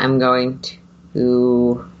addition, I'm going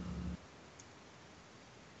to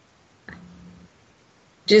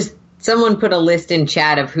just someone put a list in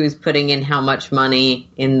chat of who's putting in how much money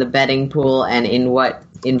in the betting pool and in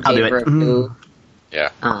favor of who. Yeah.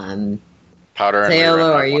 Powder and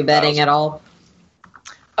Siolo, are you betting at all?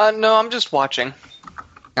 No, I'm just watching.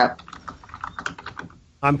 Yep.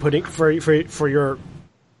 I'm putting for your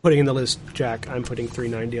putting in the list, Jack. I'm putting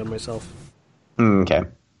 390 on myself. Okay.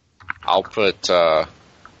 I'll put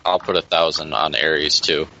 1,000 on Aries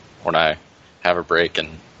too when I have a break and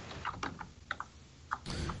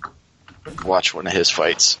watch one of his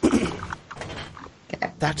fights.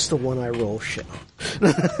 That's the one I roll shit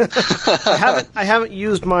on. I haven't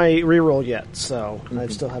used my reroll yet, so I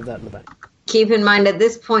still have that in the bank. Keep in mind, at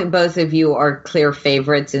this point, both of you are clear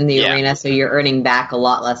favorites in the arena, so you're earning back a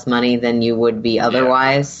lot less money than you would be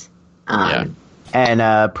otherwise. And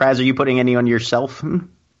Praz, are you putting any on yourself?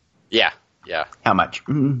 Yeah. How much?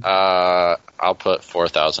 I'll put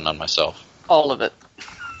 4,000 on myself. All of it.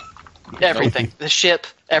 Everything. The ship.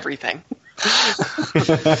 Everything. All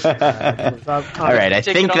right, I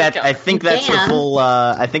think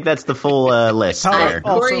that's the full list there.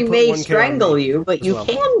 Corey may strangle you, but you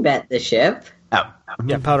can bet the ship. Oh,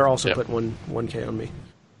 yeah. Powder also put 1K on me.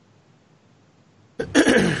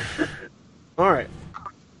 All right,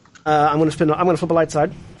 I'm gonna flip a light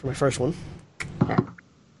side for my first one.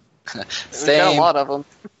 Same. Got a lot of them.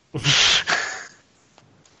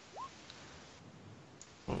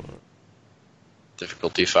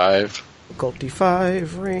 Difficulty 5. Difficulty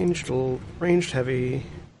 5, ranged heavy.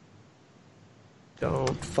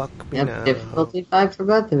 Don't fuck me now. Difficulty 5 for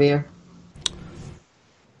both of you.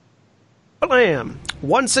 Blam!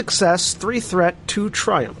 1 success, 3 threat, 2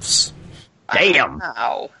 triumphs. Damn!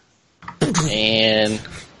 Ow. And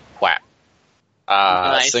whap.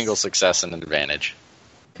 Nice. Single success and an advantage.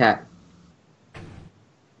 Okay.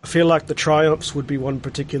 I feel like the triumphs would be one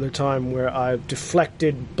particular time where I've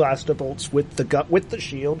deflected blaster bolts with the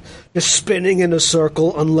shield, just spinning in a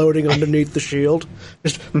circle, unloading underneath the shield.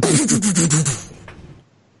 Just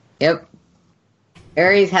Yep.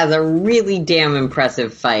 Ares has a really damn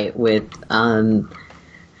impressive fight with,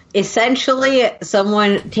 essentially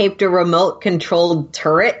someone taped a remote-controlled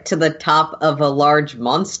turret to the top of a large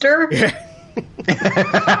monster. Yeah.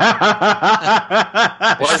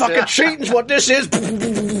 It's fucking cheating's what this is.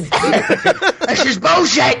 This is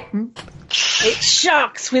bullshit. It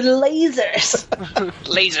shocks with lasers.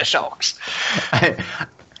 Laser shocks.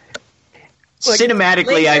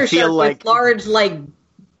 Cinematically, I feel like large,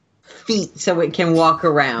 feet so it can walk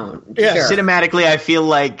around. Yeah. Sure. Cinematically, I feel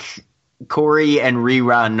like Cori and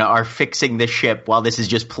Rerun are fixing the ship while this is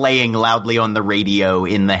just playing loudly on the radio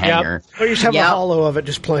in the hangar. Or you just have a hollow of it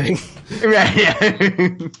just playing.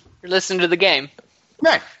 Right. You're listening to the game.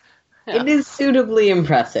 Right. It is suitably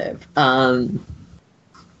impressive. And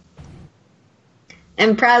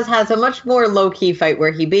Praz has a much more low-key fight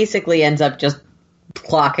where he basically ends up just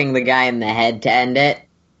clocking the guy in the head to end it.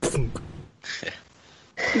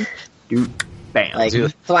 Bam.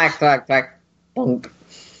 Thwack, thwack, thwack. Bonk.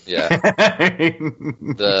 Yeah.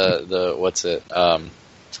 the what's it?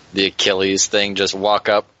 The Achilles thing. Just walk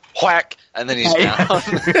up, whack, and then he's down.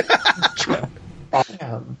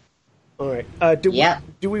 All right.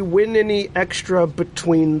 Do we win any extra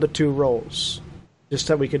between the 2 rolls? Just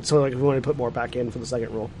that we could, if we want to put more back in for the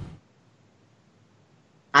second roll.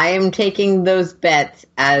 I am taking those bets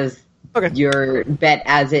as your bet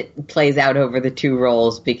as it plays out over the 2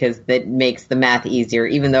 rolls because that makes the math easier,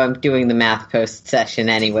 even though I'm doing the math post-session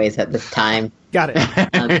anyways at this time. Got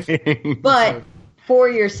it. But for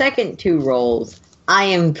your second 2 rolls, I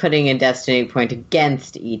am putting a destiny point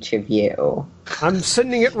against each of you. I'm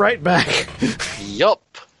sending it right back. Yup.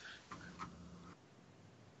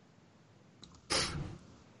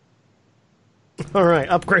 All right,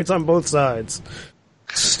 upgrades on both sides.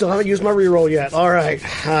 Still haven't used my reroll yet. All right.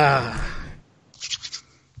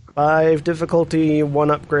 5 difficulty,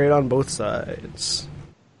 1 upgrade on both sides.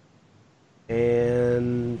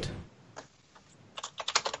 And...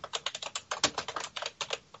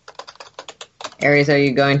 Aries, are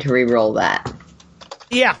you going to reroll that?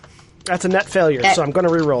 Yeah, that's a net failure, so I'm going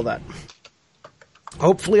to reroll that.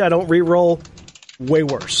 Hopefully I don't reroll way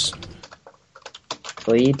worse.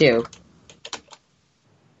 Well, you do.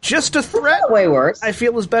 Just a threat, way worse. I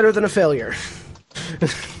feel is better than a failure.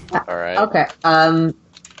 All right. Okay. And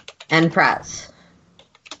Praz.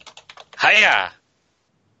 Hiya!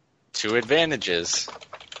 2 advantages.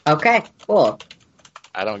 Okay, cool.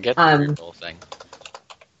 I don't get the reroll thing.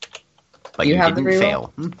 But you you have the didn't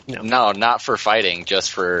reroll? fail. No, not for fighting,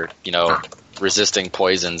 just for, resisting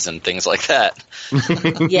poisons and things like that.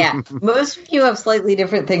 Yeah, most of you have slightly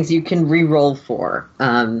different things you can re-roll for.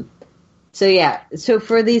 So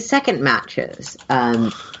for these second matches,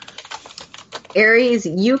 Aries,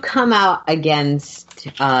 you come out against...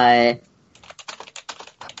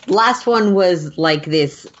 last one was like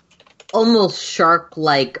this almost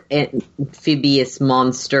shark-like amphibious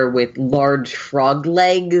monster with large frog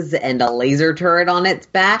legs and a laser turret on its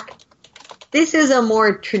back. This is a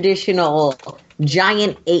more traditional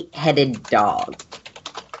giant 8-headed dog.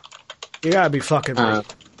 You gotta be fucking me.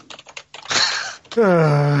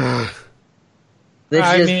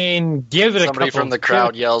 Give it a Somebody couple. from the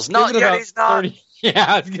crowd yells, "Not yet, he's not!" 30, yeah,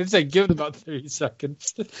 I was going to say, give it about 30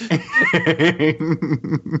 seconds.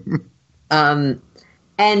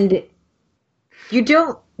 And you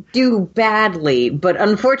don't do badly, but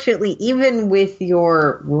unfortunately, even with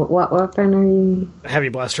your... What weapon are you... Heavy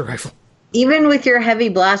blaster rifle. Even with your heavy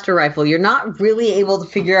blaster rifle, you're not really able to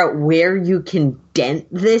figure out where you can dent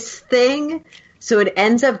this thing, so it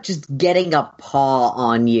ends up just getting a paw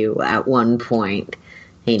on you at one point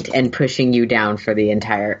and pushing you down for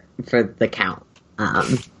the count.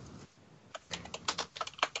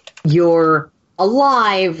 You're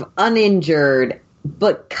alive, uninjured,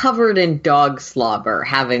 but covered in dog slobber,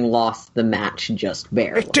 having lost the match just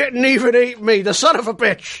barely. It didn't even eat me, the son of a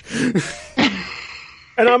bitch!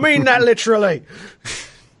 And I mean that literally.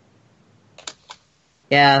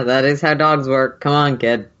 Yeah, that is how dogs work. Come on,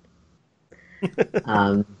 kid.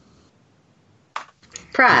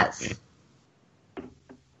 Praz.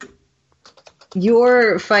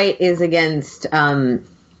 Your fight is against a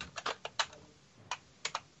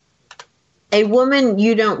woman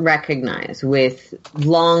you don't recognize with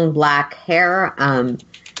long black hair,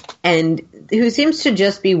 and who seems to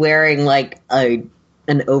just be wearing like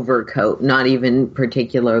an overcoat, not even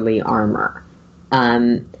particularly armor.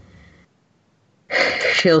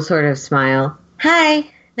 She'll sort of smile. Hi,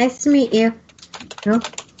 nice to meet you.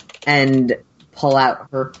 And pull out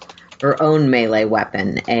her own melee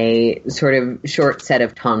weapon, a sort of short set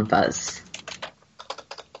of tonfas.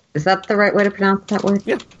 Is that the right way to pronounce that word?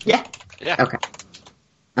 Yeah. Okay.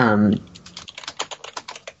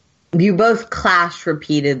 You both clash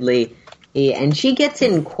repeatedly, and she gets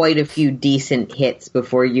in quite a few decent hits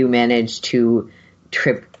before you manage to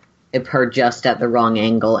trip her just at the wrong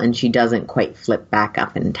angle, and she doesn't quite flip back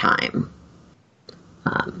up in time.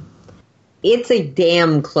 It's a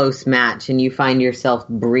damn close match, and you find yourself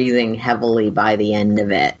breathing heavily by the end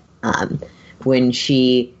of it. When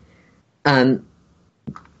she...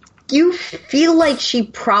 you feel like she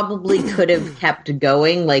probably could have kept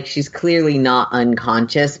going. Like, she's clearly not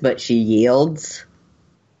unconscious, but she yields.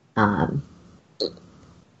 Well...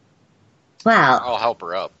 I'll help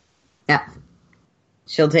her up. Yeah.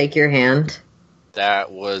 She'll take your hand.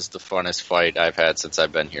 That was the funnest fight I've had since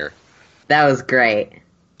I've been here. That was great.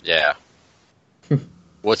 Yeah.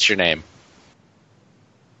 What's your name?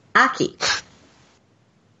 Aki.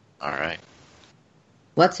 All right.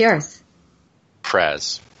 What's yours?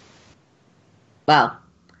 Praz. Well.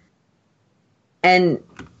 And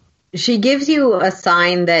she gives you a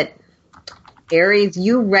sign that, Aries,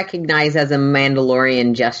 you recognize as a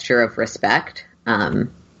Mandalorian gesture of respect.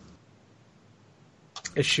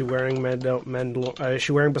 Is she wearing is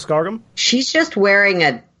she wearing Biscargum? She's just wearing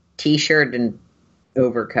a t-shirt and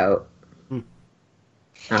overcoat.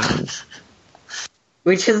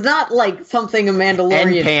 Which is not like something a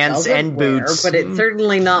Mandalorian and pants doesn't and wear, boots, but it's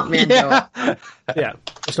certainly not Mando. Yeah,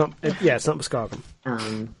 it's not. It's not Biscargum.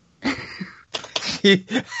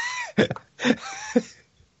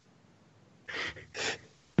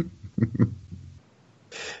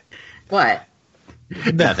 What?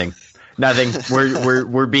 Nothing.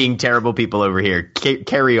 We're being terrible people over here.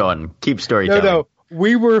 Carry on. Keep storytelling. No.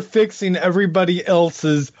 We were fixing everybody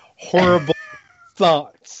else's horrible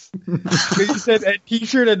thoughts. You said a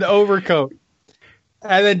t-shirt and overcoat.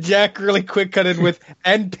 And then Jack really quick cut in with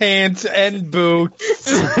and pants and boots.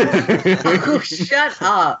 Oh, shut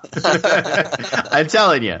up. I'm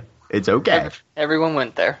telling you, it's okay. Everyone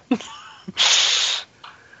went there.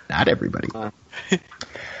 Not everybody.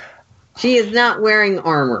 She is not wearing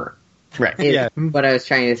armor. Right. Is Yeah. what I was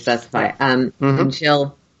trying to specify. And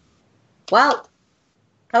she'll, well,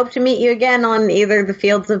 hope to meet you again on either the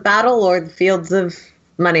fields of battle or the fields of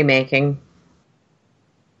money making.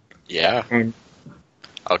 Yeah. And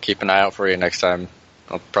I'll keep an eye out for you next time.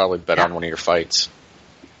 I'll probably bet on one of your fights.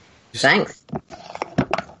 thanks.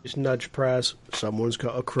 Just nudge Praz. Someone's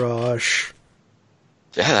got a crush.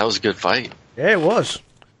 Yeah, that was a good fight. Yeah, it was.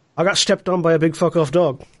 I got stepped on by a big fuck off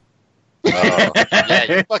dog. Oh, yeah,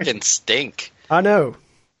 you fucking stink. I know.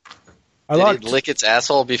 Did he lick its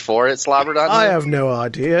asshole before it slobbered on you? I have no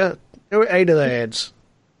idea. There were 8 of their heads.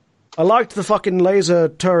 I liked the fucking laser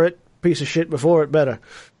turret piece of shit before it better.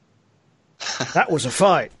 That was a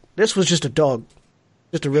fight. This was just a dog.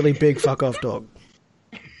 Just a really big fuck off dog.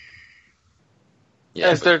 Yeah,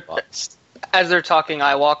 As they're talking,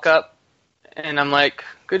 I walk up and I'm like,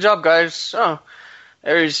 "Good job, guys. Oh,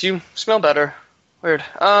 Aries, you smell better. Weird.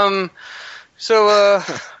 So,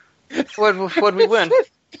 what'd we win?"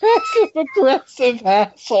 Passive-aggressive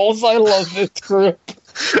assholes. I love this group.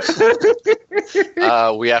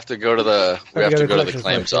 we have to go to the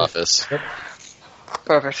claims office,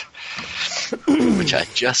 Perfect. which I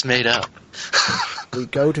just made up. We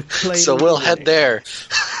go to claim. So we'll head there.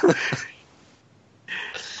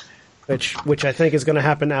 Which I think is going to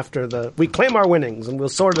happen after we claim our winnings, and we'll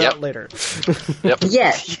sort it Yep. out later. Yep.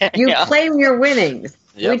 Yes, you claim your winnings,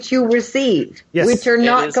 which you received, Yes. which are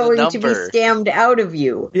not is a going to be number. scammed out of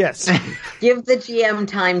you. Yes. Give the GM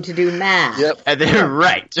time to do math. Yep. And then,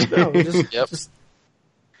 right. No, just, Yep. just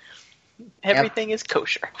Everything is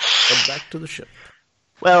kosher. head back to the ship.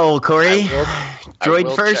 Well, Cori, I droid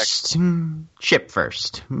will first, ship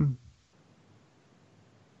first.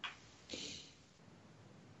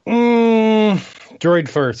 Droid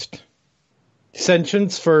first.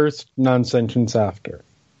 Sentience first, non-sentience after.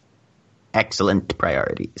 Excellent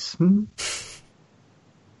priorities.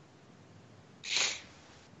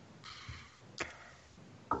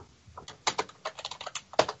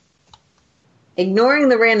 Ignoring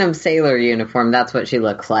the random sailor uniform, that's what she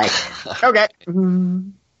looks like. Okay.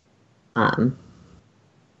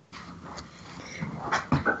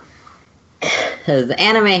 Because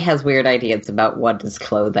anime has weird ideas about what is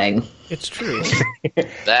clothing. It's true.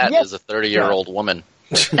 That is a 30-year-old woman.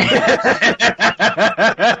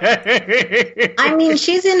 I mean,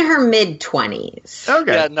 she's in her mid-20s.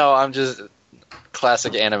 Okay. Yeah, no, I'm just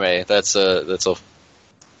classic anime. That's a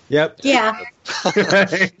Yep. Yeah.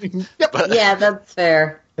 Yeah, that's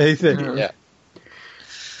fair. yeah.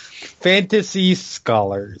 Fantasy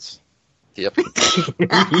scholars. Yep.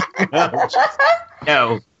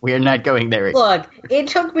 No, we are not going there. Look, it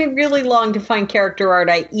took me really long to find character art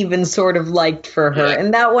I even sort of liked for her, Yeah.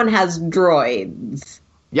 and that one has droids.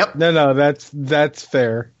 Yep. No, that's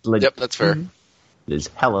fair. Yep, that's fair. It is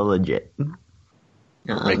hella legit.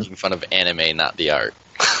 Making fun of anime, not the art.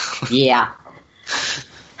 Yeah.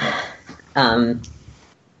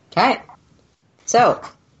 Okay. So,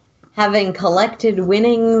 having collected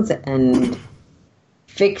winnings and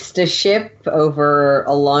fixed a ship over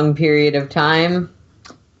a long period of time,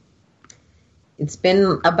 it's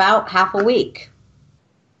been about half a week.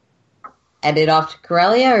 Headed off to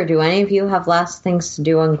Corellia, or do any of you have last things to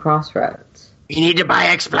do on Crossroads? We need to buy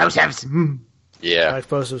explosives. Yeah.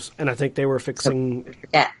 Explosives, and I think they were fixing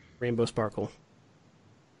Yeah. Rainbow Sparkle.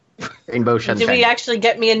 Rainbow Did Sunshine. we actually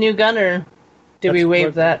get me a new gun, or did we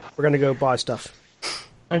waive that? We're going to go buy stuff.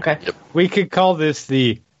 Okay. We could call this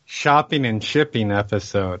the shopping and shipping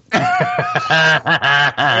episode. There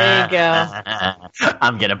you go.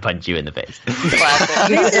 I'm gonna punch you in the face.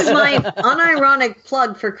 This is my unironic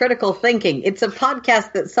plug for Critical Thinking. It's a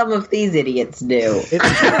podcast that some of these idiots do.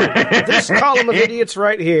 It's true. This column of idiots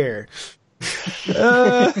right here.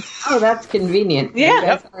 Oh, that's convenient. Yeah. You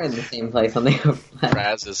guys are in the same place on the overlap.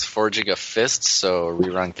 Praz is forging a fist so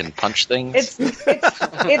Rerun can punch things.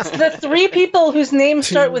 It's the 3 people whose names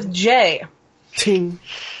start with J. Ting.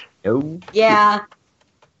 No. Yeah.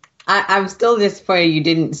 I'm still disappointed you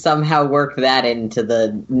didn't somehow work that into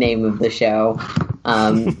the name of the show.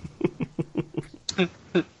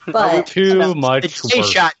 But Too much The J work.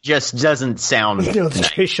 shot just doesn't sound No, the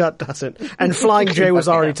J shot doesn't. And Flying J was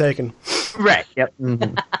already taken. right. Yep.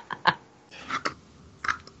 Mhm.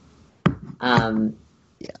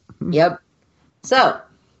 Yep. So,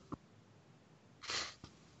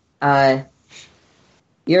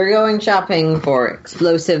 you're going shopping for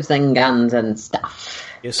explosives and guns and stuff.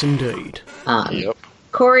 Yes, indeed. Yep.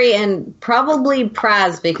 Cori and probably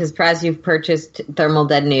Praz, because Praz, you've purchased thermal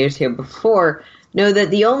detonators here before, know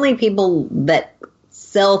that the only people that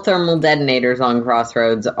sell thermal detonators on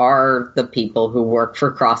Crossroads are the people who work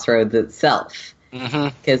for Crossroads itself.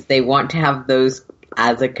 Because they want to have those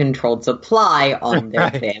as a controlled supply on their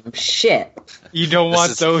damn ship. You don't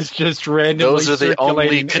want those just randomly. Those are the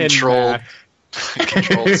only controlled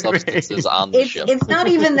substances on the ship. It's not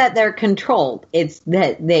even that they're controlled. It's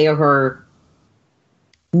that they are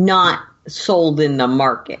not sold in the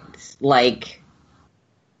markets. Like,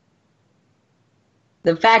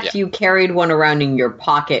 the fact you carried one around in your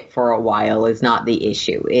pocket for a while is not the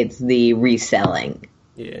issue. It's the reselling.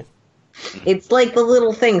 Yeah. It's like the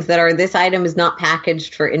little things that are, this item is not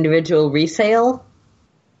packaged for individual resale.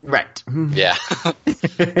 Right. Yeah.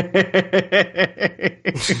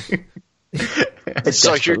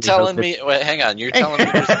 So you're telling me, wait, hang on, you're telling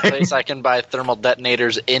me there's a place I can buy thermal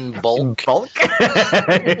detonators in bulk?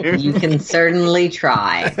 You can certainly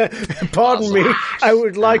try. Pardon me, I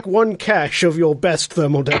would like 1 cache of your best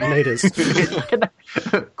thermal detonators.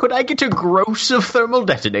 Could I get a gross of thermal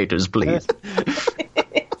detonators, please?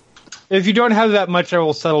 If you don't have that much, I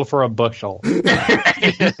will settle for a bushel. Here's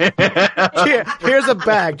a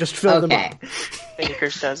bag, just fill them up.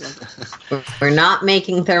 Baker's dozen. We're not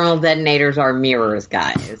making thermal detonators our mirrors,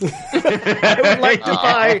 guys. I would like to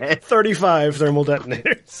buy 35 thermal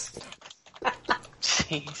detonators.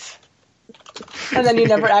 Jeez. And then you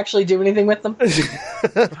never actually do anything with them.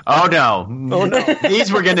 Oh no!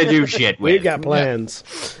 These we're gonna do shit with. We've got plans.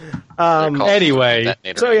 Anyway,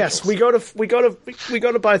 so yes, we go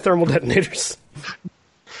to buy thermal detonators.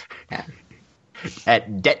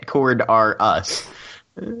 At Detcord R Us.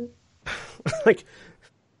 Like,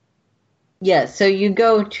 yeah, so you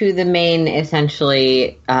go to the main,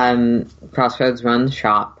 essentially, Crossroads runs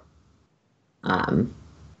shop.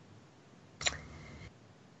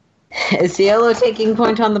 Is Cielo taking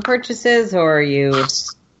point on the purchases, or are you...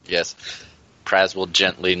 Yes. Praz will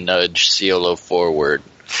gently nudge Cielo forward.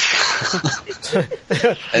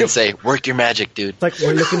 And say, work your magic, dude. Like,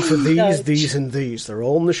 we're looking for these, and these. They're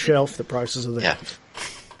all on the shelf. The prices are there.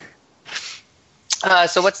 Yeah.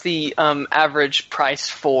 So what's the average price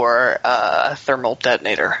for a thermal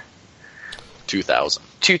detonator? 2,000.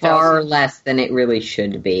 2,000. Far less than it really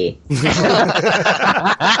should be.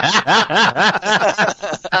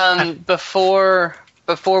 Before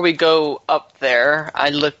we go up there,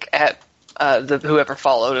 I look at whoever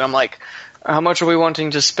followed, and I'm like, how much are we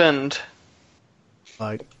wanting to spend?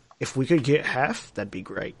 Like, if we could get half, that'd be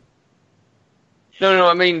great. No,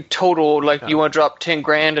 I mean total. Like, you want to drop 10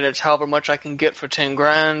 grand, and it's however much I can get for 10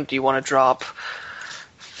 grand. Do you want to drop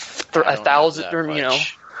 1,000, or you know?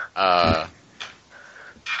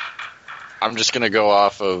 I'm just gonna go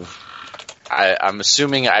off of. I'm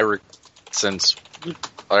assuming did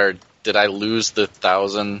I lose the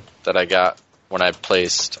 1,000 that I got when I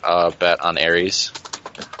placed a bet on Ares?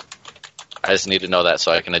 I just need to know that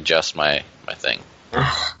so I can adjust my thing.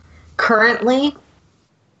 Currently,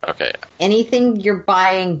 okay. Anything you're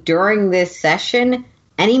buying during this session,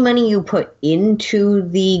 any money you put into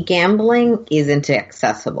the gambling isn't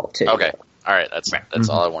accessible to you. Okay, all right. That's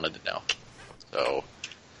all I wanted to know. So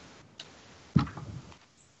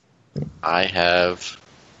I have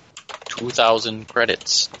 2,000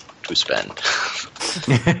 credits to spend.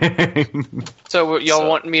 So y'all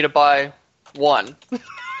want me to buy one?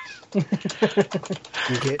 You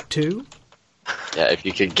get 2? Yeah, if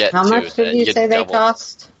you could get How 2, much did you say they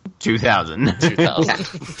cost? 2,000.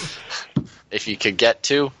 2,000. If you could get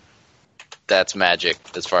 2, that's magic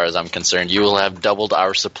as far as I'm concerned. You will have doubled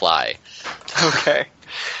our supply. Okay.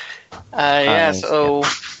 So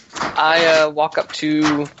I walk up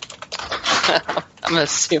to... I'm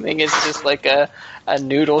assuming it's just like a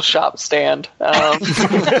noodle shop stand.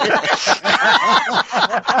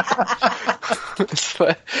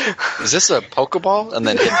 Is this a Pokeball? And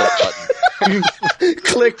then hit that button.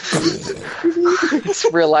 Click. It's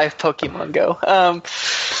real life Pokemon Go.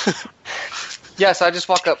 So I just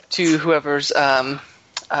walk up to whoever's. Now,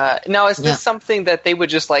 is this something that they would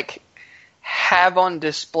just like have on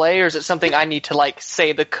display, or is it something I need to like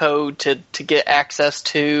say the code to get access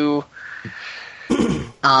to?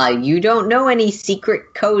 You don't know any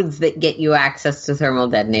secret codes that get you access to thermal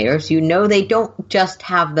detonators. You know they don't just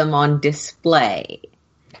have them on display.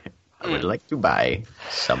 I would like to buy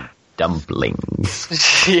some dumplings.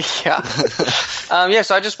 Yeah.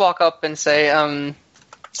 So I just walk up and say,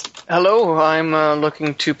 hello, I'm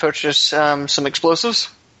looking to purchase some explosives.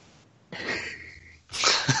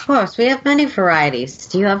 Of course, we have many varieties.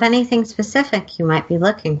 Do you have anything specific you might be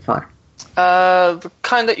looking for? The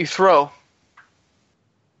kind that you throw.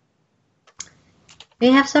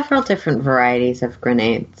 We have several different varieties of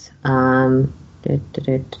grenades. I thought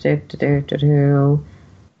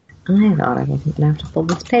I wasn't going to have to pull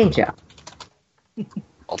this page up.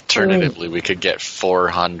 Alternatively, we could get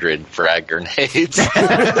 400 frag grenades.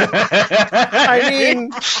 I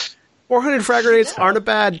mean, 400 frag grenades aren't a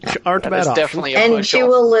bad option. Definitely a And bushel. she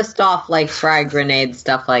will list off like frag grenades,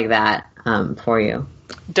 stuff like that, for you.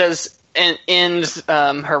 Does in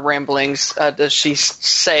her ramblings, does she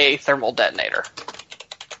say thermal detonator?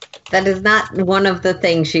 That is not one of the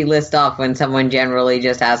things she lists off when someone generally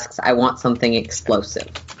just asks, I want something explosive.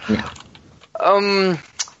 No.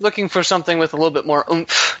 Looking for something with a little bit more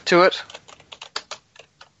oomph to it.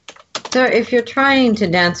 Sir, if you're trying to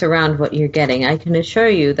dance around what you're getting, I can assure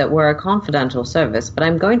you that we're a confidential service, but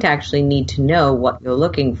I'm going to actually need to know what you're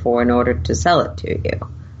looking for in order to sell it to you.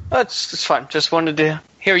 That's fine. Just wanted to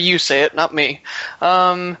hear you say it, not me.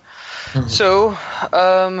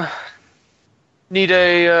 Need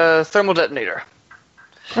a thermal detonator.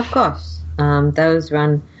 Of course. Those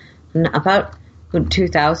run about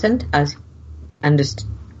 2,000. As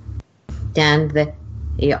understand that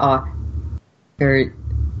they are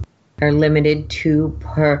limited to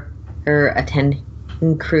per attending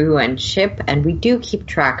crew and ship, and we do keep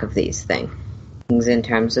track of these things in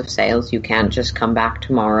terms of sales. You can't just come back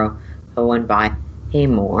tomorrow, go and buy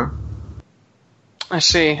more. I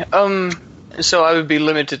see. So I would be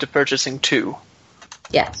limited to purchasing 2.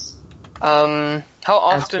 Yes. How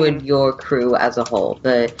often? As would your crew as a whole.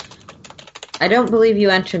 I don't believe you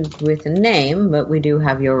entered with a name, but we do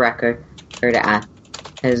have your record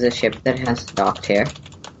as a ship that has docked here.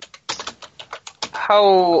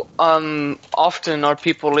 How often are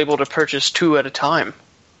people able to purchase 2 at a time?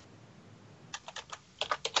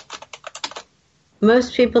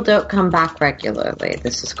 Most people don't come back regularly.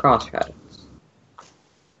 This is Crossroads.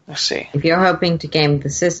 I see. If you're hoping to game the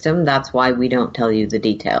system, that's why we don't tell you the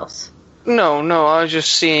details. No, I was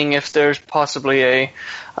just seeing if there's possibly a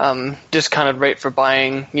discounted rate for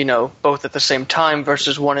buying, both at the same time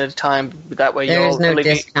versus one at a time. That way There you'll is no really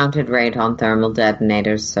discounted rate on thermal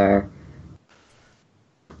detonators, sir.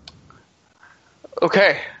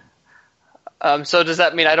 Okay. So does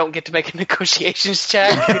that mean I don't get to make a negotiations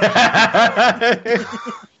check?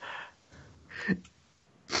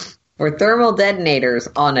 For thermal detonators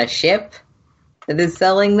on a ship that is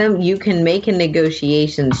selling them, you can make a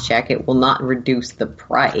negotiations check. It will not reduce the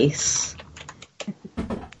price.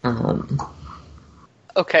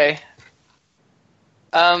 Okay.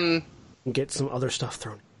 Get some other stuff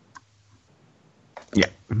thrown. Yeah.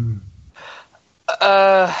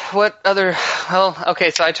 What other? Well, okay.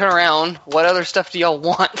 So I turn around. What other stuff do y'all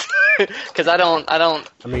want? Because I don't. I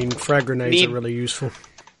mean, frag grenades are really useful.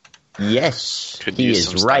 Yes, Could he use is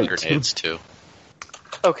some right. stun grenades too.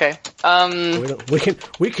 Okay.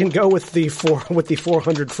 We can go with the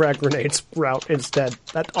 400 frag grenades route instead.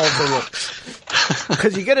 That also works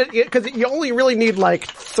because because you only really need like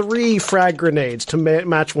 3 frag grenades to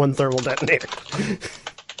match 1 thermal detonator.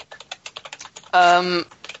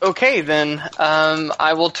 Okay, then.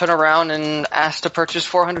 I will turn around and ask to purchase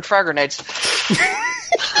 400 frag grenades.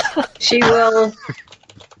 She will.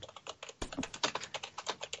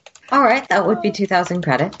 Alright, that would be 2,000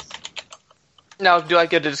 credits. Now, do I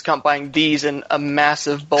get a discount buying these in a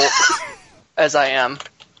massive bulk as I am?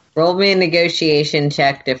 Roll me a negotiation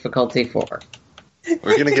check, difficulty 4.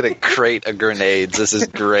 We're gonna get a crate of grenades. This is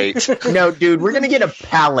great. No, dude, we're gonna get a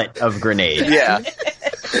pallet of grenades. Yeah.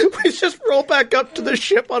 We just roll back up to the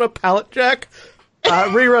ship on a pallet jack.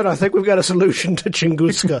 Rerun, I think we've got a solution to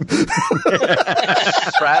Chunguska.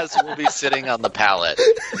 Praz will be sitting on the pallet.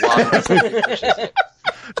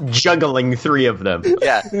 Juggling 3 of them.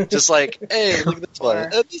 Yeah, just like, hey, look at this one.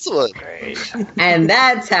 And this one. Great. And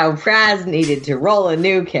that's how Praz needed to roll a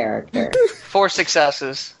new character. 4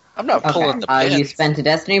 successes. I'm not pulling the pins. You spent a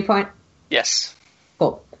destiny point? Yes.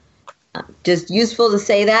 Cool. Just useful to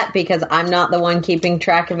say that because I'm not the one keeping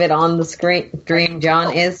track of it on the screen.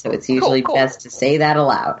 John is, so it's usually Cool. best to say that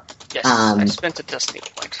aloud. Yes, I spent a destiny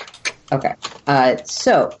point. Okay.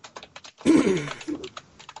 So,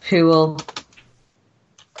 who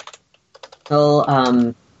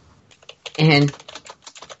will, and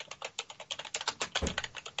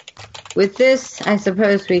with this, I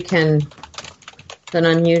suppose we can, it's an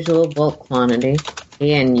unusual bulk quantity,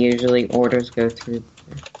 and usually orders go through.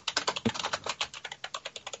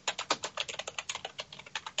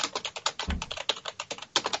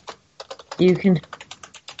 You can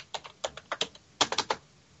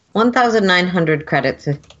 1,900 credits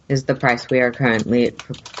is the price we are currently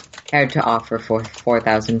prepared to offer for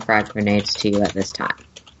 4,000 frag grenades to you at this time.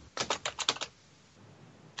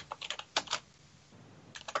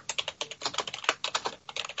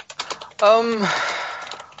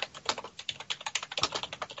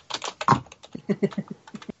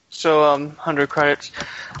 So, 100 credits.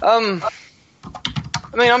 I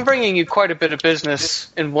mean, I'm bringing you quite a bit of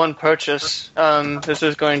business in one purchase. This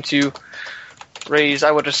is going to raise,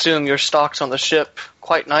 I would assume, your stocks on the ship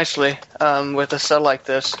quite nicely with a sell like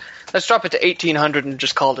this. Let's drop it to 1,800 and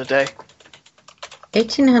just call it a day.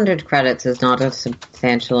 1,800 credits is not a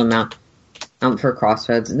substantial amount for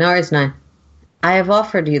Crossroads. No, it's not. I have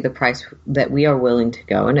offered you the price that we are willing to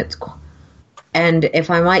go, and if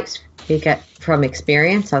I might speak from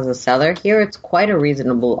experience as a seller here, it's quite a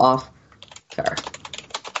reasonable offer.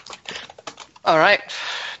 All right,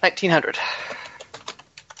 1,900.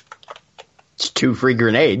 It's 2 free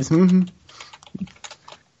grenades. All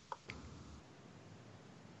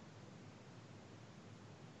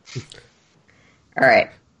right.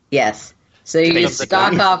 Yes. So you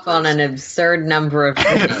stock off on an absurd number of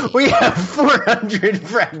grenades. We have 400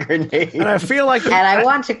 frag grenades. And I feel like... And I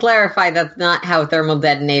want to clarify that's not how thermal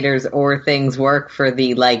detonators or things work for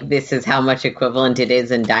the, this is how much equivalent it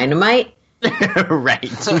is in dynamite.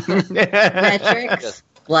 Right. Metrics. Yes.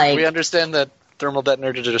 Like, we understand that thermal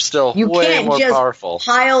detonators are still you way can't more just powerful.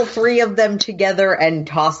 pile 3 of them together and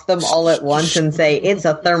toss them all at once and say, it's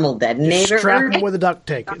a thermal detonator. Strap them with a duct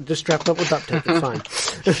tape. Just strap them up with duct tape. It's fine.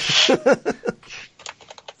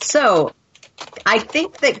 So, I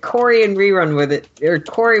think that Cori and Rerun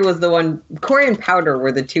Cori and Powder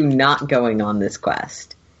were the 2 not going on this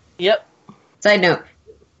quest. Yep. Side note.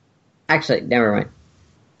 Actually, never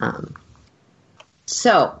mind.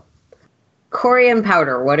 So, Cori and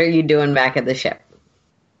Powder, what are you doing back at the ship?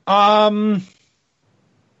 Powder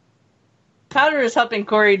is helping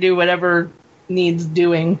Cori do whatever needs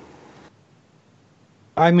doing.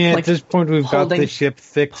 I mean, at this point, we've got the ship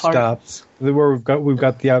fixed up. Where we've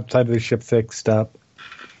got the outside of the ship fixed up.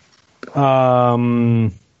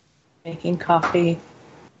 Making coffee.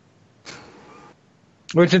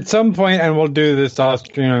 Which at some point, and we'll do this off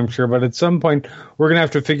screen, I'm sure, but at some point, we're going to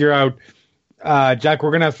have to figure out, Jack,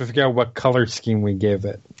 we're going to have to figure out what color scheme we give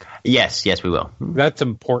it. Yes, we will. That's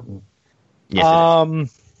important. Yes,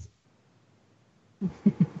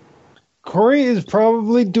 Cori is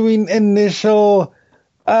probably doing initial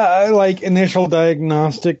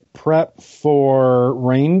diagnostic prep for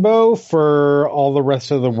Rainbow for all the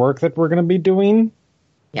rest of the work that we're going to be doing.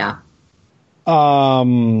 Yeah.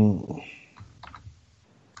 And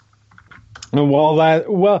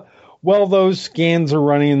while those scans are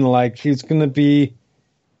running, she's going to be...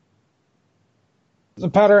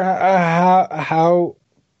 Powder, how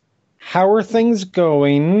are things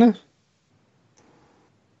going?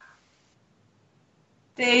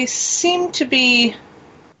 They seem to be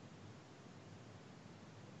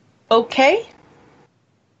okay.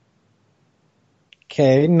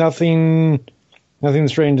 Okay, nothing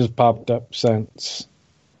strange has popped up since.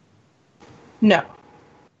 No.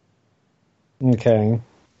 Okay.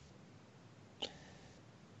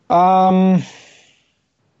 Powder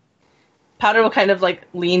will kind of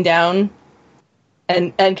lean down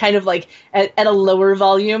and kind of at a lower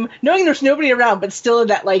volume, knowing there's nobody around, but still in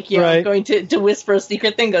that right. Going to whisper a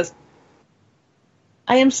secret thing, goes,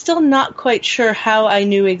 I am still not quite sure how I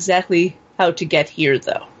knew exactly how to get here,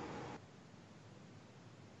 though.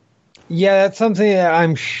 Yeah, that's something that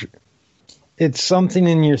I'm sure. It's something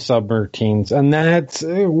in your subroutines, and that's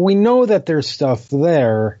we know that there's stuff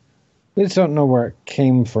there. We just don't know where it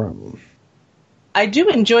came from. I do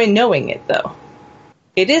enjoy knowing it, though.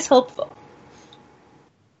 It is helpful.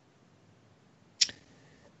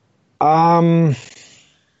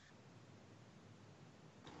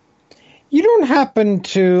 You don't happen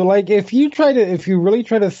to if you really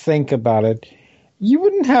try to think about it, you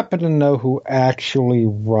wouldn't happen to know who actually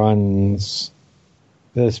runs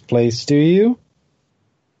this place, do you?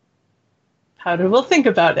 Powder will think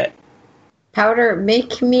about it. Powder,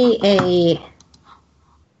 make me a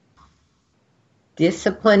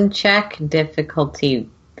discipline check difficulty.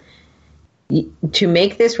 To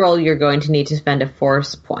make this roll, you're going to need to spend a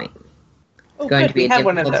force point. It's going to be a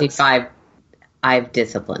difficulty 5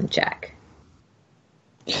 discipline check.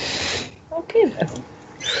 Okay, then.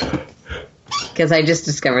 Because I just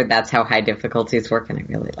discovered that's how high difficulties work, and I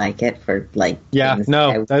really like it for things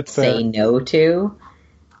that's say fair. no to.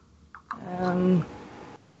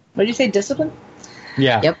 What did you say, discipline?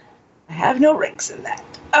 Yeah. Yep. I have no ranks in that.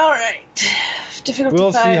 All right. Difficulty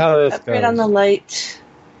We'll 5. see how this Upgrade goes. on the light.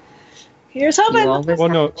 Here's hoping.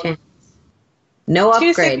 No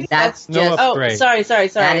Excuse upgrade. me? That's No just. upgrade. Oh, sorry.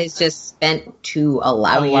 That is just spent to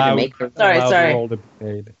allow you to make the. Sorry. Roll to be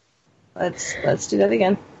paid. Let's do that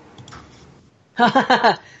again.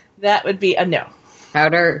 That would be a no.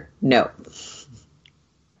 Powder, no.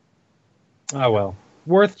 Oh, well.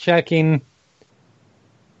 Worth checking.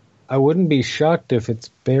 I wouldn't be shocked if it's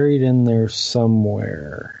buried in there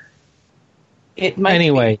somewhere. It might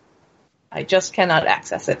Anyway. be. I just cannot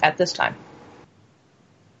access it at this time.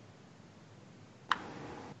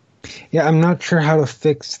 Yeah, I'm not sure how to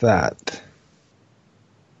fix that.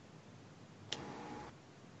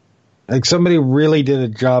 Like, somebody really did a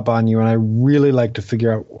job on you, and I really like to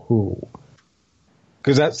figure out who.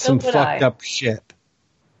 Because that's So some would fucked I. up shit.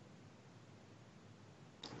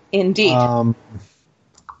 Indeed.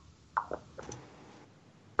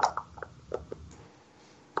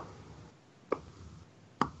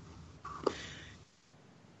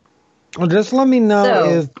 Well, just let me know So-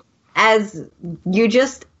 if...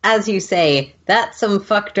 As you say, that's some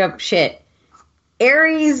fucked up shit.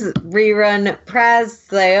 Ares, Rerun, Praz,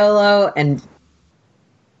 Siolo, and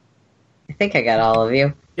I think I got all of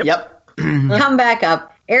you. Yep. Come back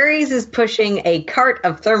up. Ares is pushing a cart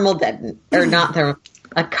of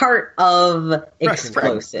a cart of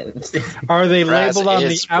explosives. Are they Praz labeled on the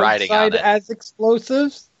is riding on outside it. as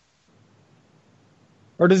explosives?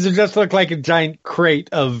 Or does it just look like a giant crate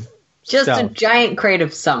of Just a stuff? giant crate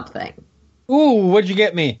of something. Ooh, what'd you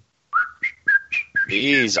get me?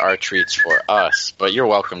 These are treats for us, but you're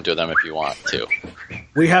welcome to them if you want to.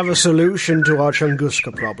 We have a solution to our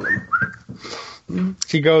Chunguska problem.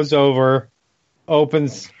 She goes over,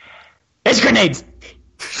 opens, It's grenades!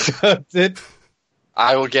 shuts it,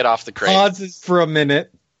 I will get off the crate. pauses for a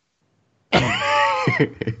minute,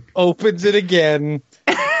 opens it again,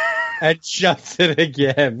 and shuts it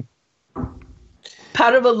again.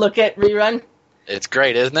 Powder will look at Rerun. It's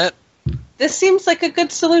great, isn't it? This seems like a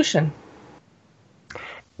good solution.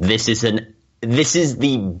 This is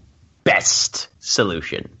the best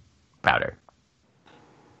solution, Powder.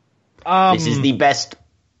 This is the best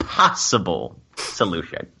possible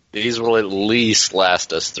solution. These will at least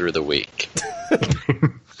last us through the week.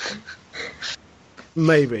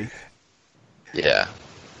 Maybe. Yeah.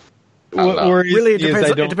 What worries Really, it me is depends,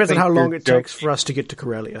 I it don't depends on think how long you're it takes joking. for us to get to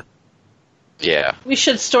Corellia. Yeah. We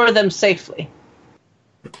should store them safely.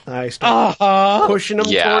 I start pushing them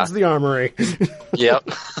Yeah. towards the armory. Yep.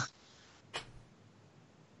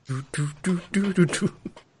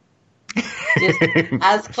 Just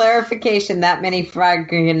as clarification, that many frag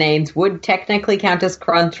grenades would technically count as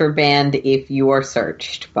contraband if you are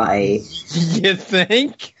searched by... You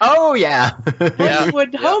think? Oh, yeah. Yeah. I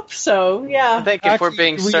would hope so, I yeah. think if we're Actually,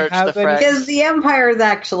 being do we searched, have the any- frag. Because the Empire is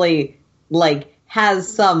actually,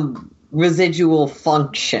 has some residual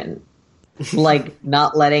function.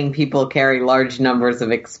 Not letting people carry large numbers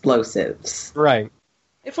of explosives. Right.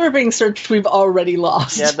 If we're being searched, we've already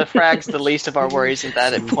lost. Yeah, the frag's the least of our worries at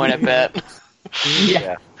that point, I bet.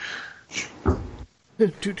 Yeah.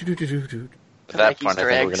 At that Like point, Easter I think we're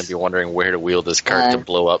eggs. going to be wondering where to wheel this cart to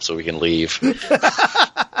blow up so we can leave. Is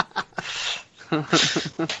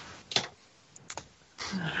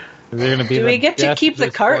there gonna be Do we get to death keep the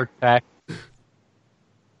this cart? vortex?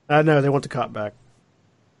 No, they want the cop back.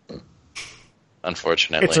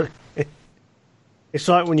 Unfortunately. It's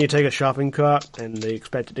like when you take a shopping cart and they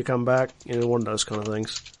expect it to come back. One of those kind of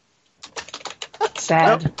things. That's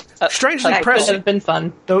sad. Strangely That could prescient, have been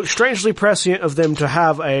fun. though. Strangely prescient of them to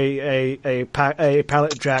have a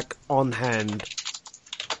pallet jack on hand.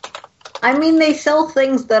 I mean, they sell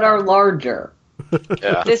things that are larger.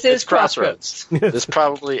 Yeah. This is It's Crossroads. This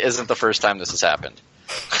probably isn't the first time this has happened.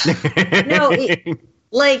 No,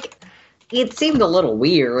 it seemed a little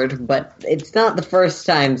weird, but it's not the first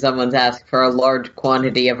time someone's asked for a large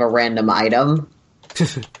quantity of a random item.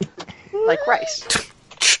 Like rice.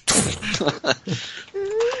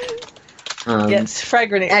 Yes, frag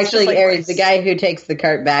grenades. Actually, just like Aries, rice. the guy who takes the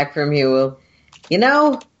cart back from you will,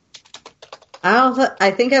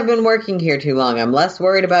 I think I've been working here too long. I'm less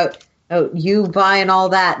worried about you buying all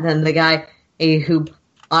that than the guy who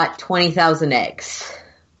bought 20,000 eggs.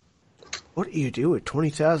 What do you do with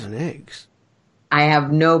 20,000 eggs? I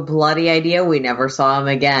have no bloody idea. We never saw him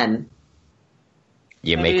again.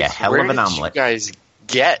 You make a hell Where of an did omelet. you guys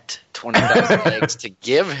get 20,000 eggs to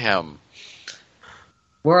give him?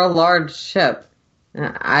 We're a large ship.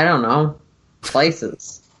 I don't know.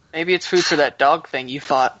 Places. Maybe it's food for that dog thing you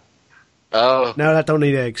fought. Oh, No, that don't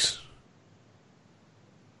need eggs.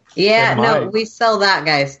 Yeah, It no, might. we sell that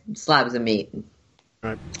guy slabs of meat.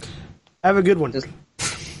 Right. Have a good one.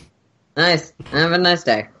 Nice. Have a nice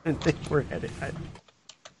day. I think we're headed.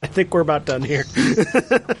 I think we're about done here.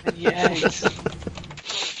 Yes.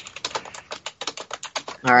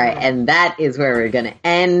 All right, and that is where we're going to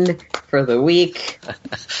end for the week.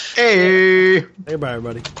 Hey! Hey, bye,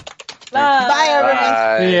 everybody. Bye, everyone.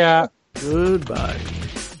 bye. Yeah. Goodbye.